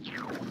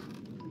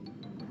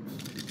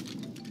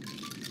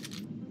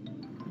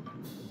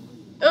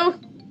 Oh!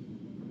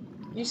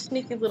 You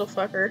sneaky little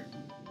fucker.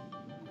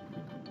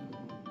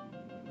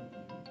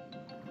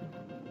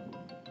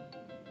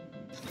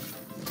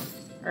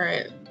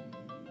 Alright.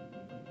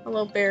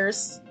 Hello,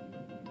 bears.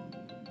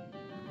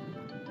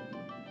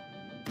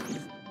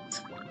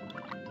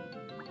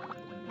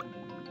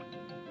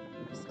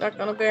 Stuck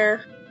on a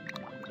bear.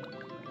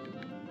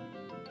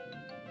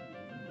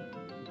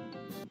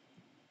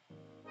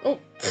 Oh!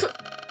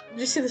 Did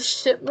you see the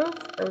ship move?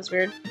 That was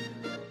weird.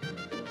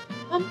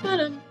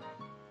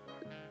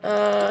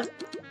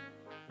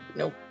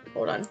 Nope.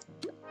 Hold on.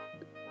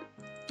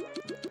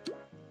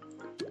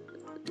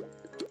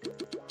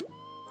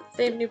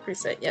 Save new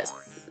preset, yes.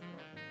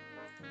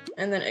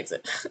 And then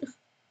exit.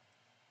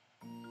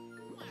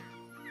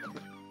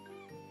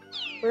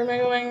 Where am I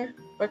going?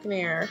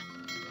 Buccaneer.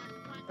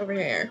 Over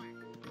here.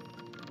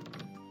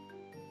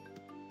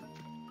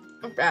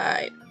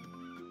 Alright.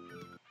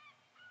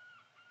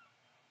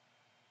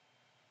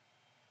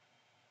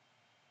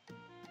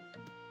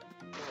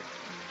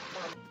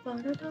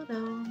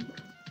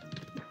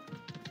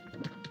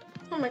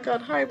 Oh my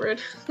god,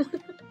 hybrid.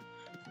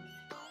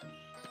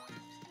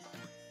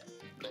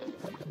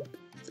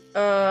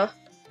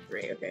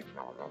 3, okay.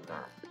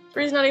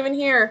 3's not even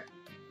here.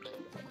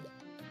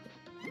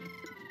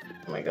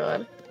 Oh my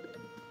god.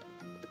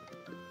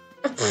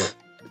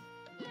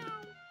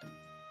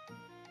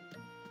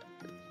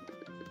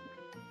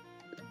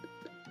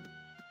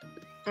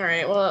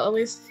 Alright, well, at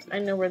least I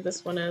know where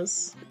this one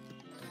is.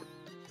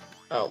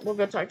 Oh, we'll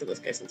go talk to this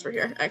guy since we're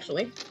here,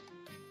 actually.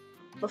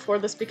 Before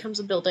this becomes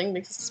a building,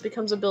 because this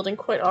becomes a building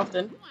quite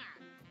often.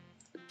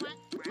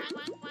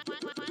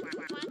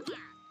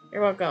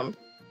 You're welcome.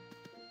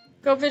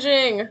 Go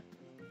fishing!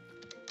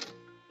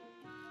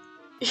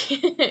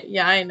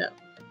 Yeah, I know.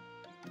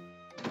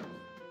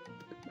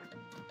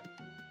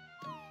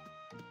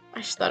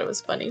 I just thought it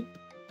was funny.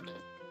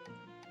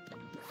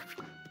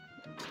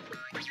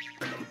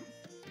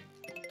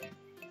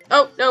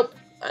 Oh, nope.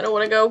 I don't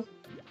want to go.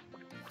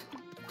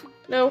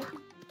 No.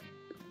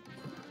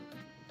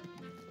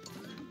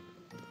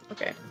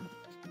 Okay.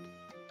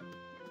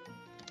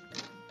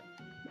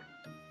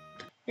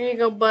 Here you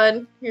go,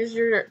 bud. Here's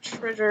your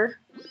treasure.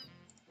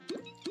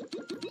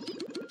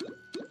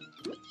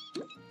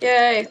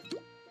 Yay!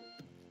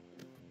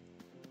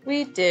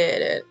 We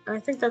did it. I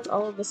think that's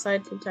all of the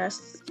side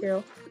tasks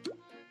too.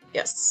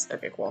 Yes.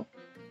 Okay, cool.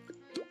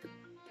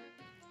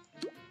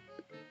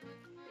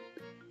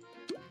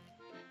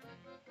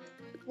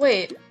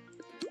 Wait.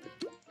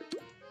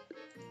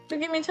 Who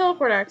gave me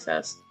teleport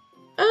access?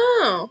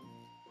 Oh.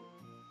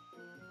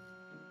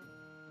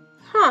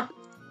 Huh.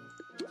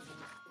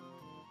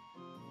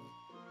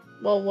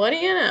 Well, what do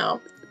you know?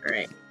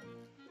 Alright.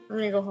 I'm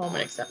gonna go home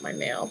and accept my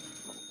mail.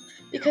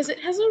 Because it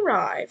has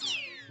arrived.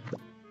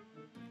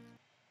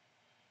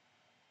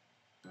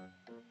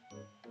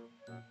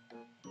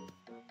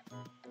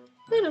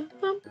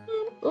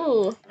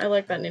 Ooh, I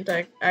like that name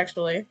tag,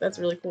 actually. That's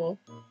really cool.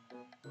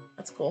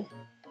 That's cool.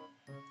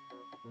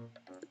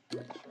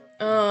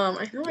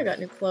 I know I got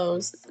new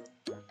clothes.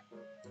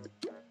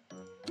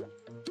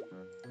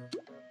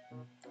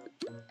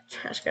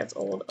 Trash gets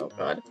old. Oh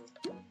god.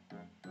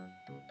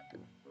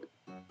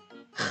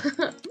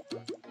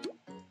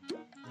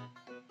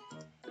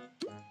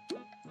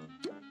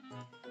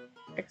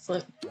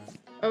 Excellent.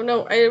 Oh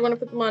no, I didn't want to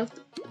put them on.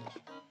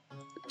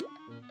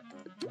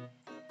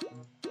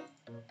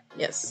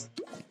 Yes.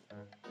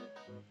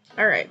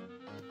 Alright.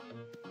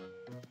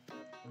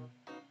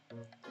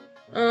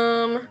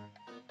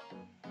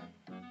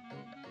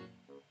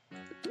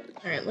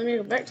 Alright, let me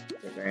go back to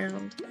the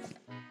ground.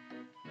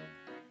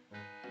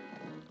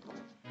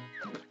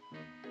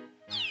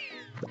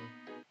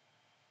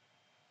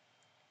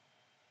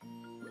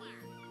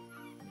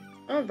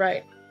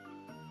 Alright.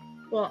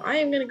 Well, I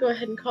am gonna go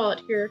ahead and call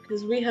it here,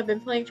 because we have been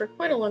playing for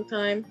quite a long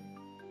time.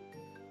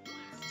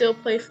 Still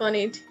play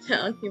funny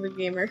Toontown, I'm a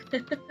gamer.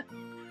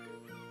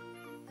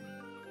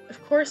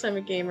 Of course I'm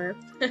a gamer.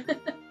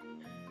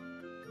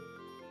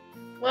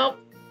 Well,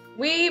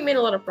 we made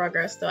a lot of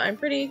progress, though. I'm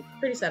pretty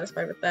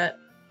satisfied with that.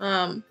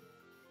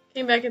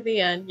 Came back at the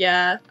end.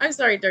 Yeah, I'm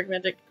sorry, Dark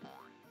Magic.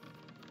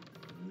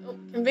 Oh,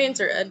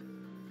 Conveyancer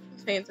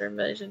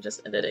invasion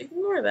just ended.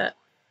 Ignore that.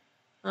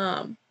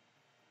 Turn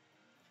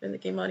the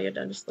game audio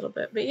down just a little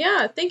bit. But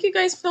yeah, thank you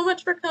guys so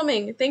much for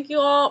coming. Thank you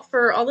all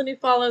for all the new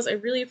follows. I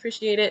really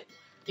appreciate it.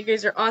 You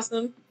guys are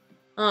awesome.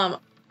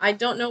 I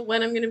don't know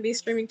when I'm going to be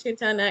streaming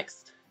Toontown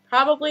next.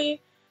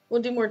 Probably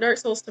we'll do more Dark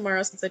Souls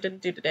tomorrow since I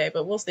didn't do today,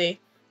 but we'll see.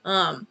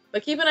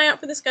 But keep an eye out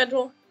for the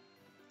schedule.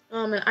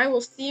 And I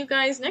will see you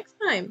guys next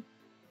time.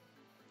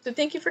 So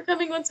thank you for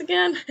coming once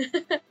again.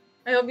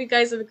 I hope you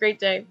guys have a great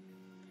day.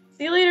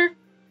 See you later.